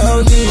 damn the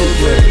OD,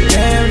 yeah,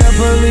 damn the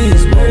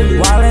police.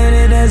 Wildin'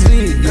 in SV,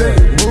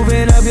 yeah,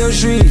 moving up your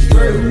street.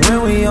 When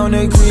we on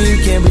the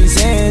creek, can't be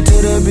saying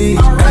to the beach.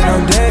 Ain't no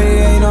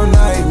day, ain't no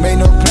night, make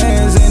no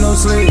plans, ain't no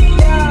sleep.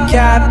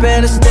 Cap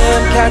and a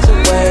stem, catch a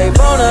wave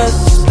on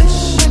us.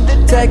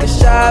 Take a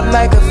shot,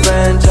 make a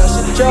friend, just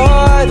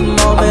enjoy the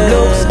moment. I'm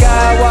Luke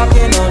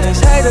Skywalking on these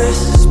haters.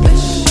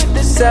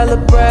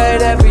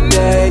 Celebrate every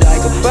day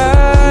like a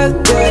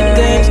birthday. Good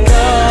things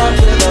come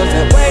to those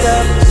that wait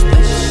up.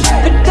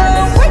 But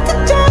don't wait to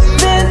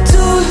jump in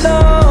too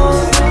long.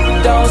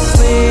 Don't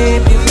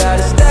sleep, you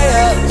gotta stay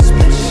up.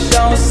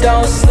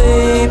 Don't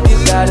sleep, you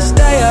gotta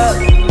stay up.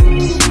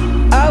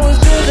 I was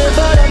driven,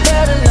 but I'm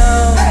better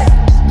now.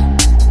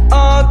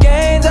 All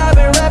gains I've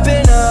been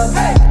wrapping up.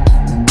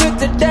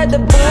 At the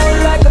bull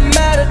like a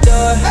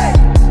matador.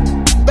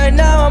 Right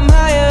now I'm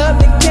higher up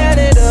than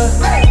Canada.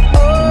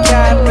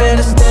 Cap in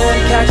a stand,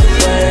 catch a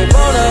wave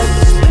on us.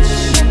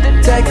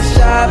 Take a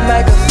shot,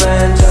 make a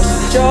friend, just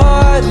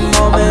enjoy the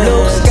moment. I'm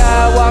Luke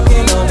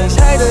Skywalking on these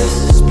haters.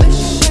 greatest.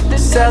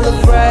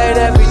 Celebrate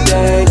every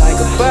day like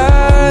a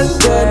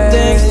birthday. Good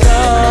things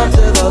come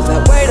to those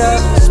that wait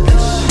up.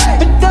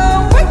 But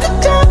don't wait to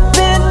jump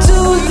in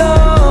too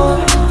long.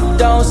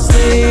 Don't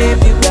sleep,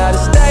 you gotta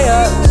stay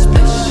up.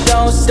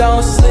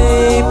 Don't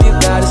sleep, you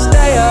gotta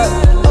stay up.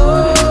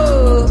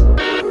 Ooh.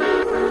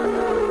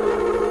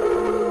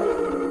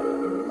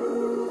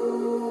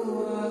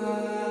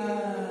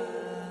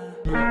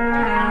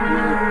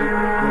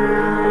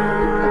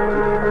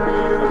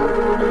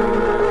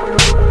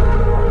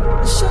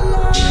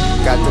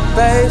 Got the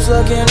babes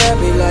looking at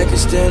me like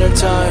it's dinner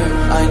time.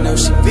 I know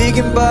she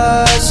vegan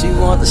but she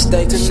want the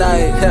steak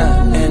tonight,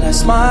 yeah. And I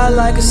smile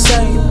like a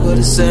saint with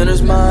a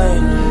sinner's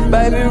mind.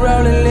 Baby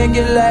rolling, lick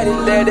it,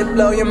 let it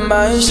blow your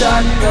mind.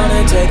 Shotgun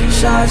and taking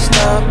shots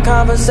now.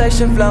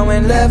 Conversation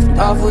flowing left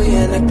off, we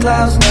in the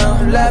clouds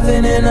now.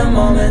 Laughing in the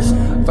moments.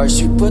 First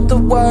you put the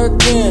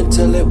work in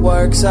till it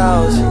works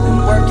out, then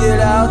work it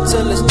out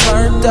till it's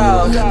turned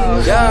out,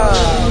 yeah.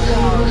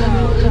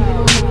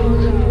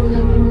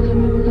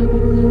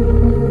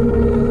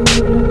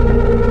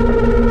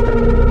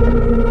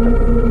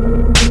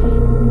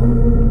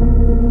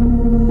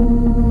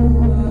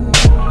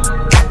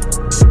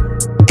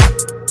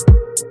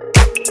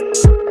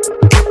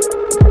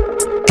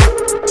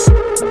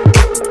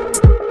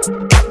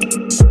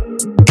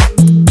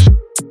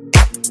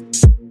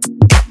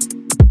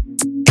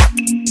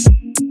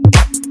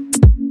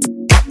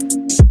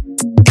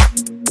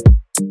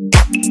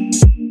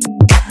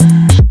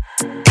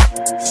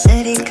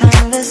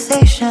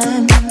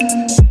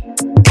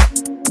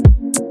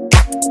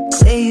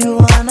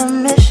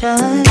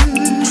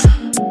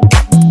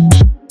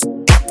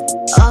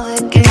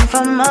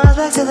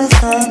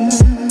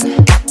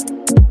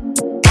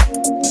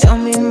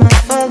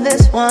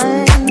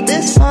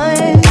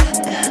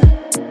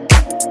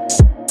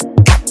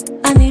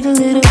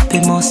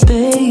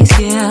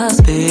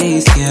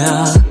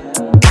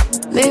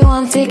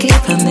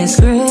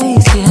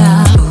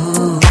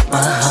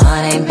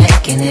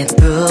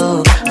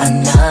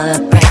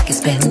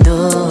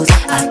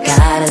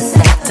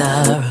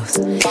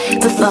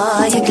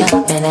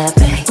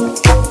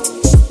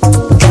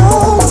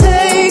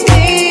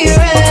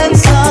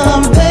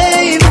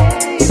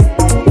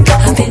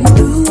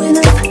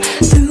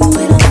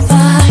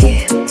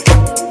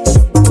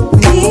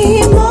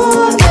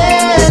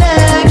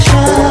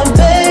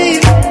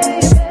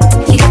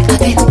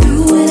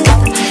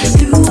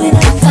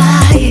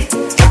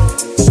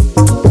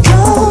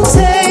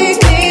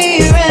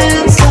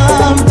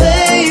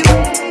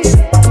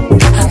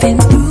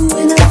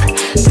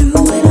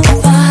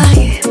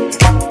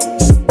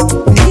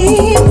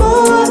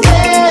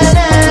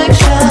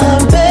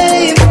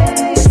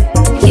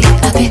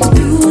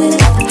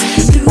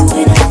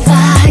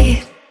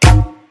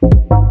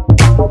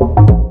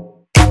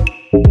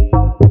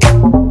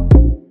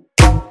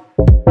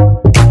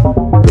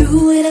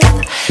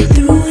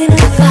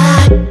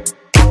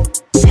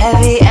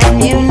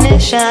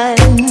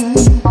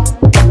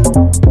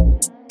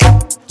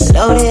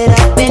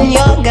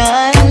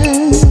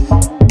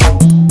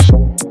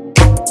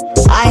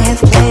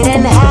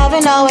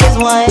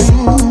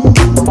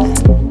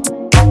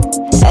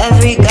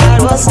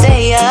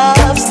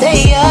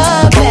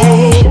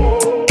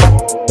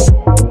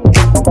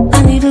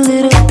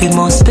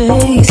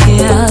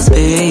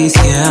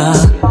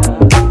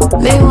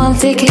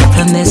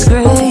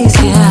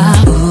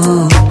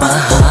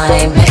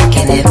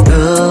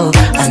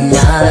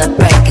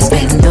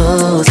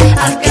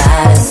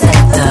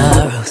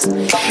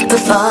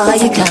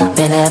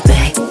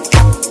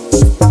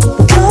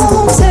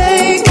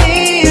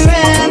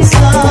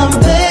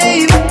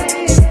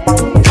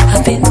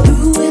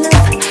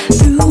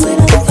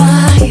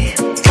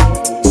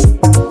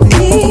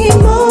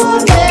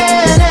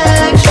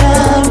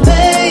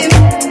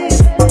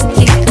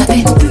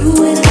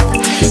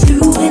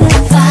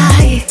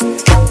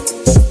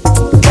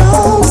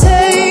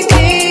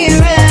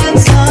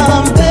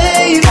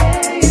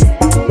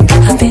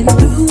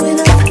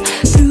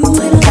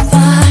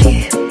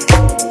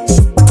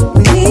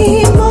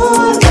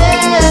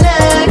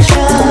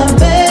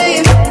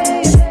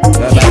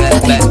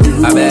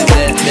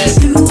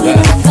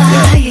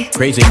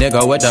 Crazy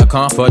nigga with the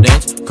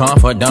confidence,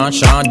 confidant,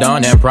 Sean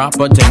Don and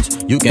proper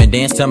tense. You can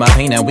dance to my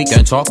pain and we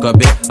can talk a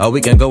bit, or we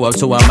can go up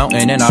to a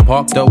mountain and I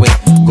park the way.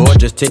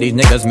 Gorgeous titties,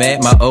 niggas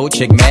mad, my old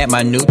chick mad,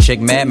 my new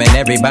chick mad, man,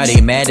 everybody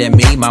mad at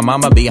me. My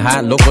mama be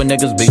hot, local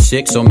niggas be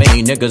sick, so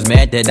many niggas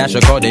mad that I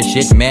should call this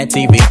shit Mad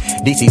TV.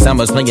 DC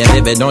Summers playing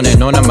vivid on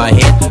and on in my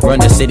head. Run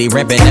the city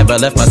rampant, never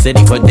left my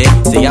city for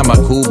dead. See, I'm a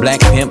cool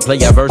black pimp,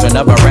 play a version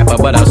of a rapper,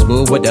 but I'm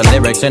smooth with the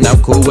lyrics and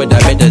I'm cool with the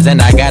bitches.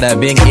 And I got a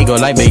big ego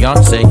like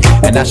Beyonce,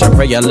 and I should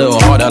pray a little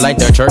harder like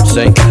the church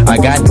say. I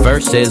got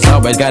verses,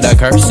 always got a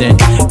cursing.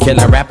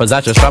 Killing rappers,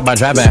 I should start by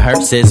driving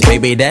hearses.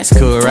 Baby, that's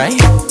cool, right?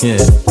 Yeah.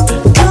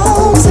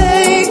 Don't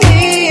take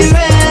me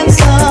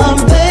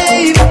ransom,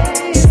 babe.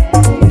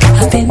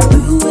 I've been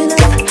through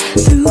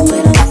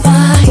enough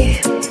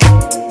fight.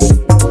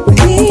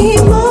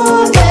 Need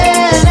more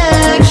than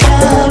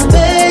action,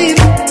 babe.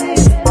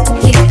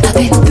 Yeah, I've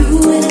been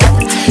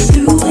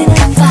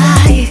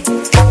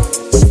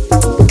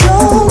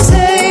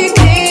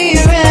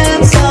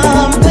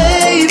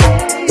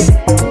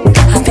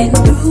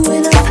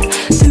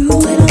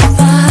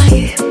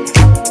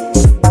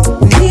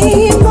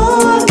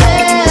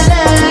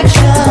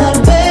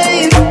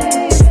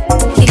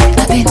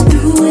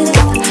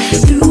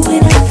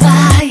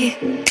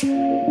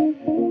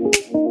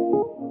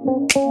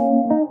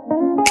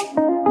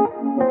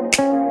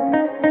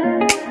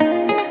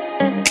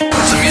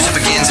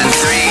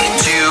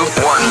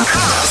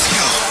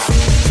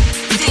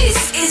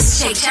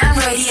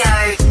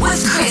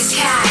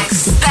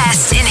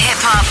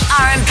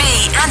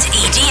and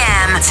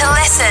EDM. To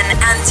listen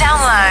and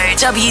download,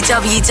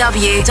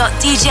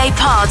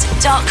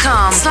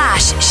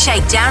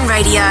 www.djpod.com/Shakedown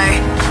Radio.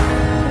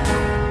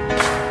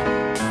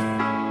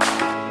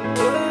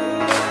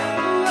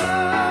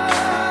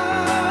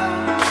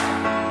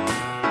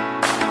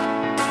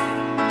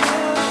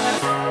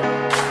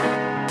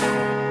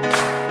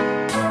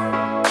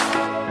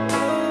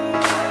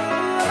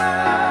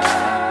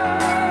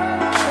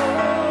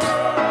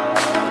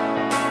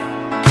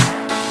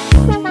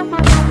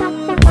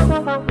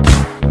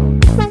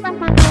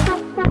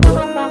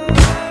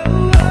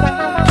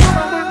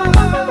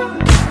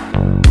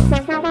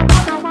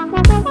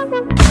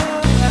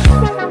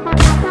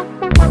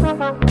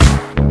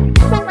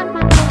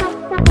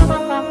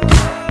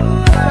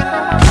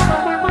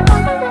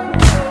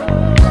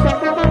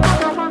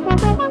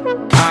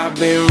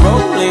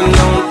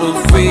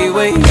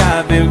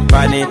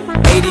 riding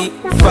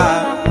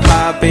 85.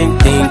 I've been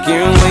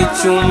thinking way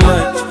too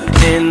much,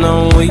 and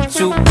I'm way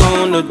too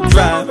gonna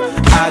drive.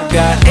 I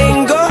got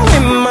anger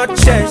in my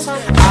chest,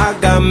 I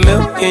got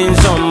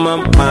millions on my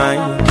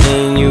mind,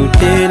 and you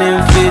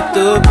didn't fit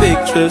the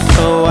picture,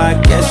 so I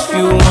guess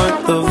you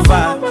want the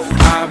vibe.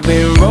 I've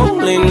been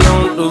rolling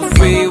on the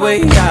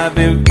freeway, I've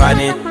been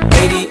riding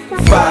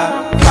 85.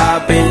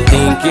 I've been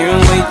thinking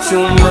way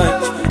too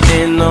much,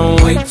 and I'm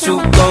way too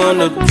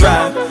gonna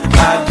drive. I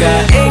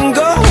got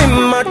anger in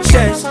my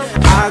chest, I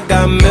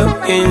got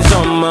millions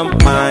on my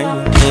mind,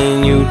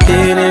 and you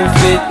didn't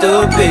fit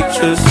the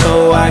picture,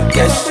 so I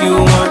guess you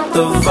want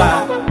the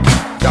vibe.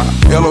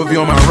 LOV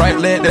on my right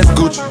leg, that's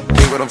Gucci.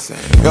 Dig what I'm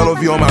saying.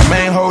 LOV on my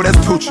main hoe, that's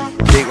Poochie.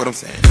 Dig what I'm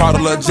saying. Caught a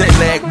little jet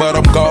lag, but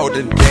I'm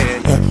golden.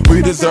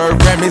 We deserve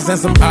Grammys and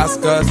some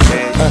Oscars.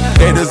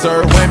 They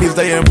deserve whammies,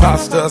 they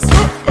imposters.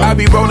 I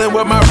be rolling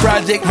with my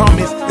project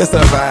homies, it's a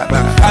vibe.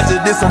 I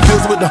just did some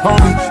deals with the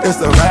homie, it's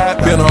a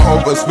vibe. Been on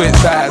over, switch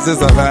sides,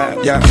 it's a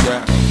vibe. Yeah.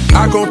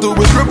 I go through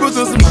with ripples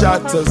and some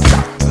shotters.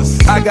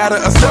 I gotta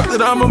accept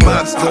that I'm a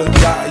monster.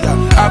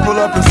 I pull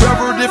up in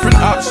several different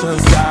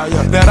options.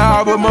 That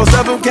all, but most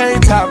of them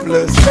came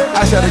topless.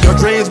 I shatter your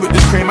dreams with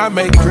this cream I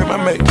make.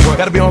 What?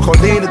 Gotta be on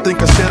codeine to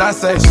think of shit I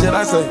say.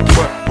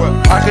 What?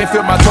 I can't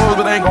feel my toes,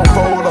 but I ain't gon'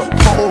 fold up.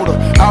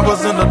 I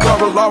was in the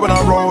double law when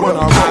I rolled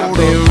up. I've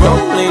been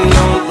rolling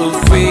on the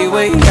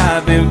freeway,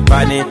 I've been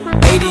riding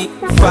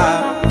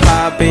 85.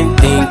 I've been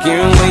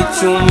thinking way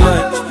too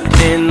much,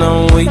 and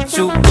I'm way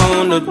too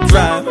gonna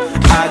drive.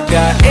 I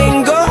got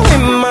anger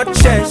in my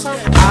chest,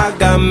 I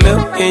got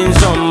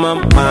millions on my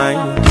mind,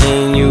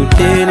 and you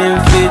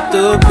didn't fit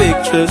the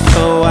picture,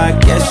 so I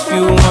guess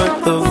you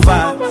want the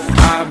vibe.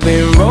 I've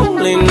been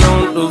rolling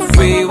on the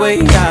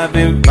freeway, I've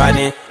been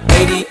riding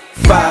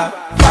 85.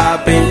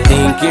 I've been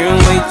thinking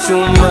way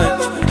too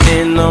much,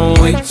 and I'm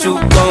way too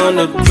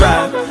gonna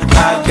drive. I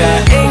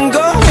got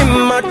anger in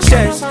my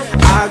chest,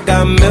 I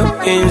got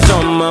millions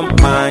on my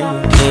mind,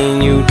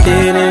 and you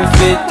didn't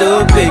fit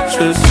the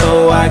picture,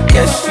 so I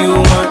guess you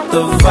want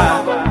the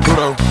vibe.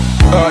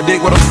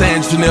 Dig what I'm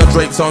saying, Chanel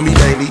drapes on me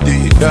daily.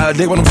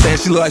 Dig what I'm saying,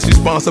 she look like she's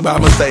sponsored by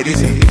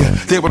Mercedes.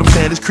 Dig what I'm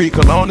saying, this Creek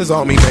cologne is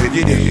on me,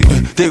 baby.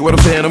 Dig what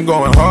I'm saying, I'm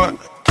going hard.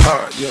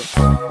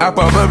 I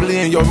pop bubbly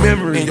in your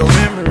memory.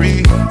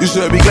 You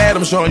should be glad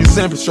I'm showing you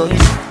sympathy.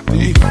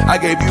 I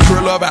gave you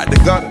real love out the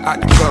gutter.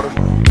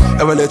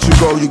 Ever let you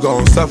go, you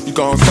gon' suffer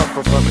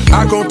from it.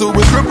 I go through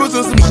with ripples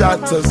and some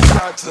shotters.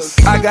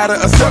 I gotta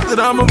accept that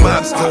I'm a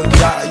monster.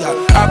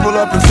 I pull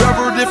up in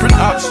several different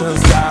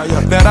options.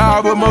 That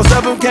all, but most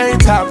of them came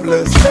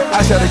topless.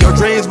 I shatter your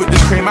dreams with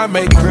this cream I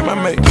make.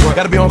 What?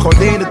 Gotta be on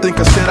codeine to think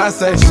of shit I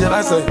say.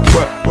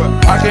 What?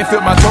 I can't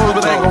feel my toes,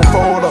 but they ain't gon'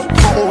 fold up.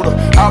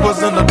 I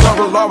was in the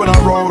double law when I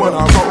rolled.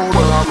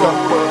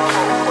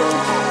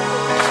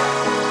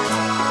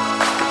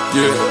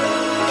 Yeah.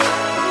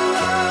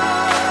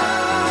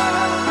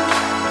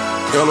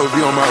 LOV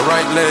on my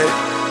right leg.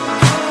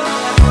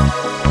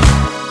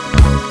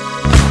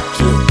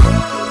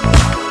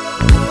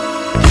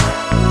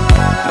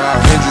 Nah,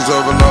 hinges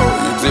overload,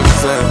 you see what I'm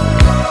saying?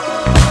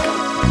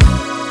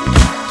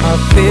 I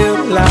feel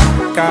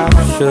like I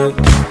should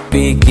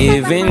be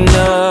giving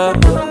up.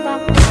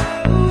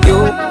 You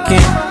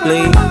can't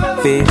leave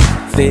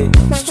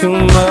it's too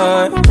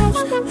much,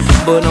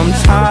 but I'm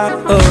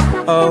tired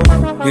of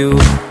you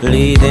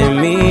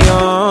leading me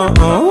on.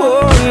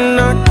 And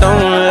I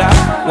don't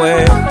like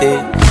where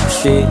this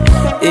shit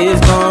is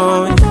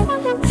going,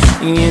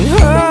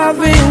 and I've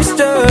been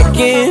stuck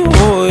in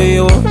all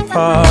your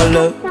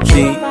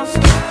apologies.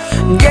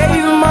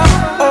 Gave my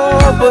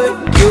all, but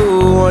you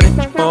want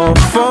it all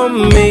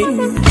from me.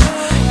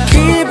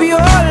 Keep your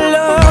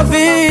love,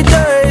 it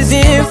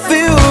doesn't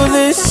feel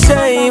the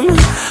same.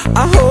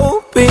 I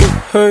hope it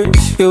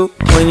hurts you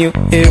when you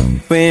hear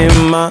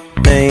my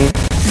name.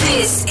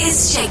 This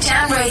is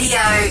Shakedown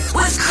Radio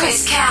with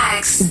Chris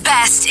Caggs.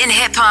 Best in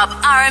hip-hop,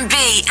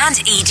 R&B and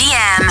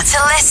EDM. To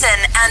listen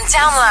and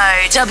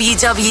download,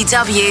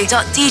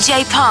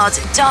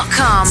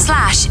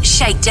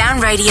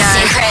 www.djpod.com/Shakedown Radio.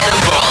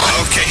 Incredible.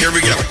 Okay, here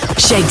we go.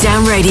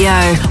 Shakedown Radio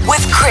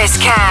with Chris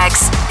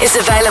Caggs is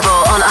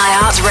available on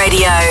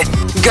iHeartRadio,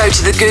 Go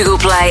to the Google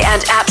Play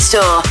and App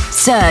Store.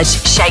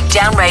 Search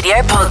Shakedown Radio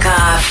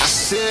Podcast. I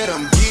said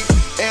I'm geek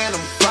and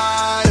I'm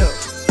fired up.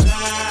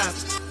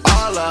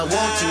 All I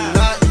want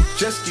tonight is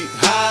just get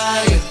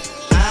higher.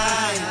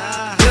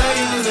 Girl,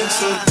 you look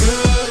so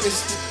good,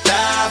 it's to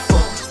die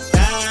for.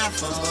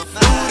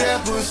 Ooh,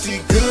 that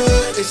pussy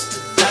good, it's to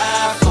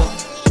die for.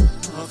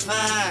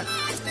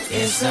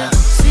 It's a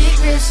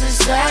secret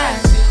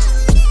society.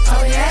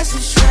 All we ask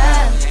is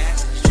try.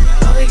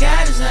 All we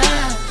got is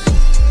love.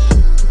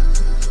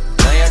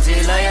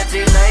 Loyalty,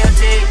 loyalty,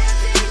 loyalty.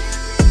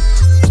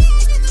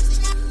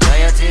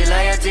 Loyalty,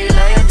 loyalty,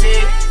 loyalty.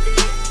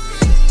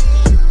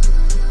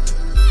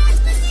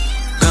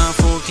 Gone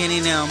full Kenny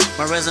now.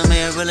 My resume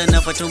is real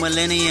enough for 2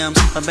 millenniums.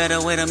 A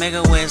better way to make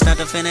a way, start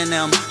defending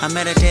them. I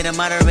meditate and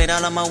moderate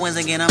all of my wins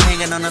again. I'm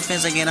hanging on the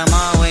fence again, I'm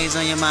always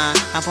on your mind.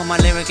 I put my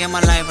lyric and my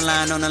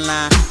lifeline on the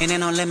line. Ain't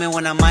no limit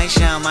when I might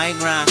shine, might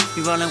grind.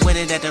 You rolling with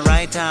it at the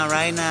right time,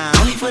 right now.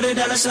 Only for the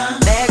dollar sign.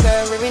 Bad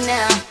girl, living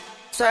now.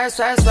 Swerve,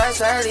 swerve, swerve,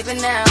 swerve,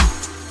 leaving now.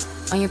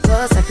 On your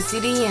pulse, I can see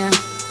the end.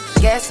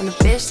 Gas on the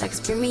bitch like it's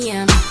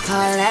premium.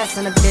 Hard ass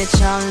on the bitch,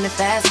 all in the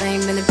fast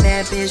lane. Been a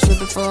bad bitch with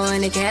before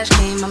any cash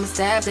came. I'm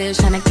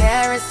established, 100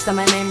 carats on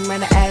my name, run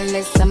the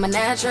atlas. I'm a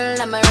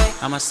natural, I'm a ring.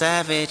 I'm a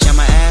savage, I'm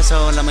an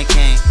asshole, I'm a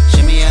king.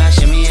 Shimmy out,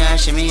 shimmy out,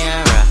 shimmy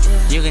out, right.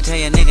 You can tell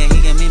your nigga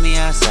he can meet me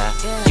outside.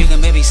 You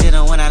can babysit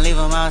him when I leave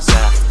him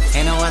outside.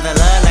 Ain't no other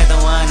love like the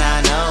one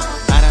I know.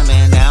 I done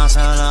been down so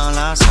long,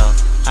 lost hope.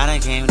 I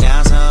done came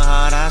down so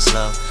hard, I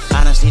slow.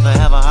 I done sleep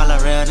forever, all a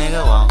real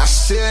nigga won't. I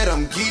said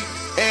I'm geek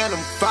and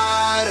I'm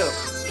fired up.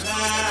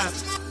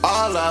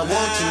 All I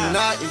want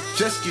tonight is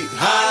just get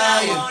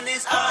higher.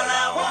 All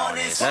I want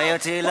is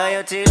loyalty,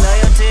 loyalty,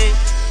 loyalty.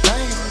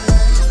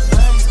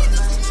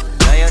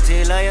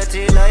 Loyalty,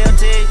 loyalty,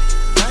 loyalty.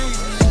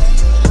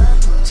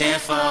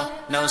 10-4,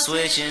 no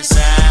switching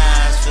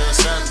sides. Feel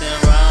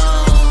something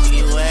wrong.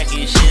 You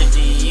acting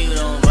shifty, you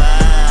don't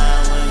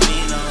vibe with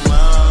me no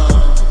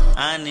more.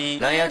 I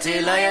need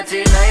loyalty,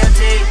 loyalty,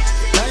 loyalty.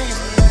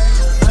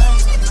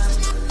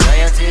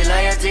 Loyalty,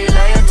 loyalty,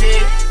 loyalty.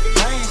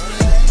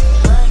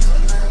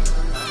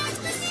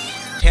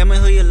 Tell me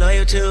who you're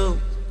loyal to.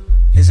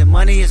 Is it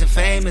money, is it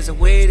fame, is it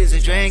weed, is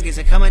it drink? Is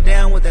it coming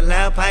down with the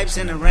loud pipes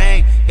in the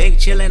rain? Big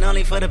chillin'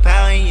 only for the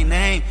power in your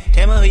name.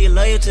 Tell me who you're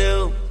loyal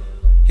to.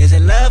 Is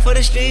it love for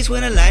the streets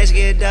when the lights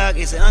get dark?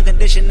 Is it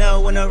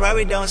unconditional when the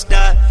Rari don't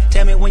stop?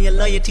 Tell me when your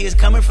loyalty is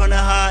coming from the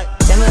heart.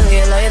 Tell me who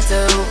you're loyal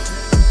to.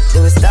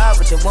 Do it start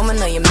with your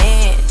woman or your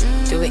man?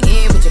 Do it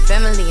end with your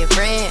family and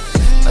friends?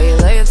 Or your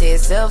loyalty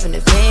is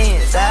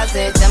self-in-defense? I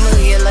said, tell me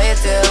who you're loyal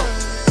to.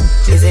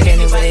 Is it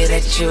anybody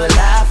that you would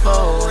lie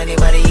for?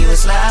 Anybody you would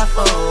slide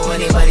for?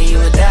 Anybody you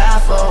would die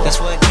for? That's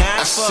what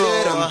I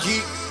said I'm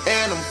geek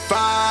and I'm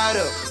fired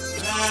up.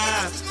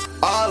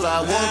 All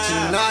I want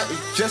tonight is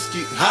just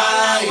get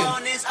higher.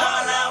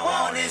 All I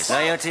want is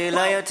loyalty,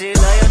 loyalty,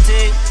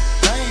 loyalty.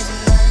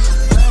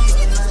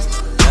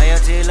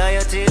 Loyalty,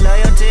 loyalty,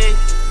 loyalty.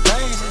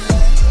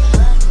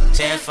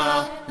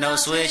 10-4, no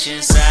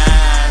switching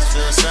sides.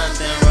 Feel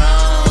something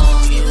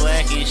wrong. You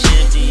acting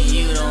shifty,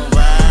 you don't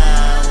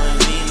vibe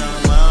with me no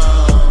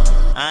more.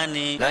 I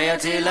need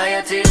loyalty,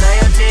 loyalty,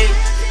 loyalty.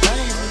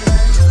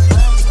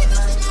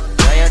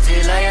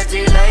 Loyalty,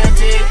 loyalty,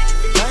 loyalty.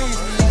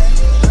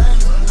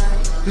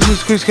 This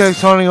is Chris Caggs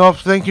signing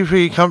off. Thank you for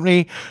your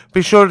company.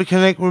 Be sure to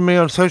connect with me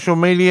on social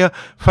media.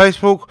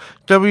 Facebook,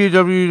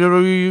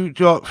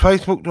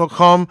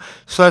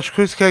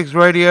 www.facebook.com/Chris Caggs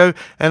Radio,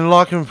 and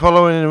like and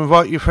follow and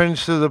invite your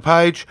friends to the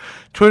page.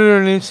 Twitter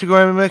and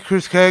Instagram at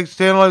Chris Caggs.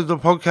 Download the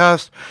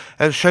podcast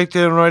at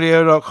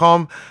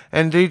shakedownradio.com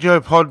and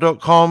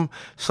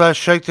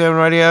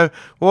djpod.com/shakedownradio.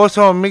 We're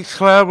also on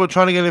Mixcloud. We're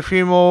trying to get a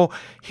few more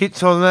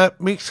hits on that.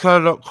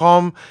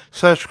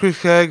 Mixcloud.com/Chris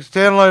Caggs.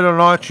 Download on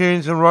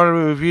iTunes and write a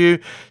review.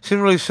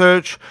 Simply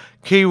search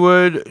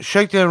keyword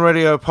Shakedown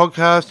Radio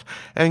Podcast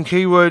and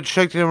keyword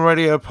Shakedown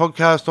Radio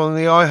Podcast on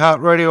the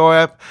iHeartRadio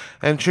app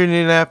and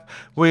TuneIn app.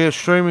 We are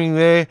streaming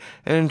there.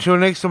 And until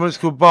next time, it's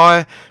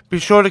goodbye. Be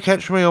sure to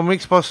catch me on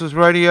Mix Bosses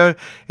Radio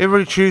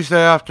every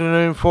Tuesday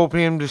afternoon, 4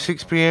 p.m. to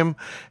 6 p.m.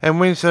 and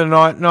Wednesday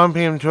night, 9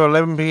 p.m. to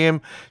 11 p.m.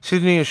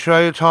 Sydney,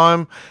 Australia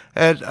time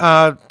at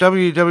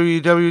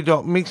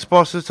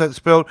www.mixbosses, that's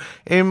spelled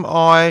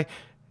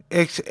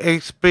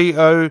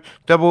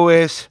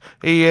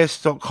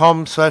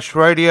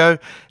MIXXBOSSES.com/radio.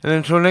 And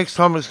until next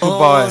time, it's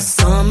goodbye. Oh,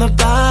 summer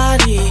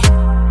body,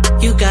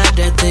 you got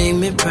that thing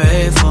me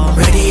pray for.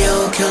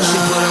 Radio killer. She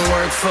put in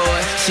work for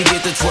it, she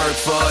get the twerk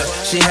for it.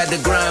 She had to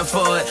grind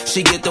for it,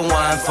 she get the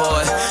wine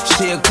for it.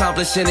 She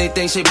accomplish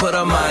anything, she put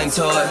her mind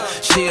to it.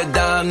 She a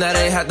dime, now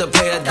they have to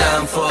pay a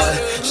dime for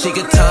it. She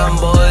get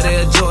tomboy,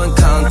 they join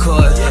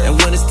Concord. And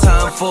when it's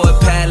time for it,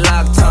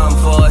 padlock time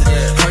for it.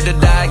 Heard the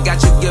diet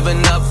got you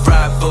giving up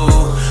fried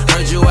food.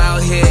 Heard you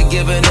out here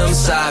giving them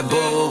side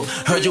boob.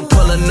 Heard you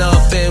pulling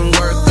up in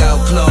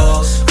workout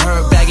clothes.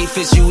 Heard baggy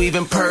fits you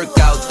even perk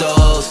out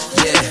those.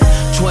 Yeah,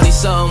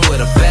 20-something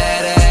with a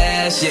bad ass.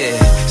 ass, yeah.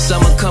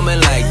 Summer coming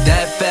like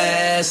that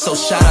fast. So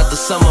shout out to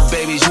summer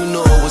babies, you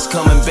knew it was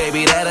coming,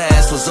 baby. That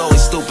ass was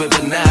always stupid,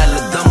 but now it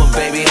look dumber,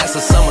 baby. That's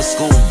a summer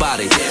school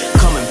body.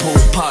 Coming pool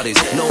parties,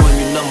 knowing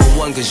you number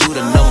one, cause you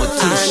the number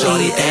two,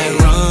 shorty. I need that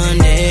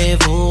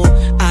rendezvous,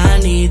 I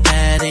need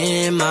that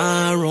in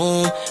my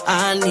room,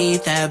 I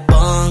need that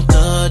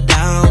bunker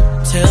down.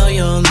 Tell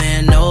your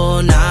man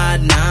no,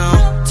 not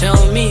now.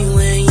 Tell me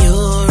when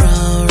you're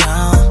around,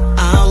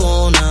 I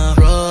wanna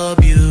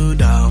rub you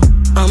down.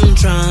 I'm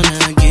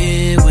tryna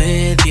get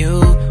with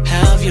you,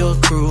 have your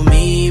crew,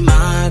 me,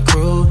 my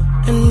crew.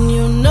 And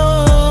you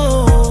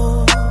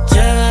know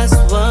just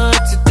what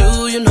to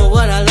do, you know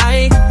what I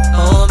like.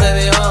 Oh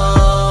baby, oh,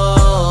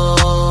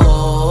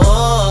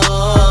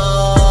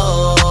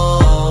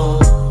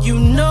 you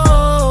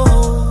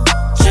know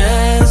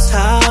just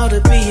how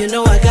to be, you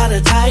know I got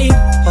a type.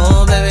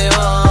 Oh baby, oh,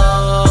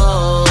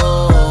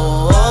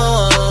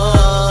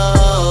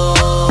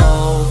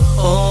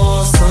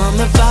 oh,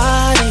 summer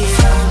body,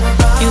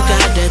 you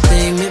got that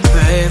thing me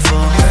pray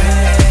for.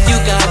 You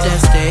got that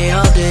stay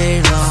all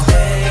day long,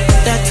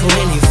 that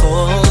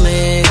 24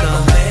 omega.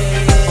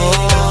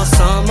 Oh,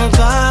 summer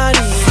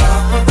body,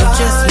 you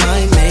just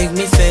might make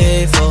me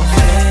faithful.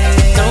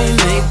 Don't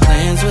make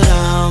plans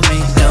without me,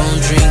 don't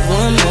drink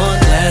one more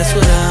glass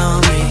without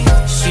me.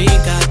 She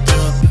got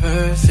the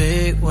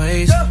perfect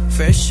waist,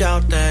 fresh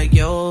out that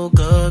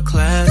yoga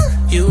class.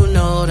 You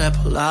know that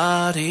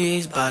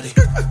Pilates body,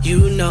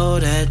 you know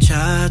that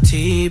chai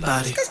tea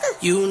body,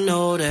 you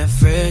know that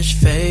fresh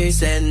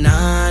face at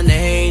 9,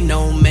 ain't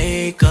no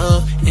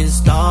makeup in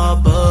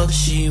Starbucks.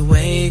 She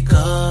wake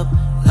up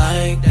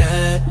like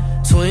that,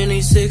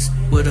 26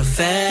 with a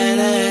fat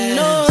ass. You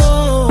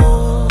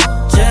know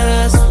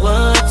just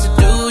what to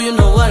do, you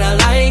know what I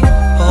like.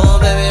 Oh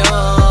baby, oh,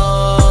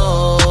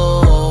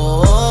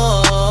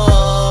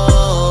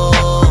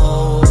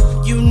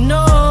 you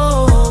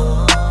know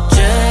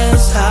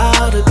just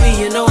how to be,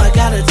 you know I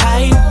got a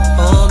type.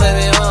 Oh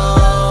baby, oh,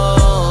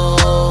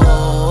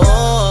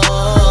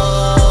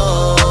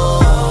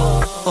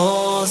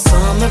 oh,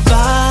 summer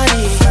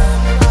body,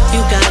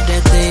 you got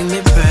that thing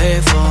me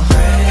pray for.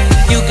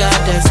 You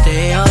got that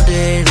stay all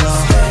day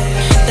long,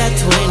 that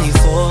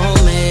 24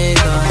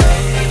 omega.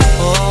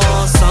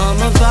 Oh,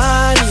 summer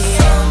body,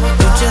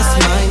 you just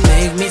might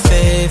make me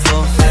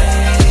faithful.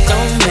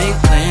 Don't make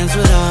plans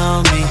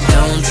without me,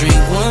 don't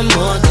drink one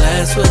more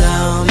glass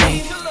without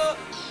me.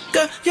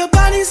 Girl, your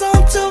body's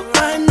on tilt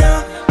right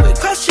now, we're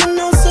crushing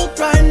on silk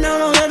right now.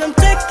 Don't let them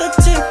take the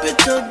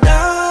temperature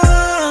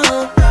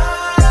down,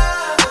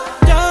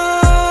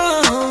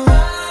 down.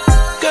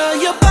 Girl,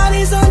 your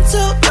body's on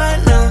tilt right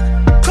now,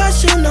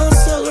 crushing on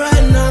silk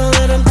right now.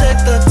 Let them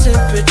take the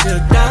temperature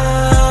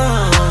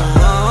down,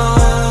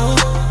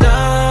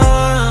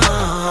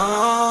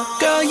 down.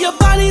 Girl, your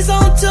body's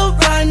on tilt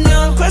right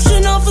now,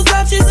 crushing on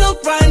Versace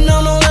silk right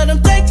now. Don't let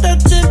them take the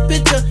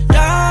temperature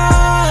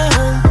down,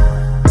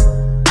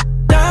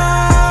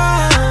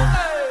 down.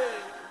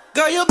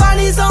 Girl, your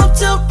body's on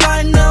tilt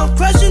right now,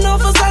 crushing on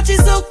Versace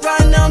silk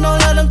right now. Don't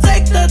let them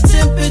take the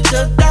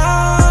temperature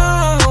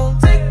down.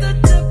 Take the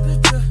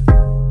temperature.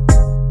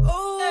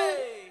 Oh,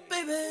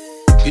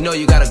 baby. You know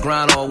you gotta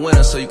grind all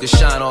winter so you can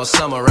shine all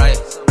summer, right?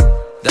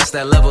 That's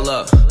that level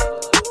up.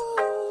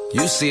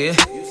 You see it.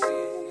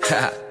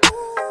 Ha.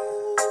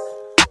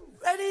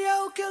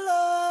 Radio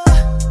killer.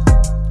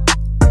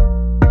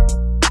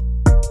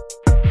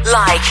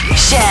 Like,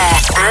 share,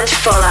 and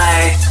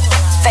follow.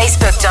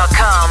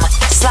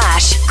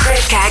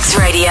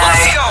 Facebook.com/ChrisCagsRadio.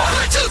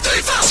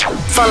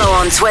 Follow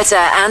on Twitter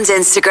and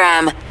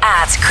Instagram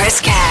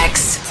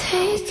 @ChrisCags.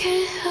 Take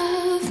care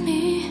of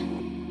me.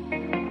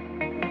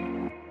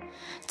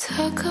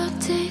 Talk all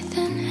day,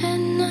 then at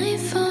night,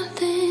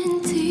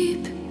 falling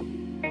deep.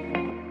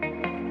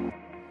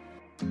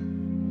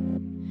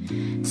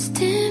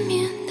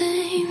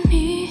 Stimulate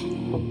me.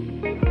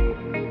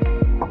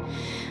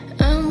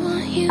 I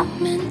want you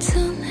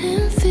mental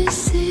and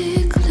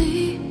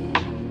physically.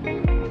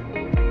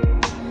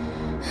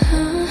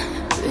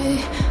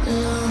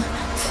 Belong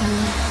to.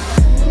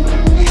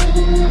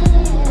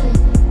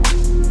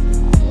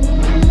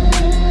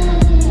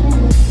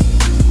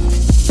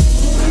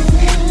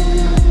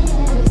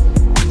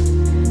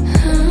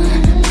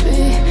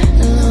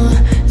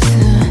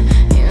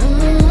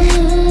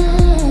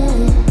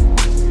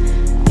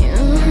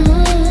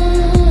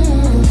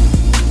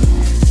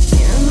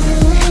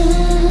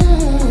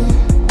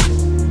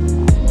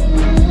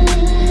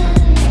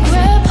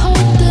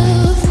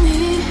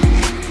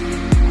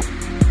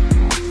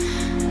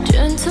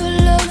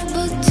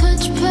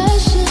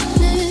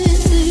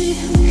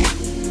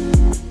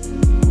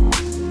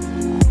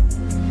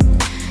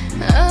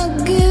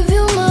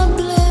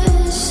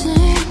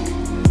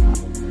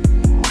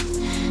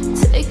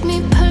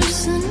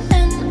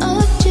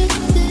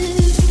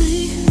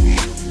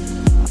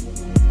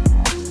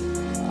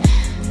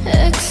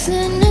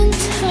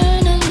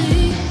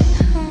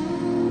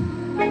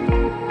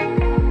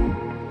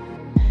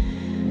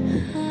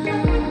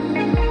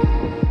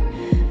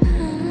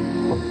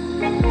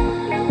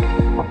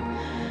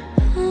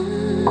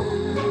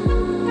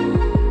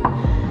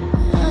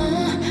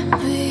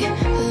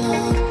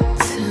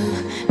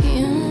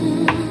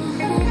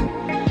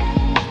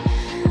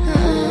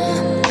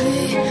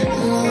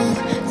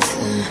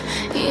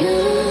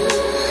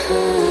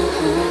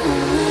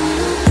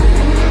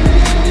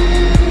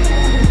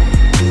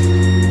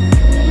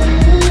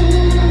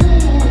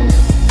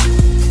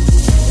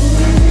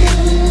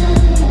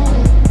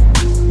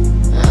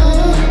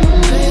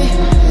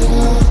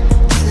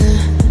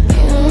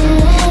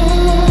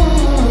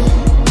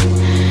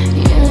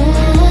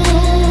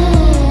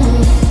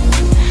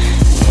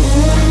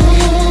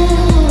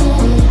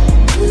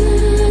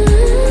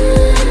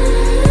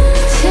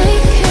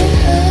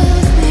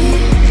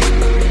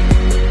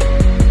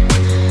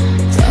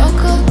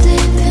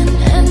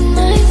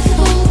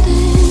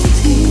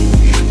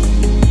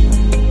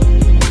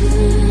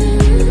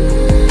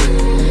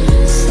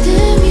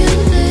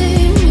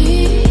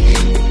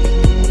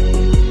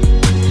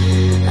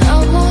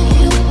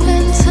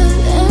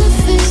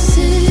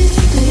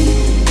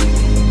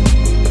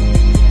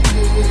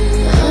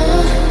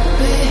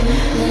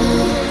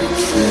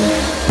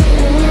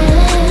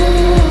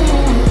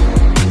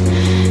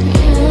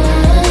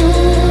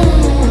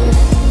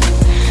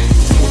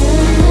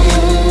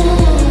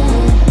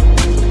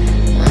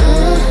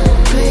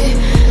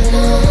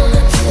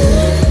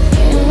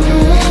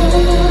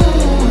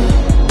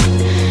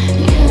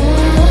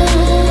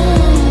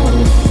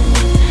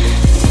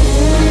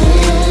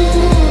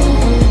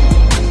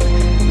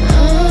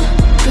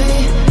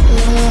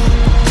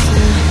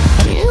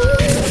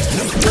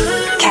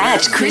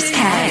 Catch Chris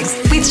Caggs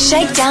with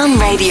Shakedown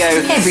Radio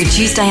every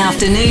Tuesday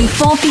afternoon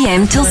 4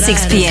 p.m. till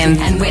 6 p.m.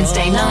 and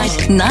Wednesday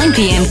night 9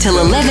 p.m. till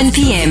 11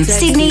 p.m.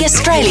 Sydney,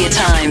 Australia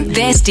time.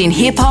 Best in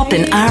hip hop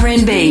and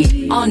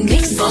RnB on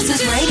Mix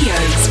Bosses Radio.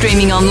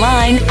 Streaming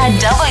online at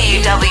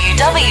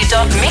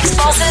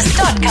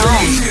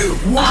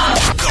www.mixbosses.com.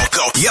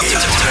 Go. Yep.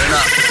 Turn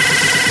up.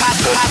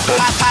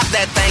 Pop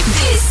that thing.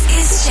 This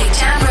is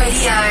Shakedown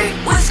Radio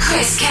with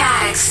Chris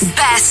Caggs.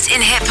 Best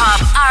in hip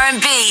hop,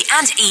 R&B,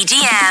 and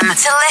EDM.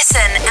 To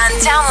listen and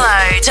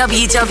download,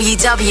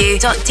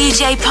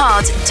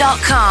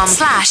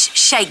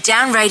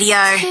 www.djpod.com/Shakedown Radio.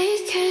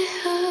 Take care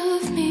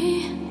of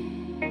me.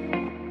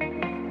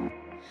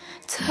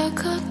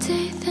 Talk all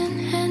day, then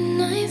at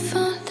night,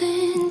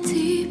 falling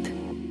deep.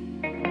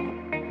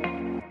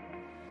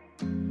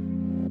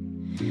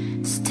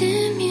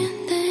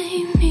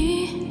 Stimulate me.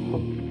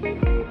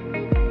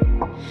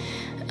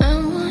 I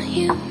want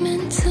you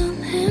mental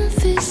and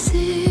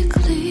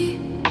physically.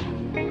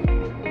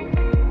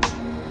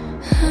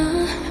 I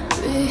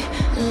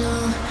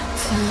belong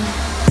to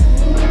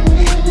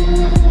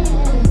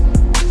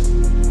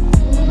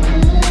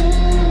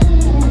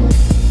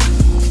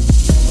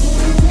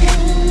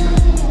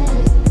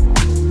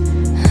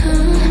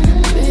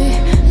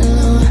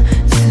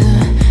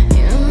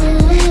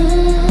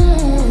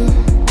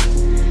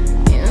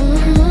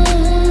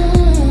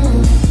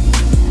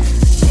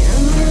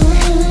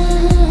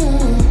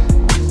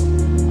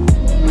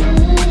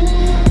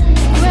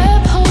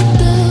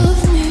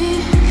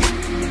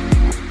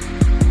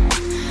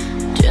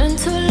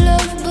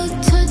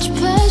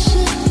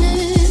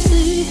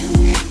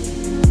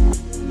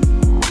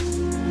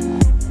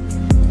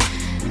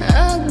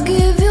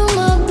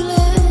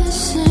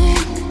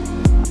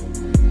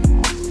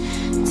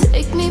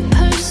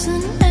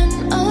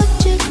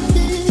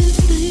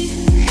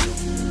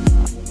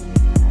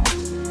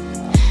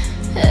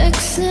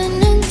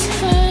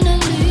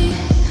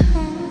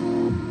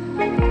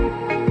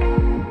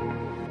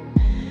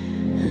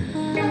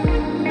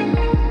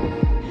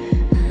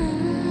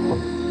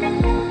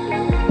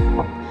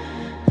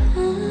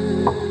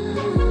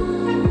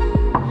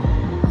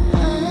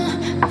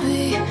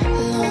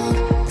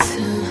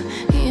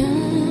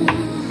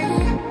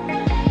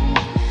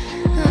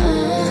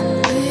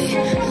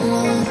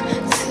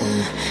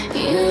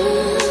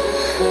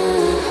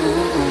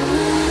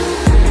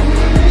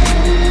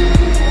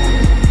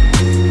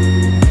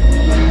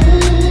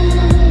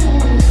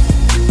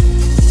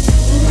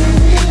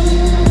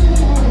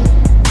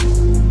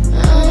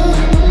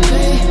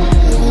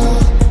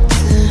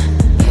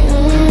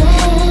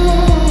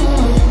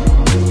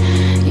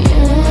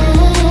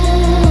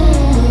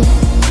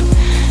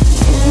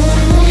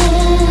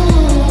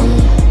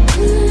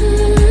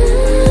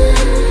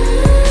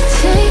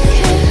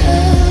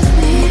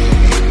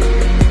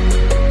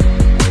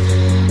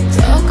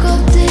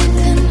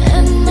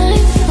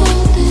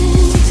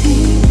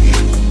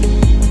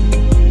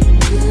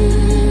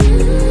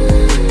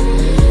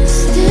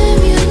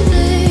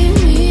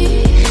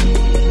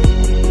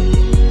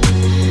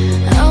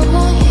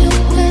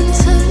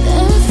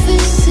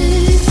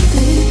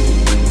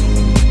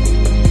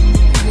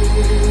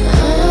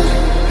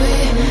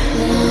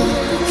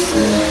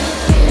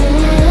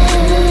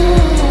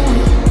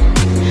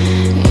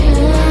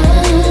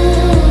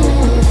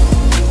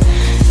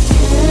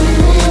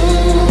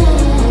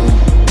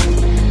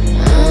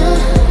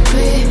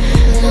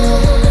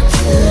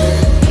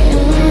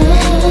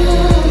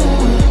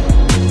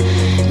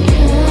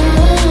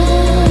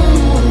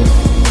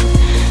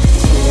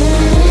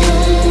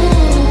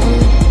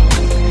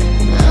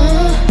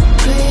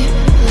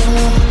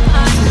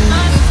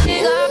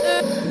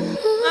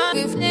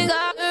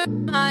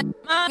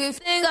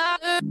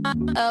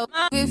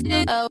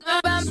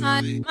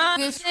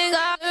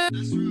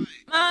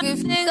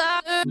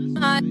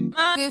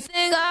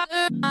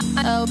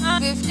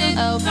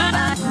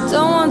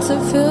Don't want to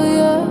feel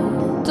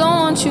you, don't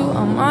want you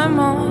on my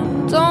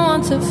mind. Don't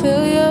want to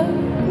feel you,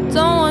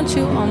 don't want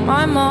you on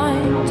my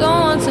mind.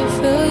 Don't want to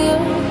feel you,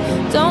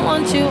 don't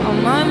want you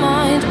on my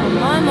mind, on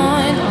my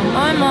mind, on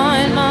my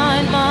mind,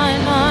 mind.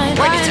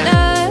 Why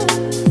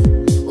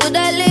would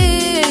I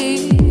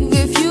leave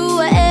if you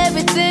were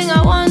everything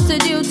I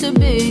wanted you to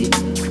be?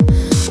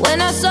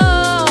 When I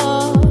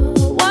saw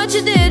what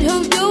you did,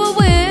 who you were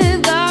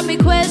with, got me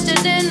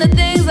questioning the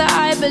things that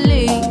I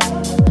believe.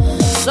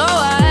 So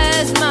I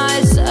ask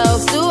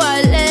myself, do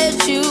I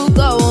let you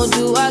go, or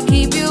do I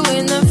keep you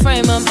in the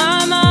frame of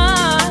my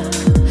mind?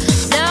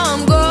 Now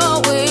I'm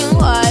growing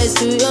wise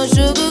to your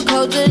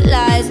sugar-coated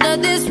lies.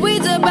 Nothing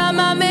sweet about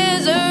my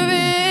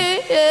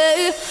misery.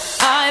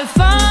 I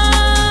find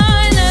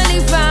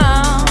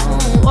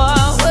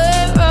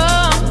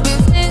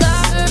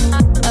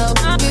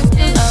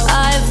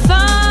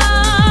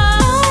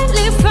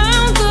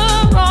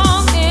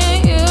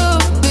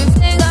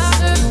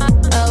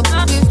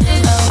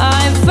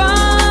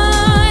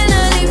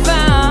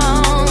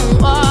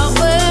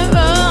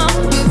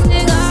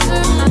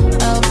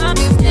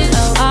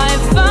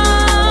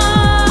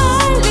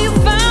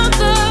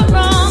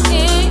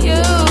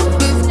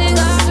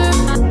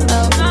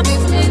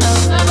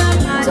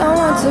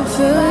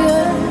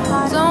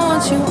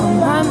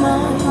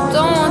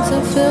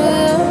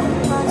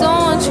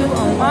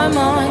my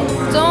mind.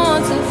 Don't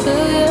want to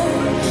feel you.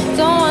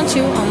 Don't want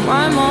you on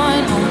my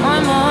mind, on my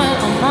mind,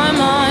 on my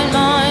mind,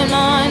 mind,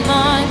 mind,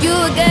 mind. You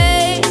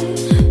again?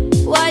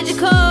 Why'd you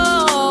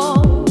call?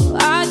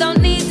 I don't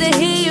need to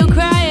hear you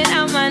crying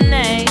out my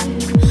name.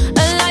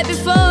 Unlike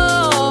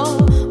before,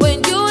 when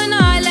you and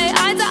I lay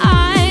eye to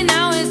eye,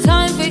 now it's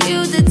time for you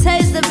to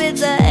taste the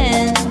bitter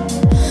end.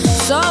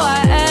 So I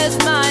ask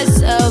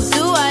myself,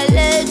 do I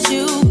let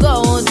you go?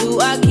 Do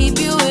I keep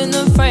you in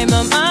the frame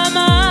of my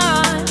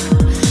mind?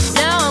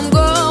 Now I'm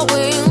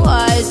growing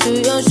wise to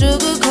your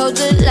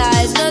sugar-coated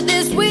lies.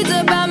 Nothing sweet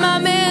about my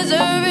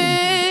misery.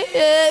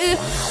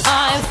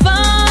 I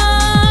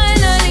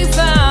finally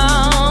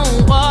found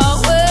what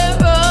went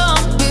wrong.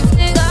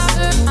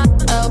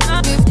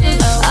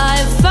 I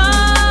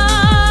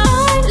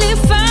finally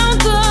found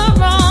the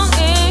wrong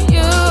in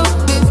you.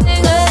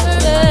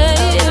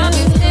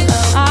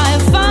 I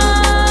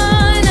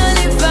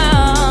finally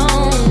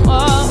found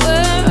what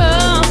went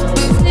wrong.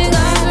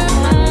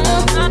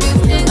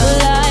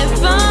 I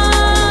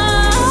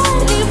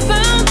finally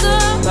found the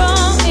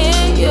wrong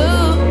in you.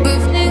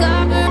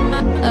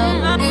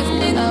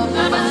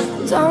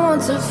 Don't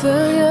want to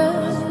feel you.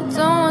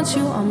 Don't want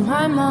you on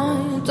my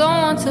mind. Don't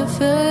want to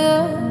feel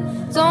you.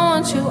 Don't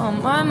want you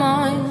on my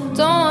mind.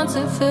 Don't want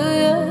to feel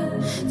you.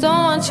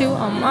 Don't want you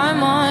on my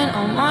mind.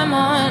 On my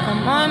mind.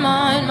 On my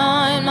mind.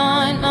 Mind.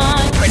 Mind.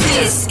 Mind.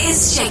 This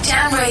is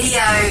Shakedown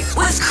Radio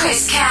with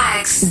Chris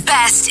Caggs.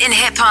 Best in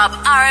hip hop,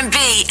 R&B,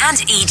 and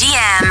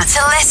EDM.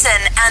 To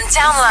listen and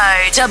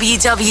download,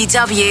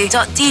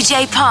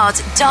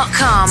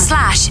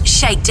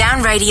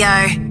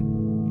 www.djpod.com/shakedownradio.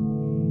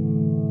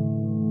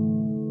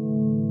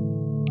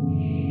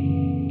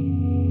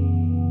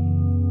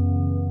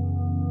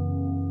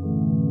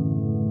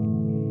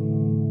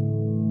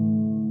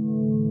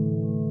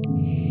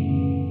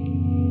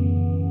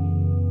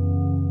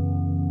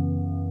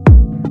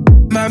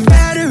 My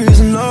battery's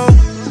low,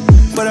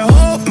 but I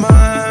hope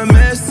my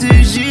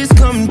messages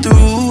come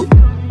through.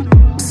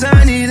 'Cause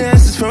I need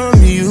answers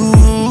from you.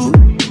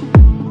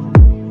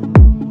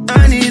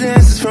 I need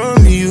answers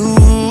from you.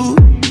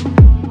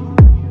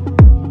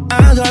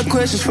 I got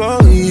questions for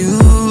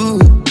you,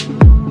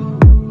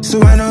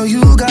 so I know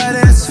you got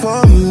answers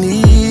for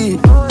me.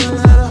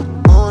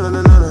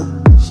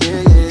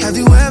 Have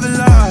you ever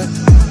lied?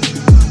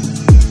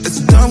 It's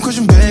a dumb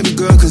question, baby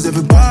girl, 'cause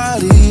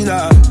everybody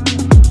lies.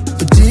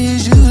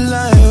 Did you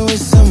lie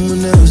with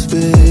someone else,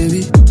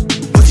 baby?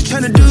 What you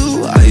tryna do?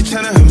 Are you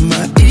tryna hurt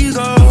my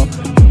ego?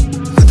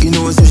 You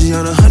know it's usually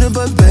on 100,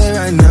 but babe,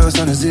 right now it's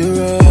on a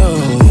 0.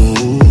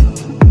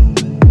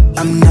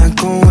 I'm not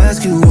gonna ask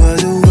you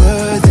was it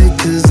worth it,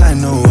 'cause I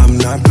know I'm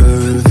not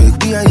perfect.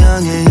 We are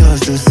young and you're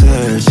still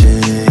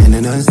searching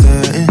and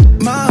uncertain.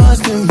 My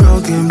heart's been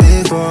broken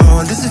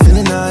before. This is a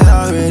feeling I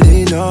already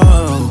know.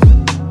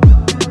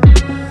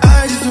 I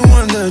just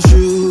want the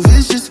truth.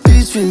 It's just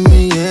between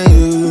me and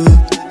you.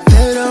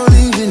 They don't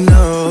even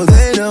know,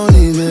 they don't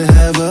even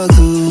have a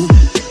clue.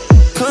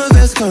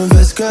 Confess,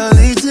 confess, girl,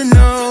 need to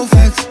know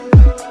facts.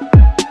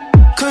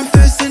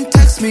 Confess and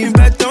text me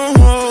back, don't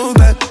hold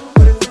back.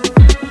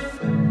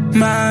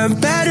 My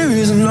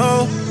battery's low,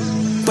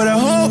 but I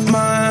hope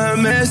my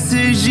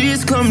messages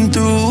come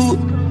through.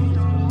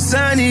 'Cause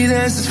I need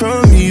answers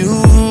from you.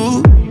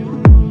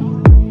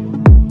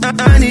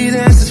 I need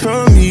answers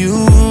from you.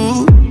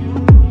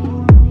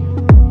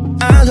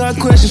 I got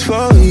questions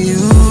for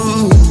you,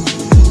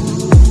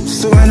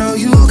 so I know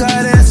you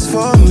got answers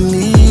for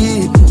me.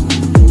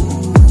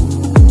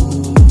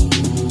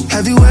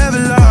 Have you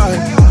ever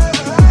lied?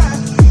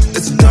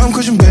 It's a dumb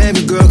question,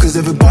 baby girl, 'cause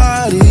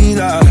everybody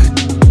lies.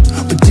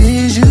 But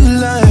did you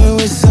lie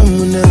with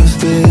someone else,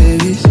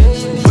 baby?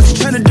 What you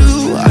tryna do?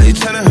 Are you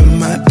tryna hurt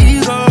my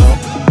ego?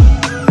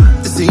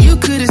 Listen, you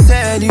could've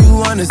said you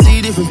wanna see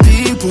different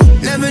people.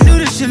 Never knew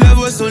that your love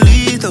was so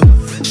lethal.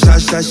 Shot,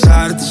 shot,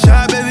 shot at the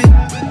shot, baby.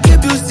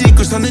 Kept your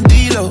secrets on the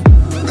D-Lo.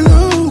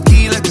 Low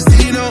key like a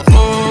casino, oh.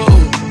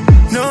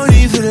 No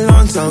need for the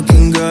long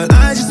talking, girl,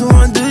 I just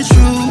want the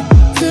truth.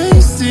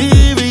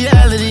 Facing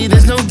reality,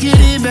 there's no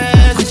getting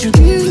back. Could you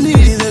give me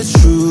the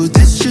truth?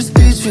 It's just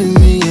between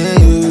me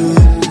and you.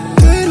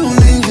 They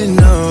don't even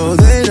know,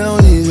 they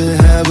don't even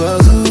have a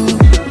clue.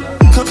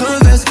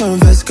 Confess,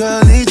 confess,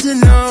 girl, need to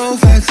know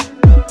facts.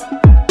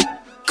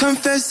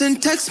 Confess and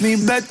text me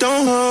back,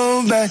 don't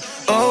hold back.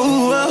 Oh,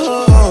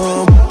 oh,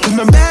 oh. 'Cause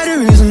my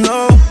battery's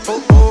low,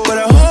 but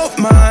I hope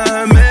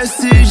my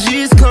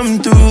messages come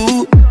through.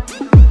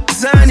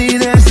 'Cause I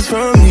need answers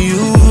from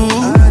you.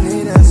 I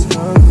need answers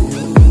from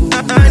you.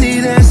 I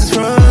need answers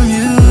from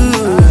you.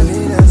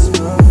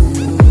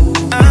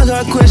 I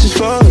got questions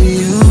for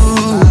you,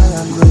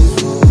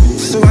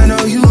 so I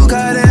know you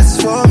got answers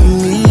for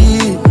me.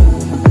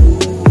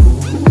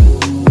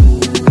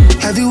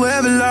 Have you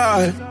ever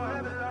lied?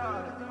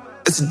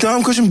 It's a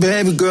dumb question,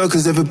 baby girl,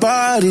 'cause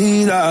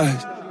everybody lies.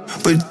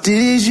 But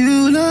did you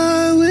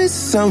lie with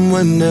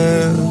someone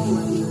else?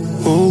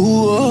 Oh,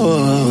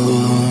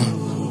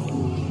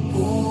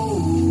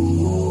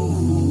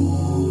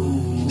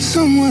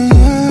 someone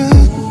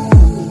else.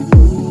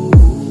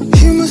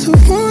 You must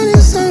have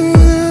wanted someone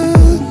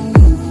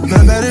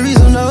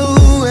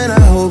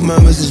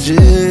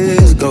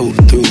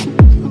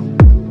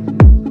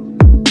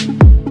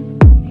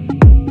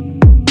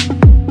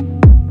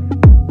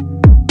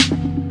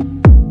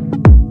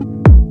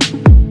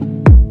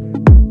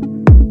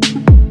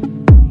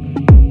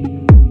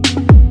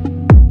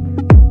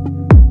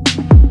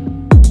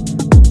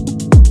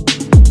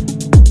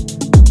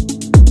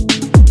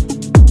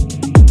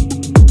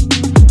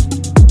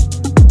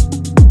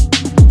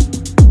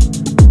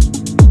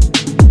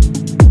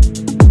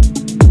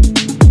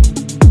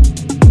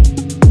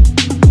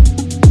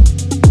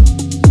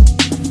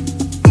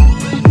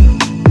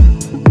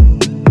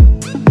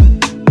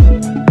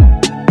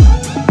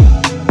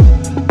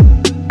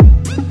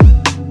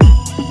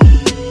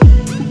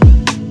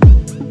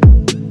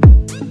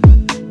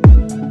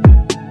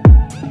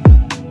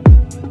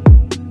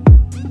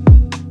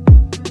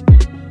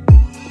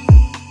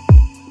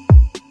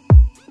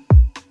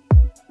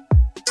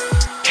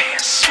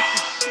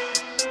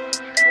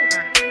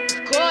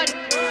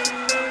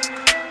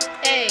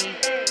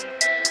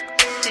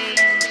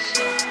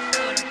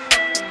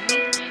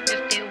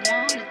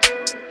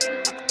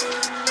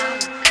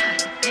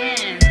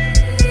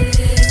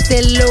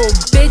Said, little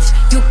bitch,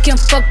 you can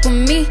fuck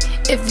with me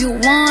if you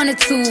wanted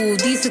to.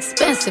 These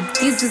expensive,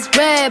 these is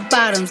red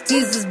bottoms,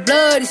 these is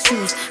bloody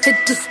shoes. Hit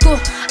the school,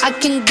 I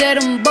can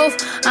get them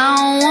both, I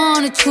don't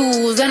wanna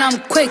choose. And I'm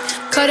quick,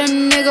 cut a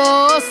nigga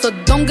off, so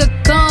don't get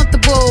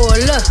comfortable.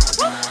 Look,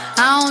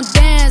 I don't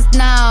dance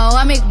now,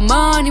 I make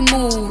money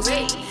moves.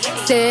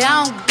 Say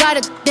I don't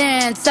gotta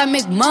dance, I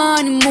make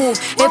money move.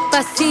 If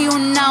I see you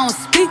now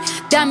speak,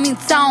 that means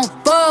I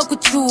don't fuck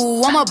with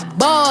you. I'm a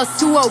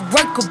boss, you a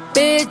worker,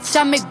 bitch,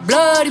 I make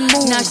bloody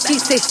moves. Now she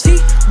say she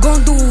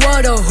gon' do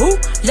what or who?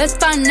 Let's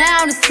find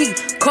out and see.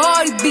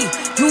 Cardi B,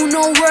 you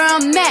know where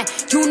I'm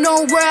at, you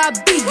know where I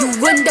be. You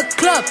in the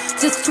club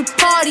just to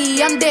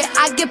party, I'm there,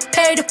 I get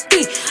paid a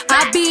fee.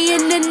 I be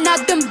in and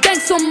out them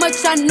banks so much,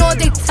 I know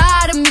they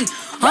tired of me.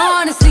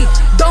 Honestly,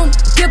 don't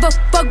give a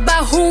fuck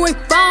about who in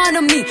front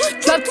of me.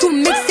 Dropped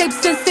 2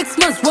 mixtapes in 6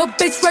 months. What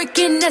bitch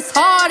working as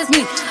hard as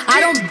me? I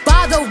don't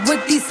bother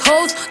with these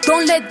hoes.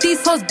 Don't let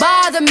these hoes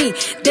bother me.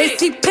 They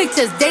see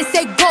pictures, they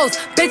say goals.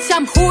 Bitch,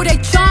 I'm who they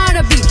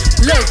tryna be.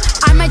 Look,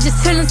 I might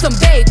just chill in some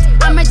babe.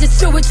 I might just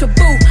chill with your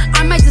boo.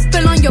 I might just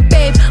spill on your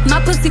babe.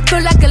 My pussy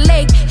feel like a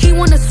lake. He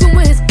wanna swim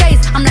with his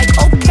face. I'm like,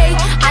 okay.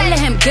 I let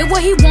him get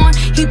what he want.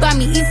 He buy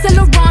me East Saint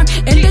Laurent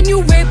in the new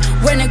whip.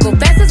 When it go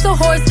fast as a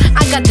horse,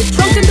 I got the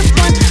trunk in the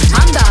front.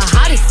 I'm the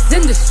hottest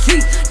in the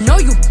street. Know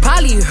you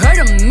probably heard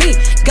of me.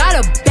 Got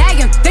a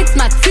bag and fix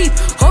my teeth.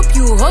 Hope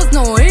you hoes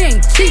know it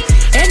ain't cheap.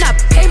 And I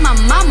pay my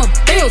mama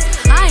bills.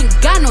 I ain't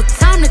got no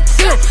time to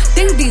chill.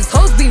 Think these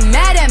hoes be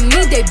mad at me.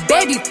 They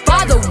baby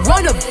father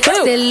wanna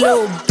bill. That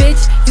little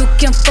bitch, you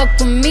can fuck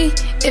with me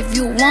if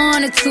you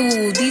wanted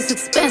to. These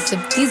expensive,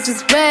 these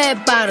is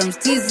red bottoms,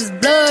 these is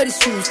bloody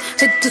shoes.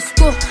 Hit the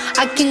school,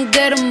 I can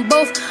get them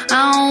both,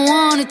 I don't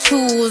wanna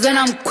choose. And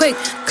I'm quick,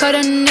 cut a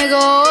nigga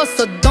off,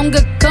 so don't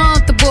get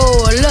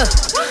comfortable. Look,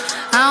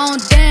 I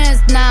don't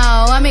dance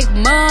now, I make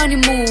money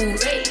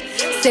moves.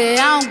 Say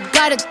I don't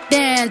gotta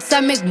dance, I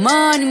make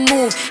money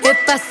move.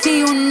 If I see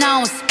you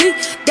now speak,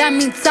 that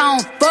means I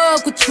don't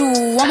fuck with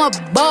you. I'm a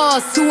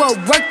boss, you a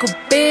worker,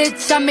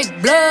 bitch, I make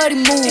bloody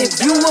moves.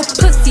 If you a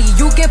pussy,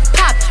 you get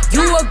popped.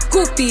 You a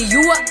goofy,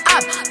 you a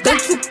op.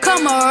 Don't you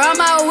come around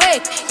my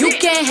way, you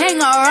can't hang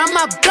around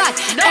my block.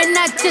 And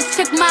I just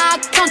check my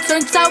account,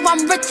 turns out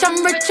I'm rich,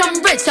 I'm rich,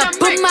 I'm rich. I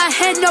put my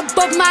hand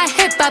above my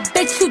hip, I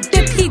bet you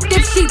dip, he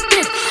dip, she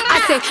dip.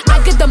 I say, I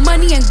get the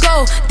money and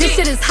go, this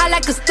shit is hot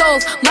like a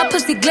stove. My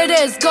pussy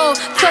glitter is gold,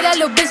 tell that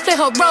little bitch play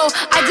her role.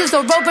 I just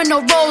a rope and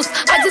no rolls,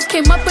 I just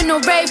came up in a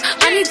rave.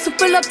 I need to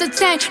fill up the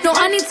tank, no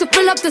I need to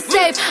fill up the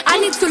safe.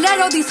 I need to let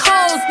all these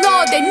hoes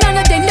know that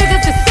none of they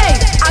niggas is safe.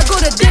 I go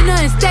to dinner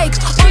and steak,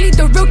 only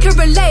the real can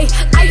relate.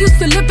 I used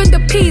to live in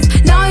the peas,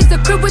 now it's the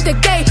crib with the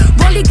gay.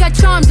 Rolly got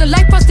charms, the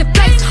life frosted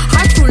flakes.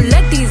 Hard to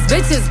let these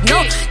bitches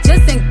know,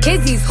 just in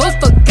case these hoes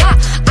forgot.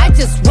 I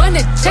just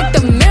wanna check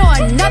the mail,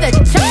 another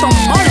check from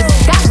all the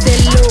dots. That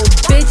little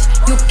bitch,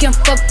 you can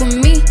fuck with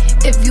me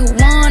if you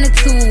wanted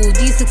to.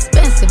 These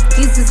expensive,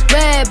 these is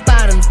red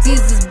bottoms,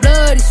 these is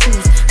bloody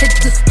shoes. Hit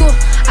the school,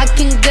 I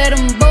can get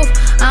them both,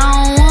 I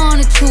don't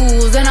wanna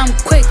choose. And I'm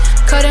quick,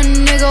 cut a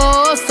nigga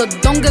off, so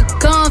don't get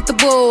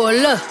comfortable.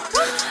 Look,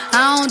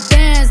 I don't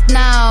dance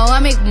now, I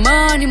make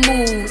money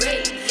moves.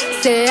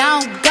 Say I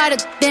don't gotta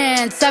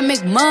dance, I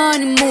make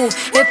money move.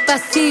 If I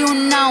see you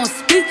now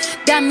speak,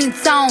 that means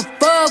I don't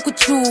fuck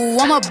with you.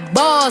 I'm a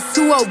boss,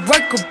 you a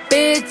worker,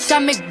 bitch, I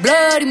make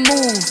bloody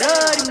moves.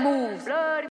 Bloody moves.